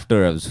days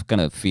after, I was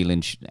kind of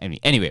feeling...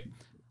 Anyway,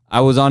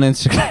 I was on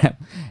Instagram,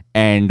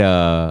 and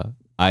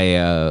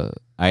I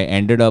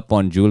ended up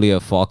on Julia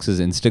Fox's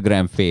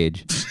Instagram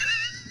page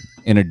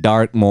in a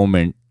dark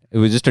moment. It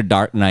was just a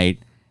dark night,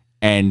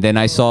 and then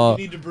I saw...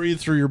 You need to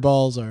breathe through your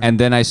balls, Art. And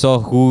then I saw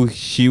who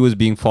she was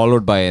being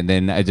followed by, and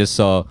then I just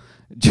saw...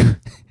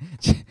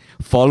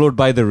 followed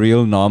by the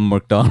real Norm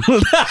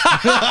Macdonald.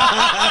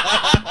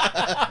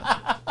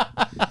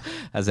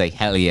 I was like,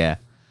 hell yeah.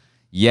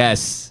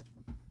 Yes.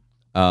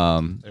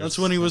 That's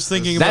when he was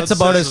thinking about that's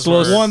about as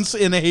close once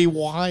in a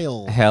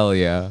while. Hell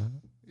yeah.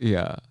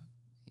 Yeah.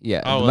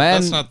 Yeah. Oh,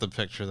 man, that's not the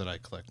picture that I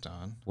clicked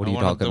on. What are you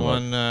talking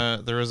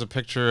about? There was a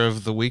picture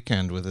of The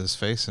Weeknd with his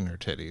face in her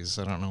titties.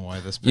 I don't know why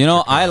this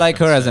picture I like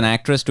her as an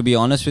actress, to be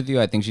honest with you.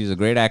 I think she's a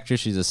great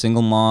actress. She's a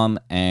single mom,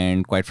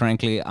 and quite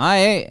frankly,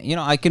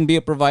 I can be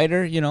a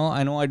provider.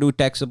 I know I do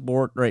tech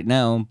support right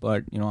now,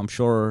 but I'm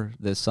sure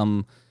there's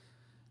some...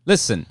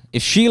 Listen,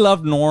 if she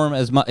loved Norm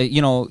as much,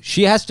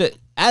 she has to,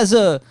 as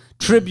a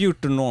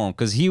tribute to Norm,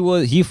 because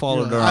he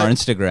followed her on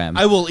Instagram.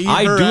 I will eat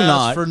her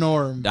ass for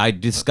Norm.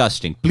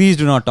 Disgusting. Please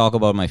do not talk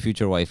about my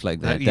future wife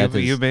like that.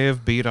 You may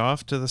have beat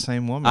off to the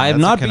same woman. I have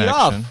not beat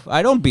off.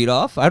 I don't beat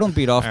off. I don't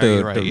beat off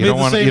to. Right. You don't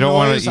want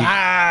to.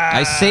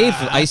 I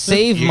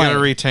save you my. You gotta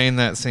retain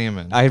that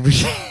semen. I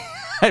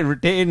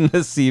retain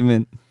the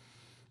semen.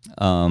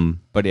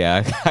 But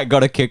yeah, I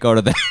got a kick out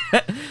of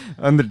that.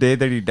 On the day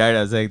that he died,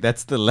 I was like,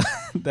 that's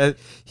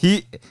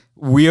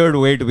weird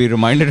way to be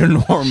reminded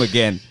of Norm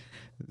again.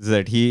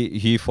 That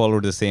he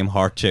followed the same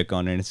hot chick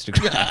on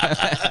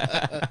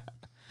Instagram.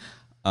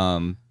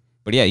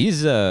 But yeah,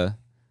 he's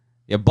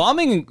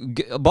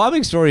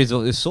bombing stories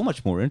is so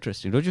much more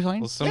interesting, don't you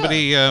find? Well,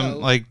 somebody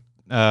I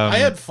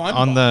had fun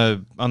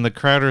on the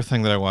Crowder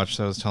thing that I watched.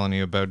 I was telling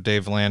you about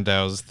Dave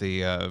Landau's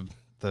the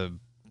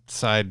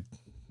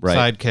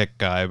sidekick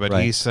guy,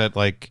 but he said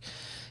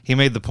he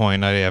made the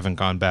point. I haven't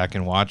gone back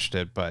and watched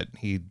it, but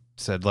he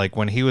said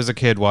when he was a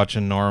kid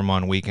watching Norm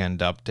on Weekend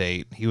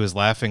Update, he was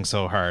laughing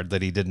so hard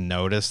that he didn't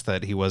notice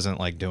that he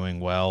wasn't doing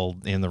well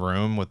in the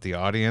room with the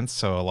audience.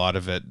 So a lot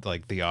of it,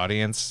 the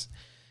audience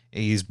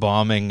he's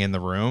bombing in the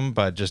room,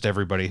 but just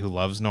everybody who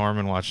loves Norm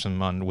and watched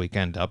him on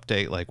Weekend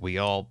Update, like we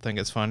all think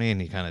it's funny,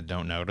 and you kind of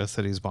don't notice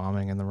that he's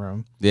bombing in the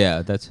room.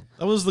 Yeah, that's.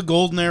 That was the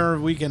golden era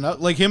of Weekend Up,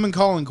 like him and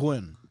Colin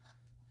Quinn.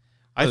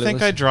 I Well, it think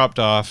was- I dropped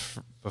off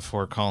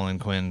before Colin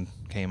Quinn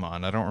came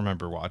on. I don't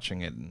remember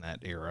watching it in that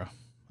era.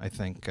 I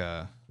think,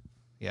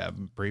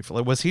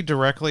 briefly. Was he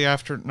directly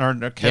after? No,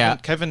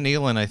 Kevin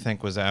Nealon, I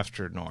think, was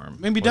after Norm.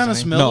 Maybe wasn't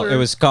Dennis he? Miller. No, it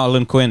was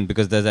Colin Quinn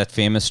because there's that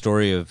famous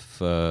story of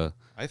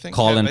I think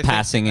Colin I think-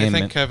 passing I him.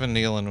 think Kevin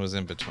Nealon was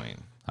in between.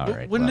 All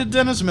right. When well, did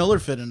Dennis Miller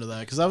fit into that?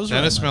 Because I was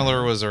Dennis around that.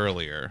 Miller was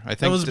earlier. I think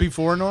That was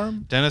before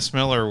Norm. Dennis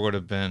Miller would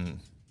have been.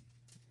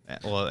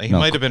 Well, he No,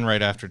 might have been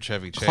right after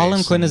Chevy Chase.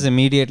 Colin Quinn is and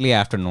immediately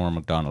after Norm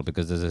Macdonald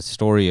because there's a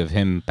story of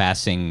him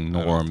passing I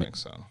don't Norm. think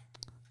so.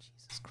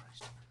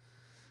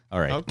 All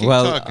right. I'll keep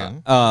well,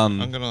 talking.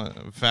 um, I'm gonna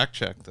fact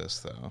check this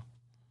though.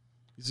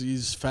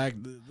 He's fact.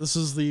 This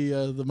is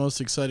the most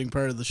exciting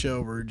part of the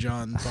show where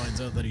John finds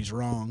out that he's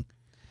wrong.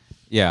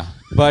 yeah,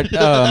 but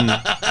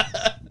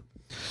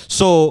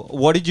so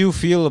what did you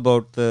feel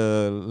about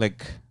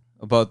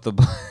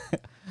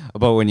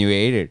about when you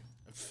ate it?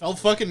 It felt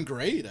fucking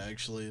great,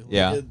 actually. Like,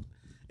 Yeah.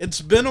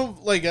 it's been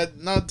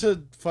not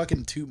to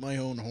fucking toot my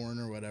own horn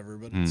or whatever,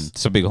 but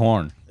It's a big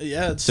horn.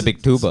 it's a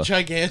big tuba. It's a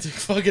gigantic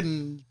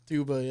fucking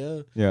tuba.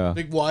 Yeah. Yeah.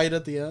 Big wide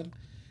at the end.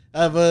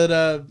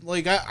 But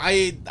like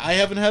I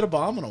haven't had a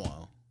bomb in a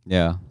while,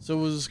 Yeah. so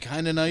it was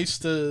kind of nice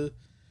to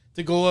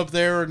go up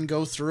there and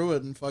go through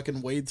it and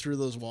fucking wade through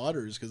those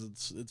waters because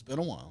it's been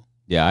a while.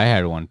 Yeah, I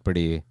had one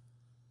pretty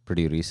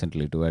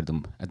recently too at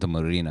the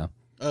marina.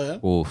 Oh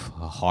yeah. Oof,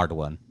 a hard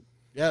one.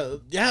 Yeah.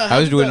 I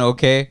was doing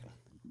okay,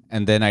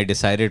 and then I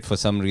decided for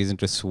some reason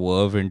to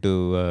swerve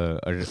into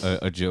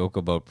a joke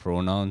about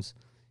pronouns.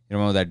 You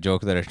remember that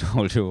joke that I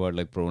told you about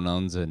like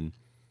pronouns, and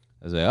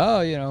I was like,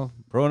 oh,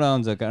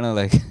 pronouns are kind of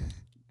like,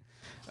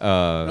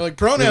 Like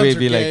pronouns are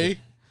maybe gay. like,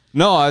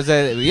 no, I was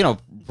like,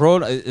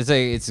 it's like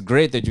it's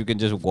great that you can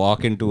just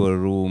walk into a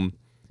room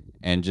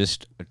and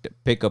just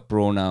pick a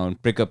pronoun,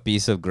 pick a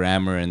piece of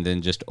grammar, and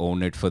then just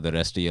own it for the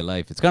rest of your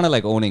life. It's kind of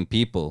like owning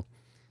people,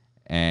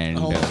 and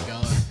Oh my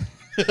god.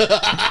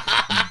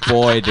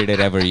 boy, did it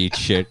ever eat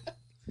shit.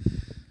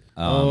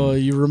 Oh,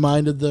 you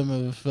reminded them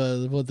of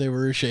what they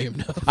were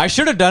ashamed of. I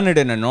should have done it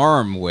in a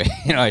Norm way.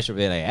 I should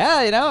be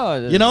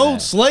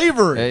like,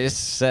 Slavery.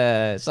 it's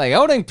like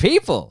owning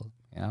people.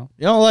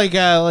 Like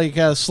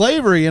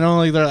slavery.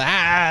 Like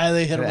they're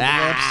they hit them with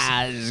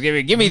the whips.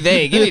 Just give me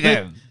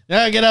them.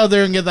 Yeah, get out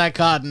there and get that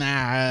cotton.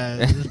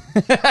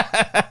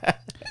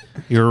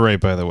 You were right,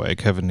 by the way.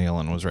 Kevin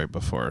Nealon was right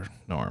before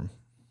Norm.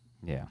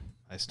 Yeah.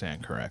 I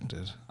stand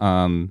corrected.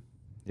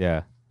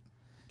 Yeah.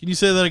 Can you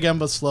say that again,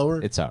 but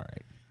slower? It's all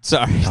right.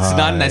 Sorry, it's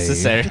not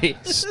necessary.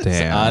 It's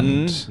Stand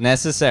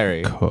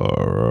unnecessary.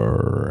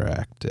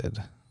 corrected.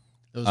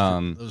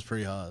 That was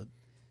pretty hot.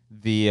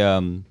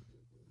 The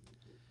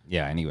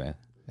yeah. Anyway,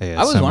 ASMR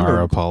was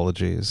wondering-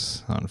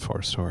 apologies on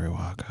 4-story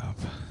walk up.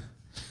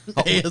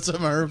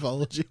 ASMR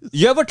apologies.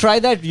 you ever tried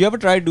that? You ever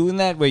tried doing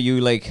that where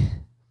you like?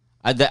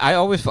 I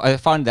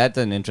found that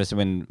an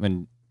interesting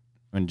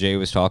when Jay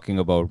was talking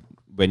about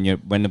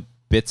when a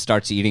bit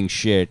starts eating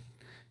shit,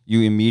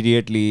 you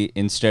immediately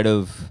instead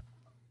of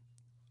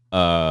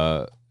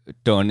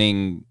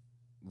turning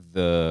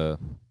the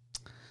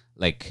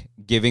like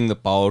giving the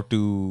power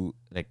to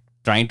like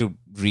trying to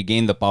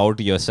regain the power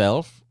to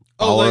yourself.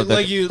 Oh, power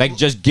like you-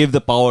 just give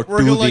the power Or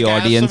to he'll the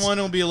ask audience. someone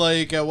will be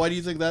like, "Why do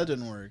you think that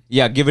didn't work?"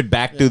 Yeah, give it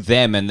back to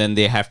them, and then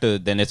they have to.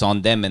 Then it's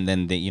on them, and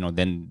then they,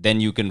 then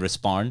you can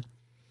respond,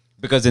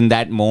 because in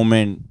that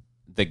moment,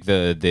 like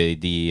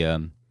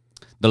the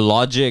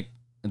logic,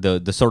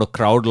 the sort of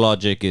crowd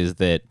logic is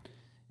that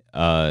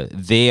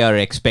they are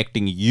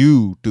expecting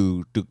you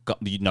to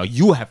now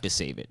you have to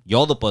save it.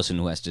 You're the person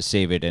who has to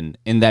save it, and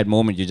in that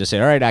moment, you just say,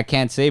 "All right, I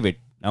can't save it.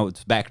 Now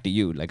it's back to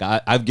you. Like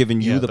I've given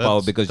you the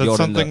power because that's you're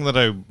something in the." that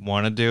I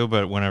want to do,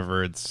 but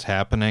whenever it's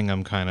happening,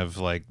 I'm kind of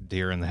like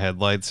deer in the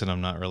headlights, and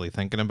I'm not really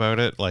thinking about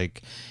it.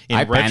 Like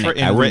I panic.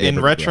 I wouldn't be in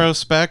able to do that.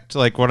 retrospect,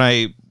 like when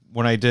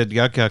I did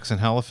Yuck Yucks in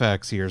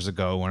Halifax years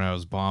ago when I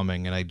was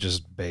bombing and I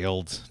just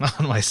bailed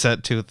on my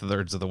set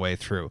 2/3 of the way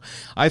through.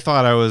 I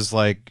thought I was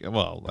like,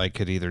 well, I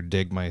could either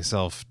dig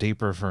myself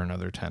deeper for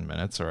another 10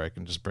 minutes or I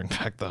can just bring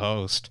back the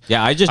host.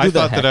 Yeah, I just I do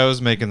thought that. that I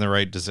was making the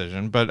right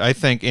decision, but I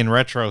think in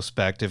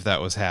retrospect, if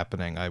that was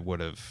happening, I would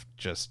have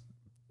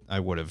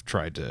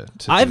tried to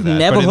do I've that.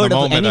 never But in the heard of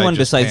moment, I anyone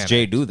just besides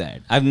Jay panicked. do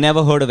that. I've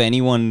never heard of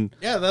anyone.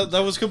 Yeah, that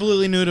was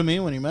completely new to me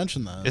when you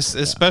mentioned that.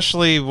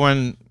 Especially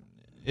when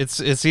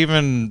it's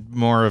even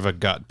more of a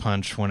gut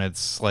punch when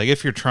it's like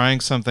if you're trying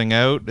something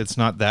out, it's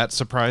not that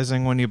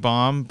surprising when you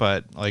bomb,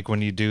 but like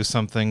when you do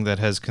something that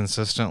has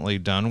consistently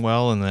done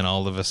well and then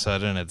all of a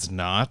sudden it's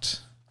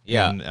not.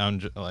 Yeah. And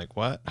I'm like,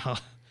 what?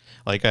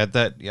 Like at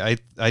that,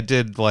 I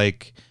did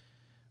like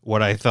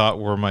what I thought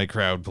were my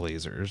crowd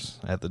pleasers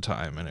at the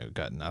time, and it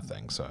got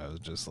nothing. So I was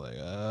just like,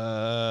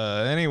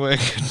 anyway,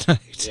 good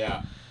night.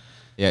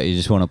 Yeah, you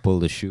just want to pull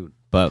the shoot,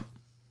 but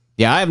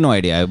Yeah, I have no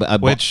idea.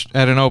 Which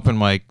at an open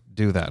mic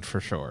do that for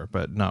sure,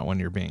 but not when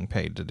you're being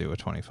paid to do a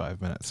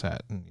 25-minute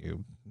set and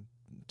you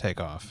take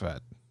off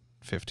at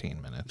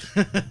 15 minutes.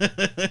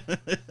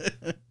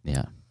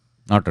 Yeah,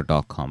 not to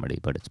talk comedy,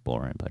 but it's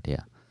boring. But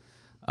yeah,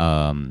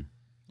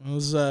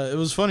 it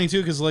was funny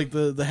too because like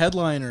the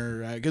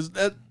headliner because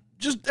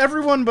just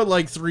everyone but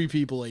like 3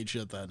 people ate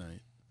shit that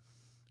night,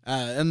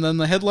 and then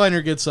the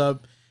headliner gets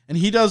up and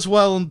he does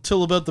well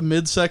until about the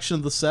midsection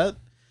of the set,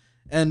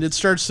 and it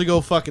starts to go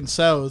fucking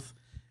south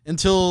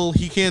until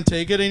he can't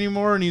take it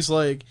anymore, and he's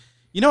like,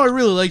 you know, I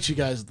really liked you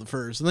guys at the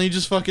first, and then he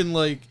just fucking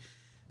like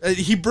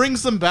he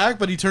brings them back,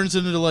 but he turns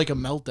it into like a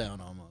meltdown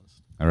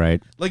almost. all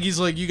right. Like he's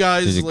like, you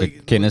guys Is it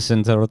like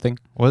Kinnison sort of thing?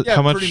 Yeah,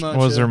 How much pretty much,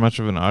 was yeah. there much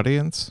of an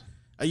audience?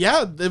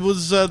 Yeah, it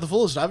was the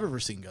fullest I've ever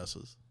seen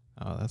Gus's.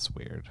 Oh, that's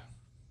weird.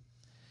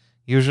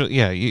 Usually,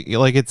 yeah, you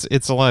like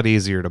it's a lot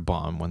easier to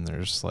bomb when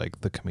there's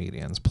like the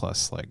comedians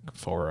plus like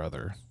 4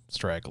 other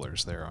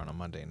stragglers there on a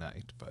Monday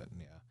night. But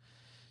yeah,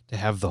 to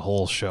have the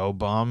whole show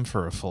bomb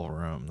for a full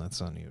room,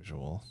 that's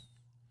unusual.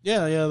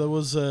 Yeah, that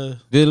was.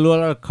 Did a lot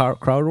of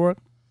crowd work?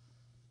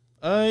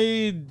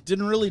 I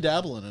didn't really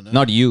dabble in it.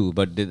 Not you,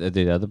 but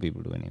did other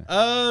people do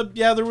anyway?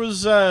 Yeah, there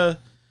was.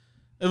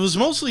 It was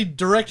mostly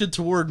directed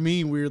toward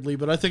me, weirdly,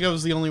 but I think I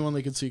was the only one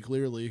that could see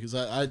clearly because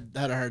I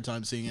had a hard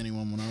time seeing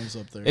anyone when I was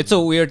up there. It's a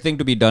weird thing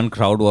to be done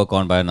crowd work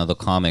on by another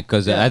comic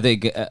because I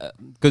think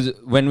because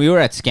when we were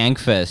at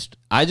Skankfest,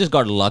 I just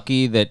got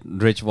lucky that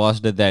Rich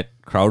Voss did that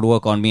crowd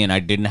work on me, and I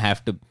didn't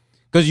have to.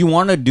 Because you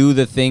want to do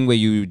the thing where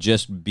you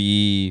just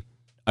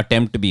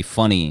attempt to be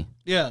funny,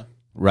 Yeah.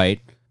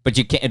 right? But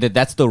you can't.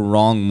 That's the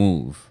wrong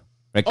move.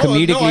 Right, Oh, no,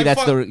 comedically,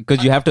 that's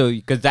because you have to.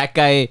 Because that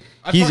guy,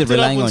 I he's fucked it up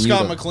relying when on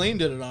Scott you. McLean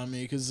did it on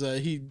me because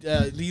he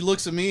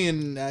looks at me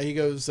and he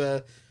goes,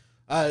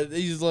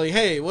 he's like,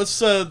 "Hey, what's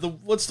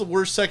the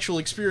worst sexual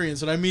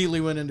experience?" And I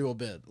immediately went into a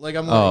bit. Like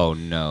I'm like, Oh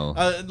no!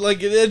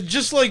 like it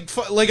just like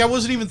I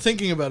wasn't even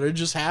thinking about it. It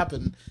just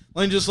happened.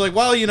 Like just like,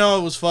 well, you know, I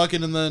was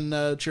fucking, and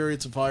then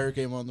Chariots of Fire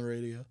came on the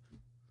radio.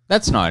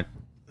 That's not.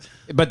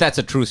 But that's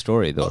a true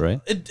story, though, right?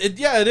 It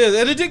is,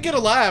 and it did get a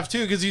laugh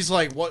too because he's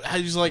like, "What?"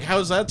 He's like,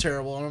 "How's that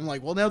terrible?" And I'm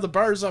like, "Well, now the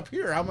bar's up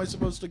here. How am I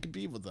supposed to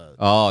compete with that?"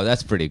 Oh,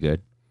 that's pretty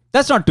good.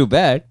 That's not too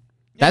bad.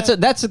 Yeah.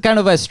 That's a kind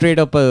of a straight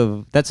up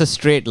that's a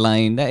straight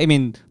line. I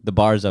mean, the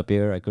bar's up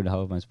here.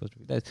 How am I supposed to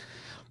be?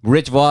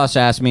 Rich Voss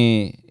asked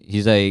me.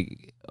 He's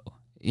like,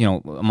 you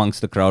know, amongst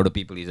the crowd of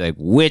people, he's like,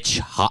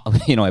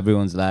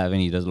 everyone's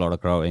laughing. He does a lot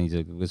of crowd, and he's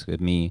like, it was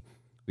with me.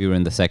 We were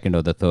in the second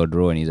or the third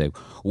row, and he's like,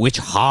 "Which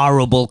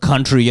horrible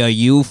country are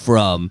you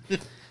from?"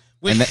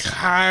 Which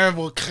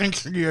horrible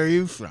country are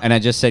you from? And I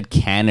just said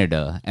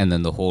Canada, and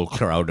then the whole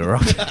crowd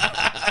erupted.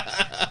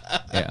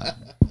 Yeah,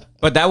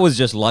 but that was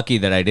just lucky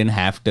that I didn't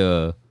have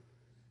to.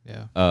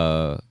 Yeah.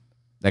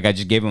 Like I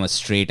just gave him a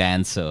straight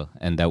answer,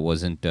 and that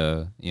wasn't,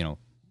 I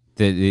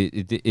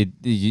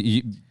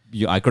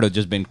could have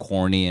just been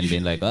corny and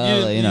been like,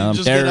 oh, I'm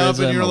just get up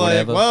terrorism and you're or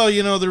like, whatever.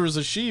 well, there was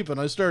a sheep and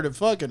I started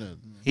fucking it.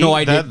 No,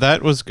 I did.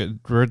 That was good.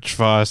 Rich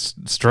Voss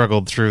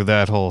struggled through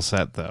that whole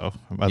set though.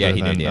 Yeah,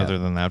 he did, yeah. Other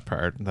than that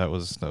part, that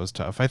was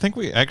tough. I think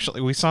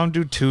we saw him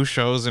do 2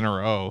 shows in a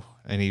row,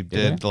 and he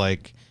did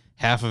like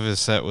half of his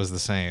set was the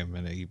same,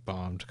 and he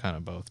bombed kind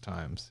of both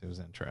times. It was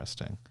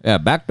interesting. Yeah,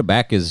 back to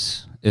back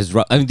is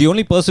rough. I mean, the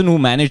only person who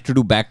managed to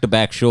do back to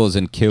back shows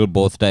and kill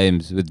both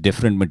times with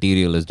different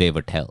material is Dave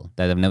Attell.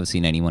 That I've never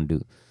seen anyone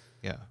do.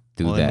 Yeah.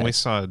 Do And that. we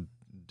saw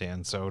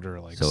Dan Soder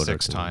Soder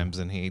 6 too. times,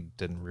 and he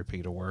didn't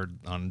repeat a word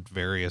on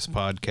various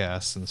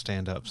podcasts and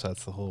stand-up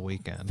sets the whole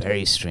weekend.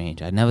 Very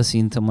strange. I've never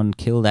seen someone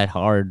kill that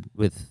hard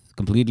with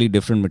completely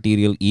different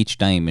material each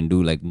time and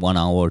do like 1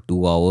 hour,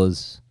 2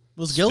 hours.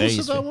 Was It's Gillis very at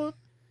that strange. one?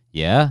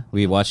 Yeah,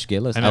 we watched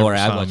Gillis. I never Or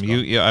I saw watched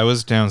him. I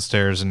was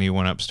downstairs, and you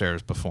went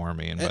upstairs before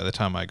me. And by the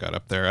time I got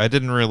up there, I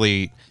didn't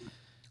really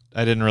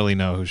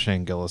know who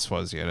Shane Gillis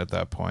was yet at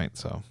that point.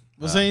 So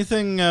Was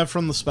anything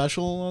from the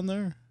special on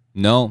there?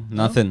 No,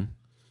 nothing.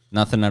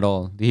 Nothing at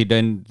all. He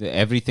didn't.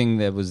 Everything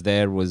that was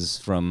there was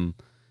from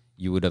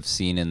you would have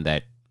seen in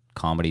that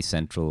Comedy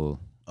Central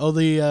Oh,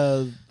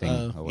 the thing. or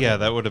yeah, whatever.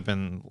 that would have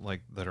been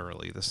like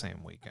literally the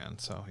same weekend.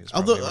 So he's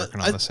Although, probably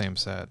working I- on the same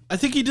set. I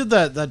think he did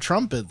that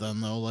trumpet then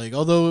though. Like,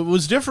 although it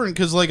was different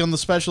because like on the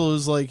special it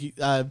was like he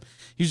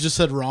just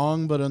said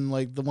wrong, but on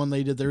like the one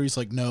they did there, he's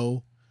like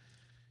no.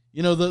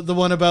 You know the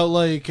one about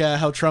like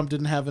how Trump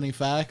didn't have any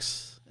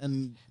facts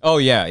and Oh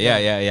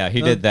yeah.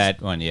 He did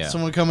that one. Yeah.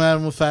 someone come at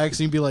him with facts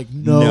and he'd be like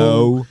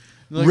no.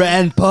 Like,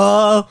 Rand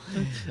Paul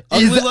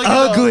Ugly is like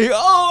ugly.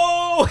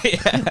 Oh,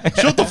 yeah.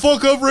 Shut the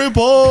fuck up, Rand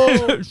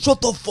Paul.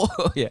 Shut the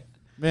fuck. Yeah.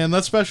 Man,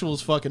 that special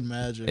was fucking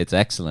magic. It's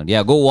excellent.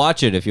 Yeah, go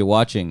watch it if you're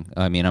watching.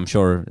 I mean, I'm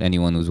sure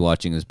anyone who's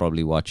watching has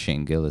probably watched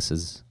Shane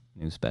Gillis's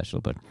new special,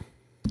 but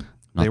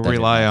not They that it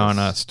rely on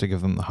matters. us to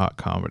give them the hot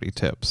comedy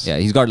tips. Yeah,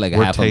 he's got like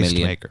We're half a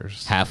million.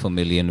 tastemakers. Half a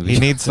million. He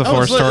needs the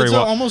Oh, it's 4-story it's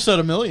walk. almost at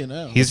 1 million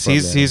now.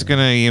 He's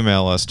gonna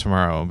email us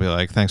tomorrow and be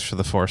like, "Thanks for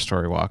the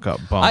 4-story walk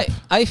up bump.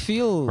 I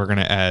feel We're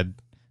gonna add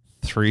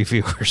 3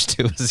 viewers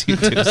to his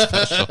YouTube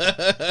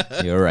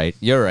special. You're right.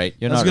 You're right.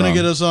 You're That's not gonna wrong.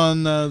 get us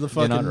on the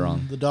fucking not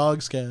wrong. the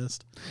Dogs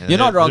cast. You're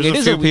not wrong. There's It a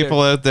is few a weird-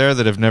 people out there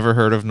that have never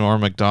heard of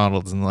Norm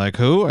Macdonald's and like,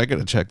 who? I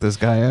gotta check this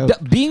guy out.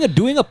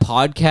 Doing a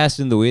podcast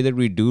in the way that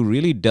we do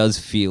really does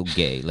feel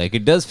gay. Like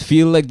it does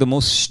feel like the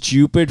most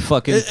stupid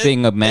fucking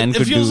thing a man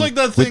could It feels do like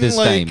that with thing his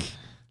like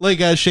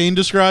time. Shane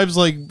describes,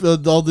 like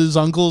all these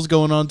uncles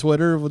going on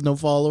Twitter with no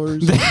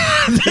followers.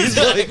 He's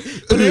like,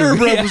 Panera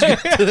Bread was good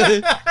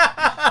today.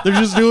 They're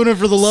just doing it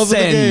for the love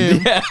Send.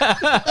 of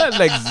the game.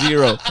 Like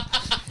 0.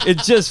 It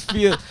just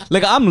feels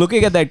like I'm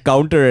looking at that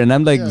counter and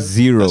I'm like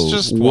 0, Let's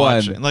just 1,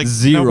 watch it. Like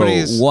 0,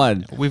 nobody's-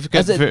 1. We've I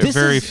got said, this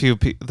very is- few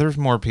people. There's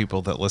more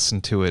people that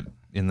listen to it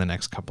in the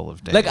next couple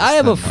of days. Like I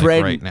have than, a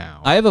friend right now.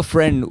 I have a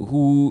friend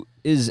who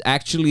is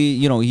actually,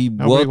 he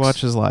Nobody works.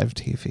 watches live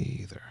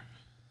TV either.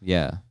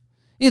 Yeah.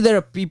 Yeah, there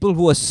are people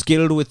who are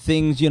skilled with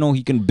things.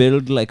 He can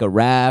build like a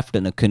raft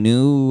and a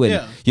canoe,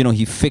 and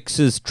he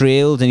fixes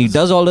trails, and he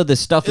does all of this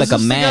stuff Is like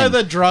this a man. the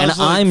guy that draws and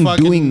like I'm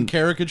fucking doing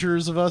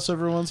caricatures of us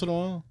every once in a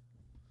while?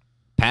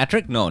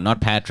 Patrick. No, not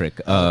Patrick.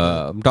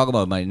 I'm talking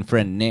about my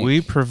friend Nick.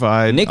 We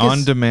provide Nick is-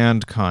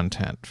 on-demand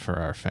content for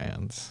our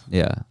fans.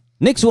 Yeah.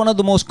 Nick's one of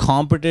the most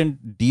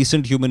competent,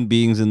 decent human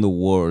beings in the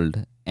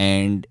world.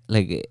 And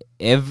like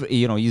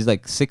he's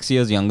like 6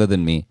 years younger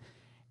than me.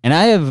 And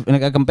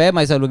I compare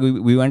myself, like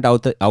we went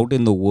out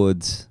in the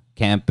woods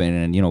camping,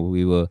 and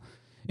we were,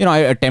 I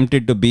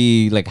attempted to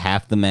be like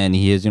half the man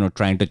he is,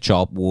 trying to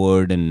chop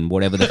wood and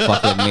whatever the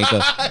fuck, like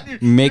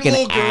make Your an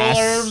little girl ass,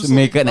 arms,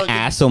 make like, an fucking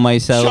ass of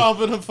myself.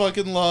 Chopping a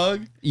fucking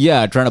log.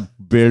 Yeah, trying to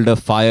build a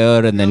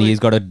fire, and then like, he's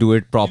got to do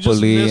it You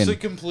properly. just miss And it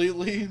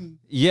completely.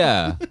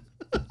 yeah.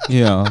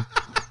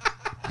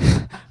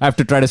 I have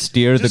to try to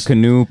steer the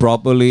canoe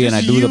properly, and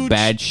I just do the huge-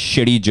 bad,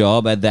 shitty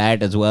job at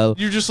that as well.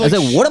 You're just I like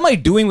was like, what am I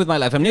doing with my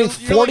life? I'm nearly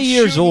you're 40 like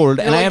years shooting- old,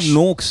 you're and I like have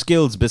no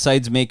skills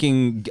besides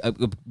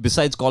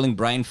besides calling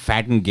Brian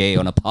fat and gay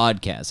on a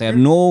podcast. I have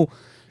no.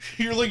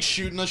 You're like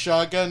shooting a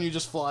shotgun, you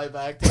just fly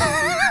back.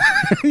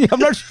 I'm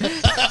not.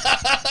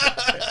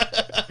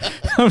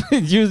 I'm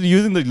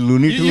using the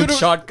Looney You Tunes don't-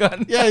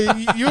 shotgun. Yeah,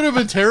 you would have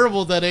been terrible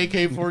with that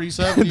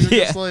AK-47. You would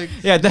Yeah. just like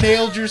Yeah, that-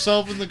 nailed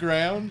yourself in the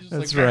ground. Just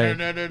That's like, right.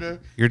 No.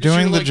 You're Just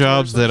doing shoot, the like,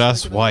 jobs towards that the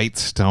us fucking-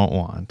 whites don't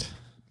want.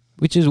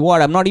 Which is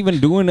what I'm not even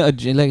doing.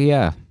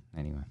 Yeah.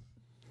 Anyway.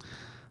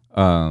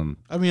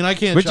 I mean, I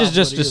can't. Which chop is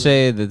just wood to either.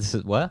 say that this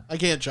is what? I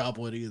can't chop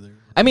wood either.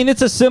 I mean,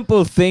 it's a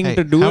simple thing Hey,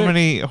 to do. how it.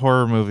 many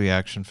horror movie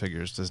action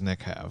figures does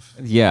Nick have?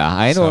 Yeah,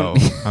 I don't.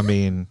 So, I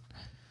mean,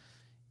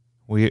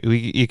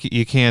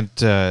 you can't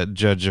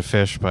judge a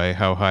fish by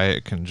how high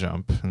it can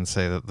jump and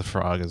say that the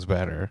frog is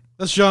better.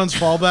 That's John's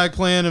fallback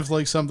plan. If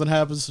like something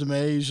happens to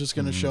May, he's just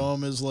gonna show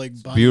him his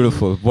like bunny,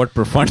 Beautiful. What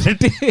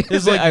profundity.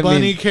 his like I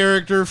bunny mean,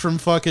 character from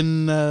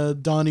fucking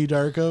Donnie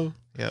Darko.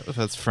 Yeah,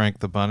 that's Frank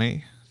the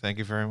Bunny. Thank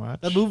you very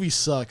much. That movie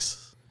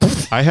sucks.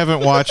 I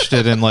haven't watched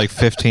it in like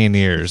 15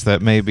 years.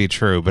 That may be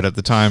true, but at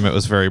the time it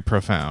was very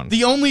profound.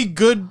 The only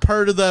good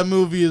part of that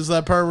movie is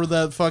that part where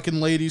that fucking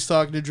lady's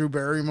talking to Drew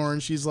Barrymore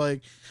and she's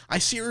like, I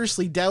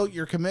seriously doubt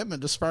your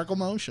commitment to Sparkle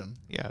Motion.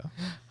 Yeah.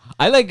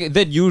 I like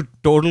that you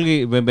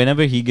totally.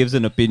 Whenever he gives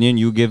an opinion,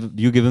 you give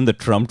him the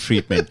Trump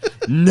treatment.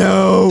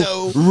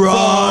 No,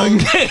 wrong.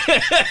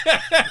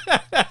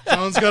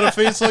 John's got a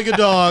face like a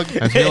dog.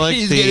 I feel like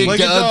He's the getting like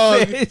a dog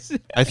dog. face.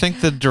 I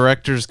think the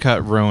director's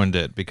cut ruined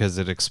it because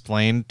it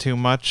explained too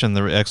much and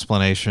the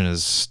explanation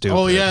is stupid.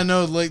 Oh yeah,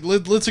 no, like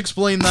let's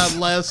explain that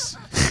less.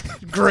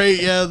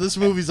 Great, yeah, this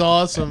movie's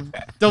awesome.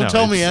 Don't No,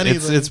 tell me it's-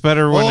 anything. It's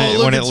better when Oh,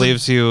 look, it it's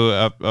leaves you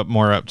up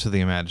more up to the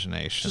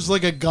imagination. just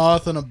like a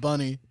goth and a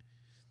bunny.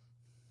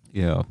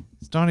 Yeah.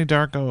 Is Donnie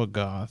Darko a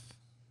goth?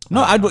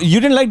 No, you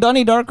didn't like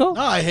Donnie Darko?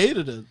 No, I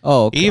hated it.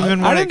 Oh, okay.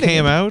 Even I when it didn't think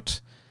came out?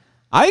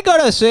 I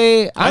gotta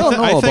say, I don't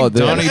know I think about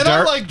this. Donnie And I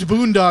Dark- liked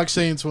Boondock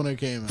Saints when it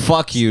came out.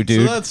 Fuck you,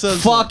 dude. that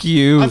says Fuck that.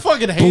 you. I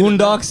fucking hated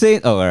Boondock that.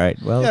 Saints. Oh, all right.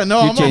 Well, Yeah,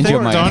 no, you I'm change all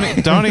your for it.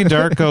 mind. Donnie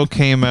Darko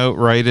came out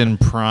right in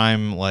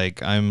prime,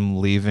 like I'm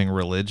leaving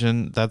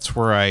religion. That's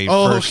where I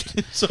Oh, first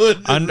okay. So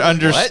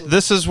it,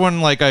 This is when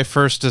like I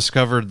first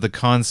discovered the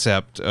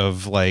concept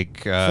of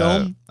like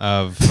Film?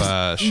 of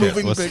shit.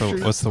 Moving What's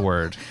pictures? the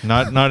word?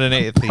 Not an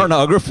atheist.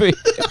 Pornography.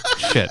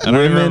 Shit, I don't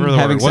Women remember the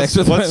having word. sex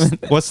with women.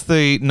 What's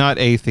the not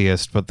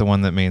atheist, but the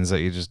one that means that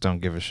you just don't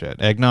give a shit?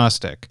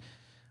 Agnostic.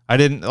 I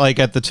didn't like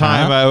at the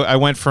time. I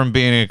went from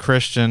being a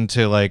Christian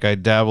to like I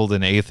dabbled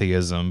in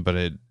atheism, but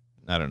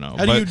I don't know.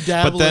 how do you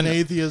dabble then, in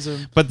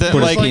atheism? But then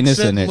Put a like penis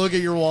sit in and it. look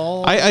at your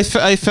wall.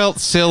 I felt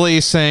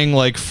silly saying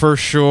like for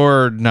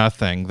sure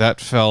nothing. That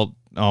felt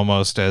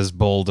almost as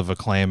bold of a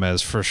claim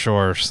as for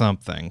sure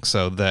something.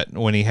 So that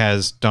when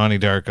Donnie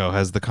Darko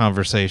has the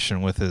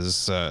conversation with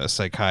his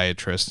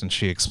psychiatrist and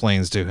she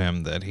explains to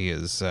him that he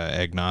is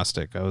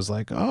agnostic, I was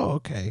like, oh,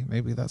 okay,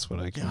 maybe that's what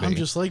I can be. I'm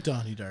just like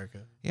Donnie Darko.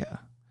 Yeah. Then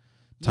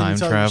you Time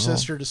tell travel. your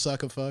sister to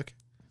suck a fuck.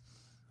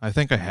 I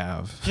think I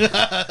have.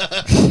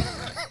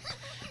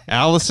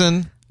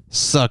 Allison,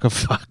 suck a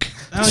fuck.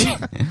 Now,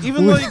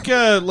 even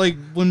like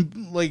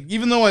when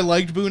even though I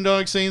liked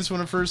Boondock Saints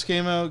when it first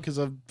came out because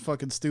I'm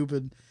fucking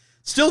stupid,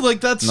 Still, like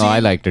that scene. No, I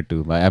liked it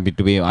too. I mean,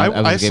 to be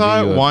honest, I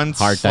saw it once,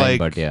 hard time, like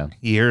but yeah.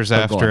 years go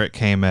after on. it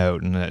came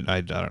out, and I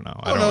don't know.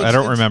 Oh, no, I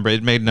don't it's- remember.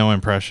 It made no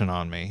impression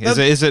on me. That-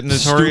 Is it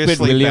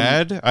notoriously William-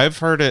 bad? I've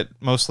heard it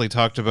mostly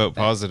talked about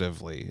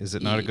positively. Is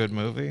it not a good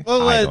movie?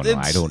 Well, I don't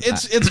know.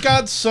 it's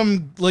got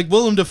some like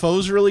Willem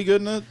Dafoe's really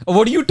good in it.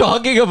 What are you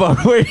talking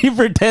about? Where he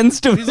pretends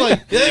to? He's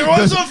like, there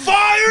was a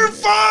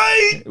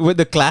firefight. with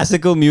the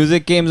classical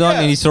music comes on,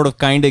 Yeah. and he's sort of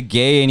kind of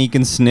gay, and he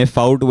can sniff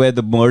out where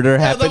the murder Yeah,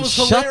 happened. that was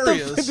Shut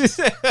hilarious.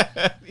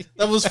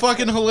 That was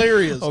fucking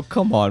hilarious. Oh,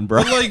 come on,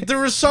 bro. But, like there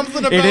was something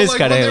about is like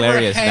kinda when they were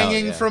hilarious now,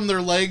 hanging yeah. from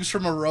their legs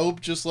from a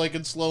rope, just like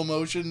in slow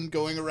motion,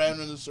 going around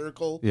in a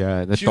circle.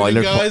 Yeah, the shooting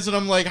toilet. guys, and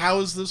I'm like, how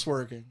is this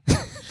working?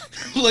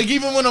 Like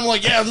even when I'm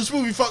like, yeah, this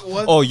movie fuck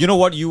what? Oh, you know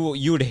what?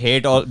 You'd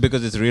hate all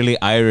because it's really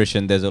Irish,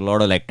 and there's a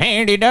lot of like.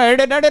 Oh,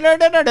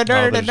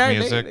 there's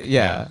music.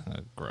 Yeah.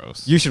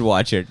 Gross. You should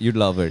watch it. You'd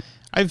love it.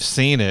 I've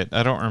seen it.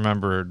 I don't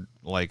remember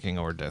liking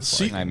or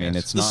disliking. I mean, it.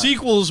 it's The not.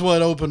 sequel is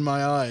what opened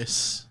my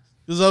eyes.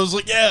 Because I was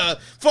like, yeah,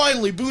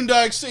 finally,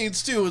 Boondock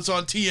Saints 2, it's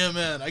on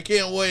TMN. I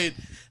can't wait.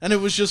 And it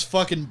was just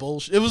fucking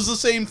bullshit. It was the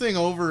same thing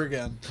over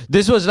again.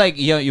 This was like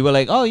you were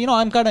like, oh,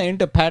 I'm kind of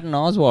into Patton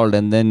Oswalt,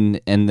 and then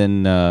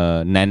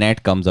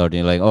Nanette comes out, and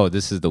you're like, oh,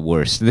 this is the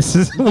worst. This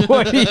is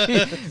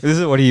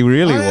what he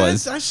really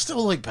was, I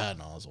still like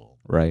Patton Oswalt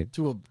right?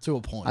 to a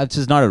point. That's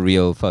just not a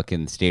real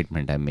fucking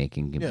statement I'm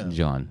making, Yeah.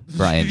 John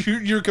Brian.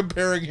 You're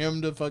comparing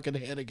him to fucking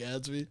Hannah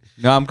Gadsby.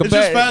 No, I'm It's just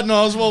comparing. Patton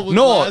Oswalt with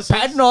No, glasses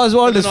Patton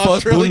Oswalt and is an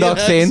first Australian Boondock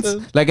Saints.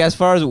 accent. Like as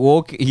far as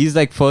woke, he's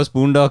like first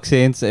Boondock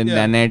Saints, and Yeah.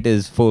 Nanette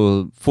is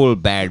full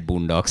bad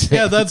Boondock Saints.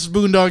 Yeah, that's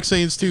Boondock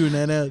Saints 2,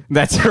 Nanette.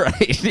 that's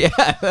right. Yeah,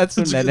 that's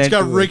what It's Nanette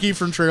got was. Ricky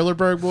from Trailer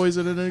Park Boys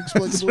in it,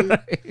 inexplicably.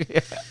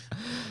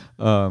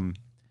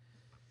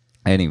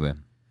 Anyway,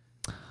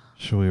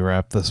 Should we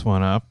wrap this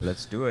one up?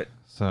 let's do it.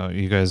 So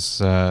you guys,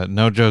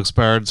 No Jokes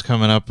Bards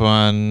coming up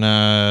on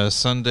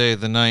Sunday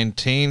the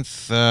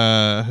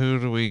 19th. Who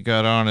do we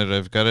got on it?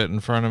 I've got it in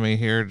front of me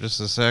here. Just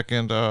a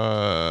second.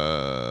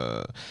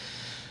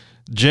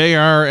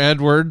 J.R.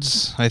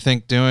 Edwards, I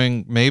think,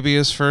 doing maybe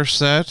his first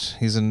set.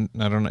 He's in.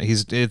 I don't know.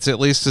 It's at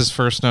least his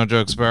first No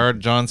Jokes Bard.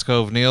 John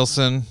Scove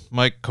Nielsen,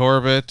 Mike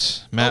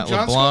Corbett, Matt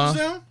John LeBlanc.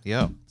 Scove's down?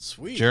 Yep.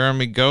 Sweet.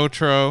 Jeremy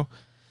Gautreau,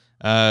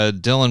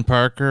 Dylan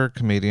Parker,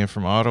 comedian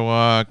from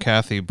Ottawa,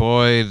 Kathy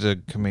Boyd, a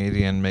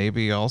comedian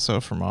maybe also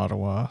from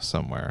Ottawa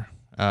somewhere,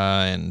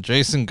 and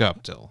Jason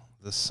Guptill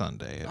this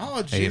Sunday at Oh,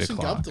 8 Jason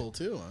o'clock. Guptill,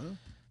 too, huh?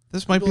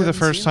 This might People be the haven't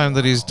first seen time him.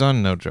 that he's Wow.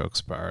 done No Jokes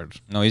Barred.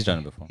 No, he's done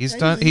it before. He's Yeah,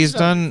 done. he's He's done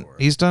it done. before.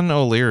 He's done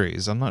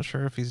O'Leary's. I'm not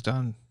sure if he's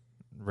done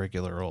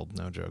regular old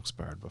No Jokes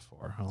Barred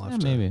before. I'll have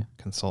to maybe.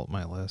 consult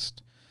my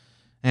list.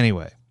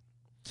 Anyway,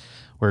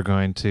 we're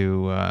going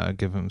to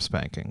give him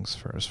spankings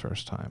for his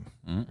first time,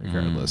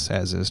 regardless,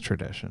 as is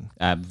tradition.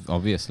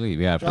 Obviously,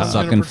 we have to John's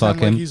suck gonna and fuck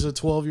pretend like him. he's a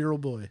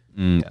 12-year-old boy.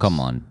 Come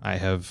on. I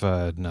have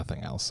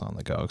nothing else on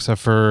the go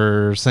except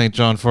for St.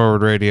 John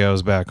Forward Radio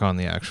is back on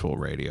the actual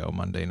radio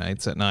Monday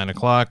nights at 9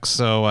 o'clock,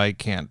 so I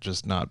can't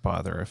just not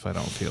bother if I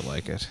don't feel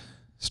like it.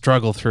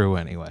 Struggle through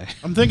anyway.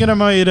 I'm thinking I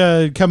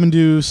might come and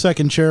do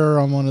second chair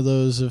on one of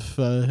those if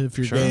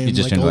you're Sure. game. You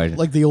just like, invited.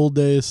 like the old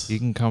days. You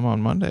can come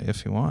on Monday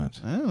if you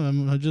want. I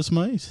don't know, I just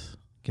might.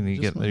 Can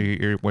you Just get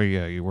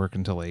you work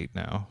until 8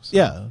 now? So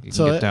Yeah, you can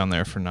so get I- down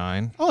there for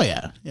 9. Oh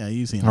yeah,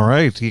 easy. All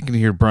right, you can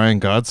hear Brian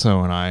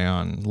Godso and I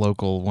on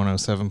local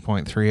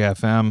 107.3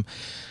 FM.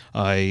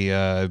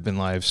 I've been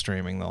live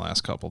streaming the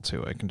last couple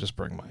too. I can just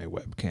bring my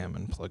webcam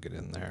and plug it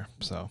in there.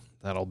 So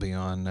that'll be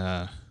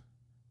on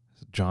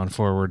John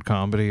Forward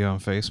Comedy on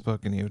Facebook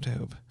and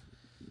YouTube.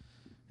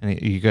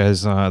 And you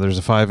guys, there's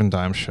a 5 and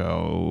Dime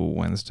show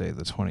Wednesday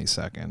the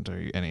 22nd.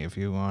 Are any of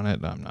you on it?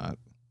 I'm not.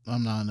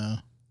 I'm not no.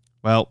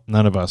 Well,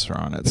 none of us are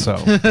on it. So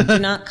Do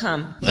not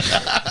come.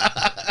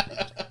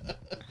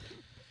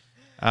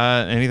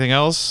 anything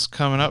else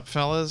coming up,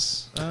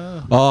 fellas?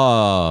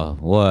 Oh,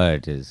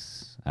 what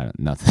is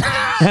nothing?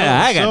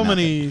 I got so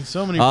nothing.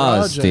 so many. Oh,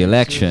 projects. it's the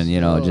election.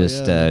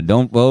 It's-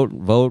 Don't vote.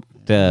 Vote.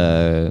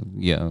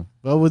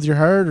 vote with your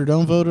heart or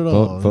don't vote at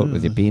all. Vote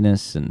with your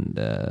penis and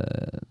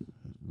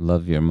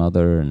love your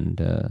mother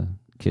and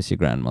kiss your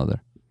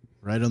grandmother.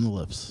 Right on the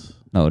lips.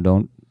 No,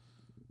 don't.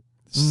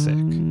 Sick.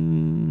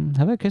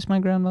 Have I kissed my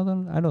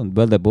grandmother? I don't.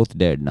 Well, they're both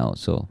dead now,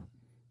 so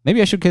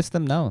maybe I should kiss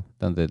them now.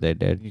 Now that they're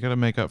dead. You got to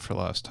make up for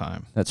lost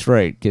time. That's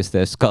right. Kiss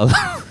their skull.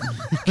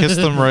 Kiss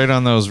them right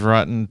on those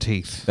rotten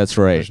teeth. That's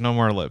right. There's no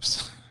more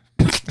lips.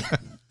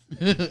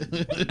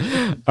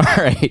 All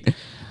right.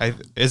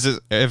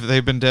 Have they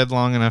been dead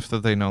long enough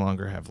that they no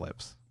longer have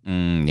lips?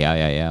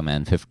 Yeah,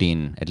 man.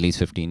 At least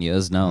 15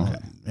 years now.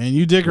 And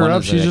you dig her One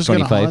up, is, she's just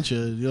 25. gonna haunt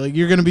you.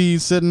 You're gonna be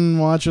sitting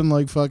watching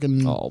like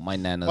fucking Oh, my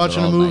nanas watching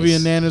are a all movie, nice.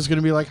 and Nana's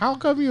gonna be like, "How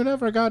come you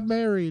never got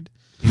married?"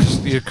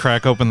 You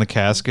crack open the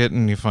casket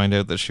and you find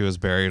out that she was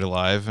buried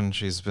alive and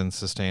she's been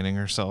sustaining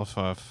herself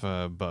off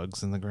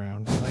bugs in the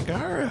ground. Like,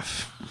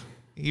 Arif,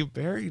 you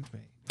buried me.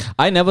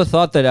 I never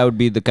thought that I would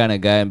be the kind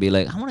of guy and be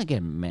like, I want to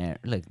get married,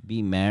 like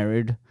be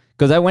married.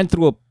 Because I went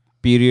through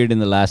period in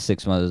the last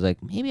 6 months. I was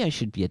like, maybe I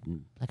should be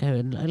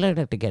I'd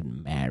like to get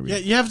married. Yeah,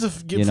 you have to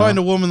find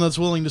a woman that's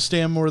willing to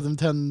stand more than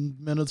 10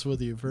 minutes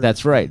with you.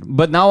 That's right.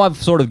 But now I've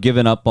sort of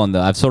given up on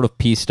I've sort of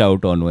pieced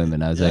out on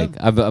women. I was like,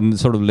 I'm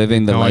sort of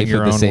living the life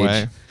your at this own age.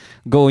 way.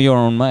 Go your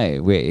own way.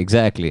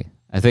 Exactly.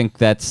 I think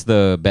that's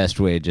the best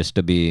way, just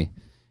to be,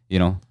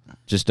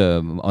 just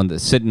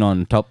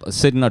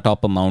sitting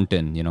atop a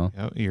mountain,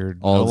 You're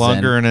All no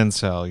longer zen. an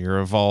incel. You're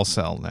a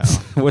volcel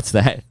now. What's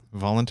that?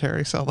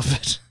 Voluntary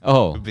celibate.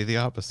 Oh, Would be the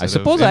opposite. I of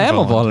suppose I am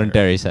a involuntary.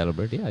 voluntary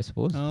celibate. Yeah, I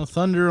suppose.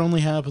 Thunder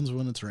only happens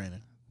when it's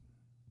raining.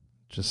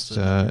 Just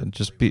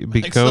be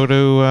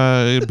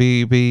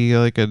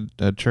like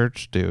a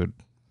church dude.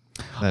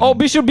 Oh,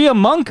 we should be a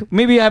monk.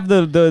 Maybe I have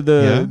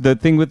the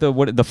thing with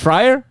the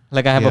friar.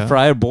 Like I have a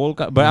friar bowl,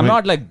 but I'm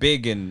not like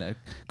big in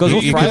because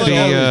those you friars could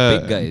are be, always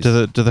big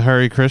guys. do the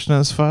Hare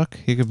Krishnas fuck?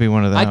 You could be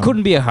one of them. I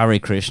couldn't be a Hare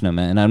Krishna,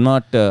 man. I'm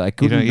not. I You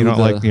couldn't. don't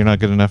like. You're not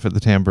good enough at the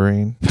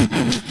tambourine.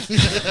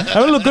 I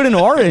don't look good in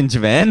orange,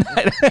 man.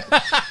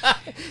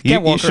 You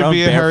walk should around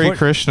be a Hare barefoot.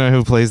 Krishna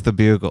who plays the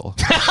bugle.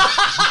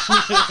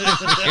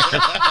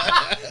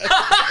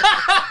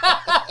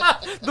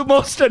 The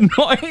most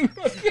annoying.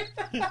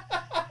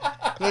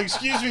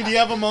 Excuse me, do you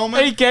have a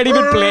moment? He can't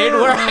even play it.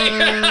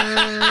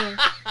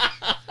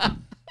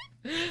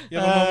 You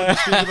have a moment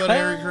to speak about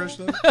Hare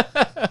Krishna?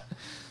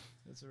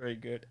 That's very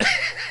good.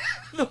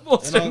 The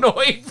most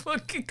annoying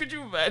fucking. Could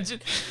you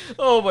imagine?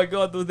 Oh my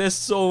god, dude, they're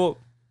so.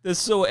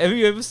 Have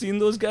you ever seen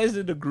those guys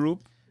in a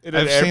group?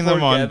 I've seen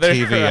them on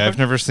TV. I've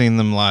never seen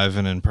them live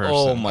and in person.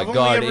 Oh my I've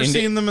god! only ever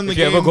seen them in the if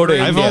you ever game go to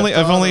where- India,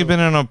 I've only been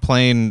on a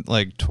plane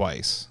like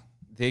twice.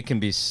 they can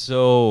be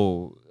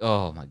so.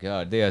 Oh my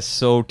god, they are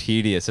so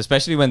tedious,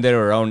 especially when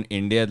they're around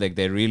India. Like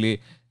they're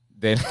like.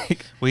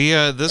 We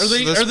this Are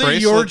they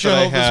bracelet your that I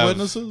Jehovah's have,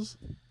 Witnesses?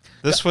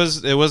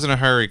 it wasn't a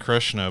Hare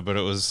Krishna, but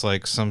it was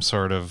like some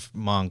sort of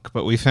monk.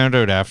 But we found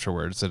out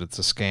afterwards that it's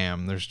a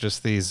scam. There's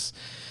just these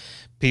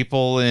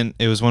people it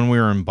was when we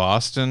were in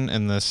Boston,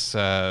 and this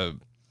I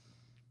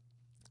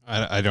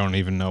don't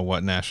even know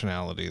what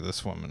nationality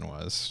this woman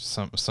was,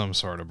 some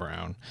sort of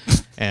brown,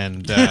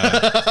 and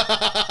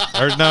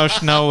or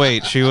no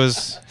wait, she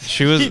was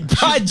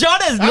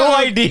John has no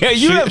idea.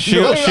 You have she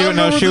no. was- I don't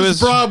know where she this was-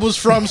 broad was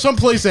from.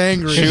 Someplace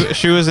angry.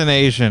 she was an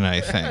Asian,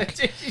 I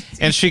think.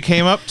 And she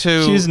came up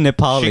to She's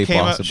Nepali, she came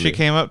possibly. she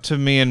came up to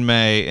me and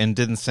May and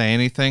didn't say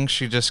anything.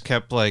 She just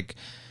kept like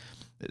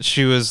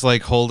she was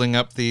like holding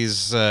up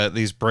these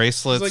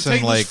bracelets It's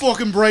and like, take this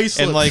fucking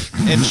bracelet.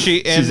 and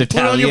she and She's put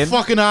it on your Italian.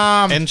 fucking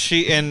arm. and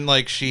she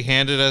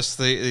handed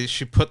us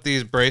she put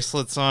these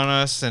bracelets on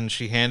us, and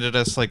she handed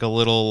us like a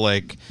little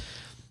like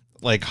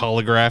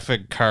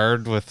holographic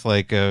card with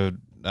like a,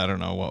 I don't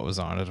know what was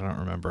on it. I don't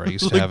remember. I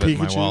used to Like have it in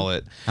my Pikachu.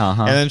 wallet.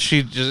 Uh-huh. And then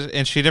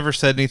she never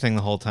said anything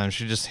the whole time.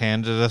 She just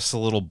handed us a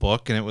little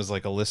book, and it was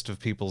like a list of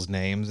people's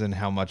names and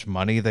how much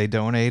money they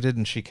donated,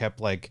 and she kept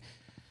like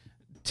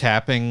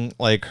tapping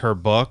like her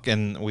book,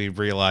 and we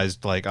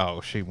realized like, oh,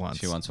 she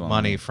wants more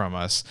money money. from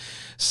us.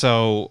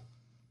 So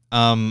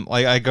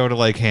like I go to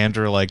like hand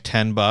her like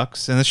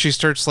 $10, and then she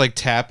starts like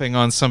tapping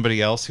on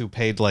somebody else who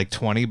paid like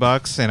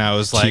 $20, and I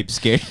was like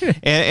Cheapskate.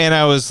 and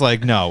I was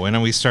like, no. And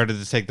then we started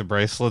to take the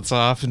bracelets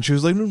off, and she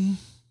was like, no.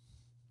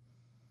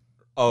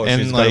 Oh,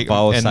 And she's got a like-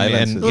 power of and-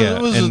 silence. and- Was yeah,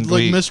 it like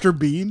we- Mr.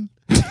 Bean?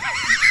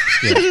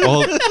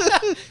 Well,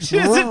 She's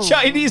a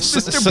Chinese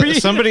Mr.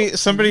 Bean.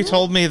 somebody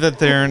told me that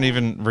they aren't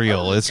even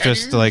real. It's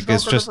just like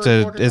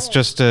it's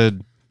just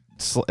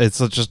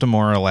a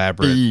more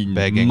elaborate Bean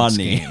begging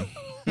money.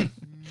 scheme.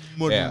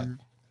 Yeah.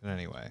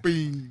 Anyway,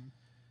 Bean.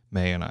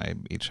 May and I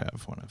each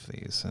have one of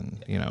these,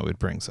 and it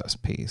brings us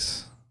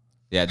peace.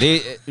 Yeah,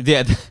 the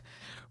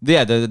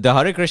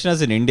Hare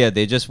Krishnas in India,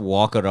 they just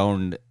walk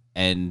around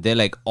and they're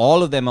like,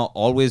 all of them are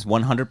always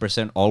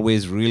 100%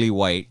 always really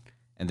white,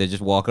 and they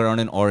just walk around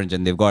in orange,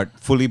 and they've got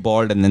fully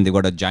bald, and then they've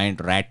got a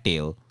giant rat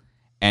tail,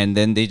 and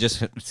then they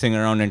just sing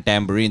around in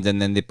tambourines,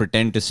 and then they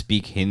pretend to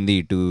speak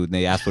Hindi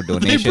they ask for They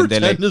donation. They're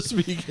like, pretend to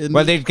speak Hindi.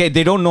 well,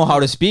 they don't know how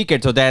to speak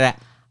it, so they're like,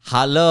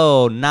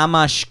 hello,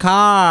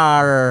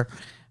 namaskar.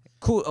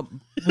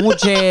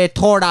 Mujhe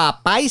thoda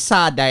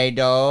paisa de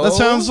do. That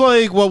sounds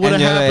like what would have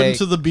And you're happened like-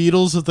 to the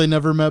Beatles if they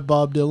never met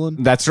Bob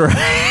Dylan. That's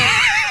right.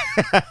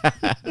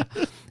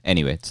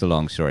 Anyway, it's a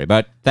long story,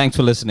 but thanks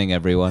for listening,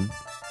 everyone.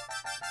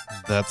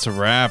 That's a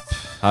wrap.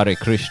 Hare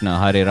Krishna,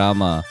 Hare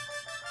Rama.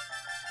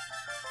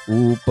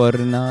 Upar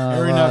na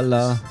Hare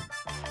wala. Knuckles.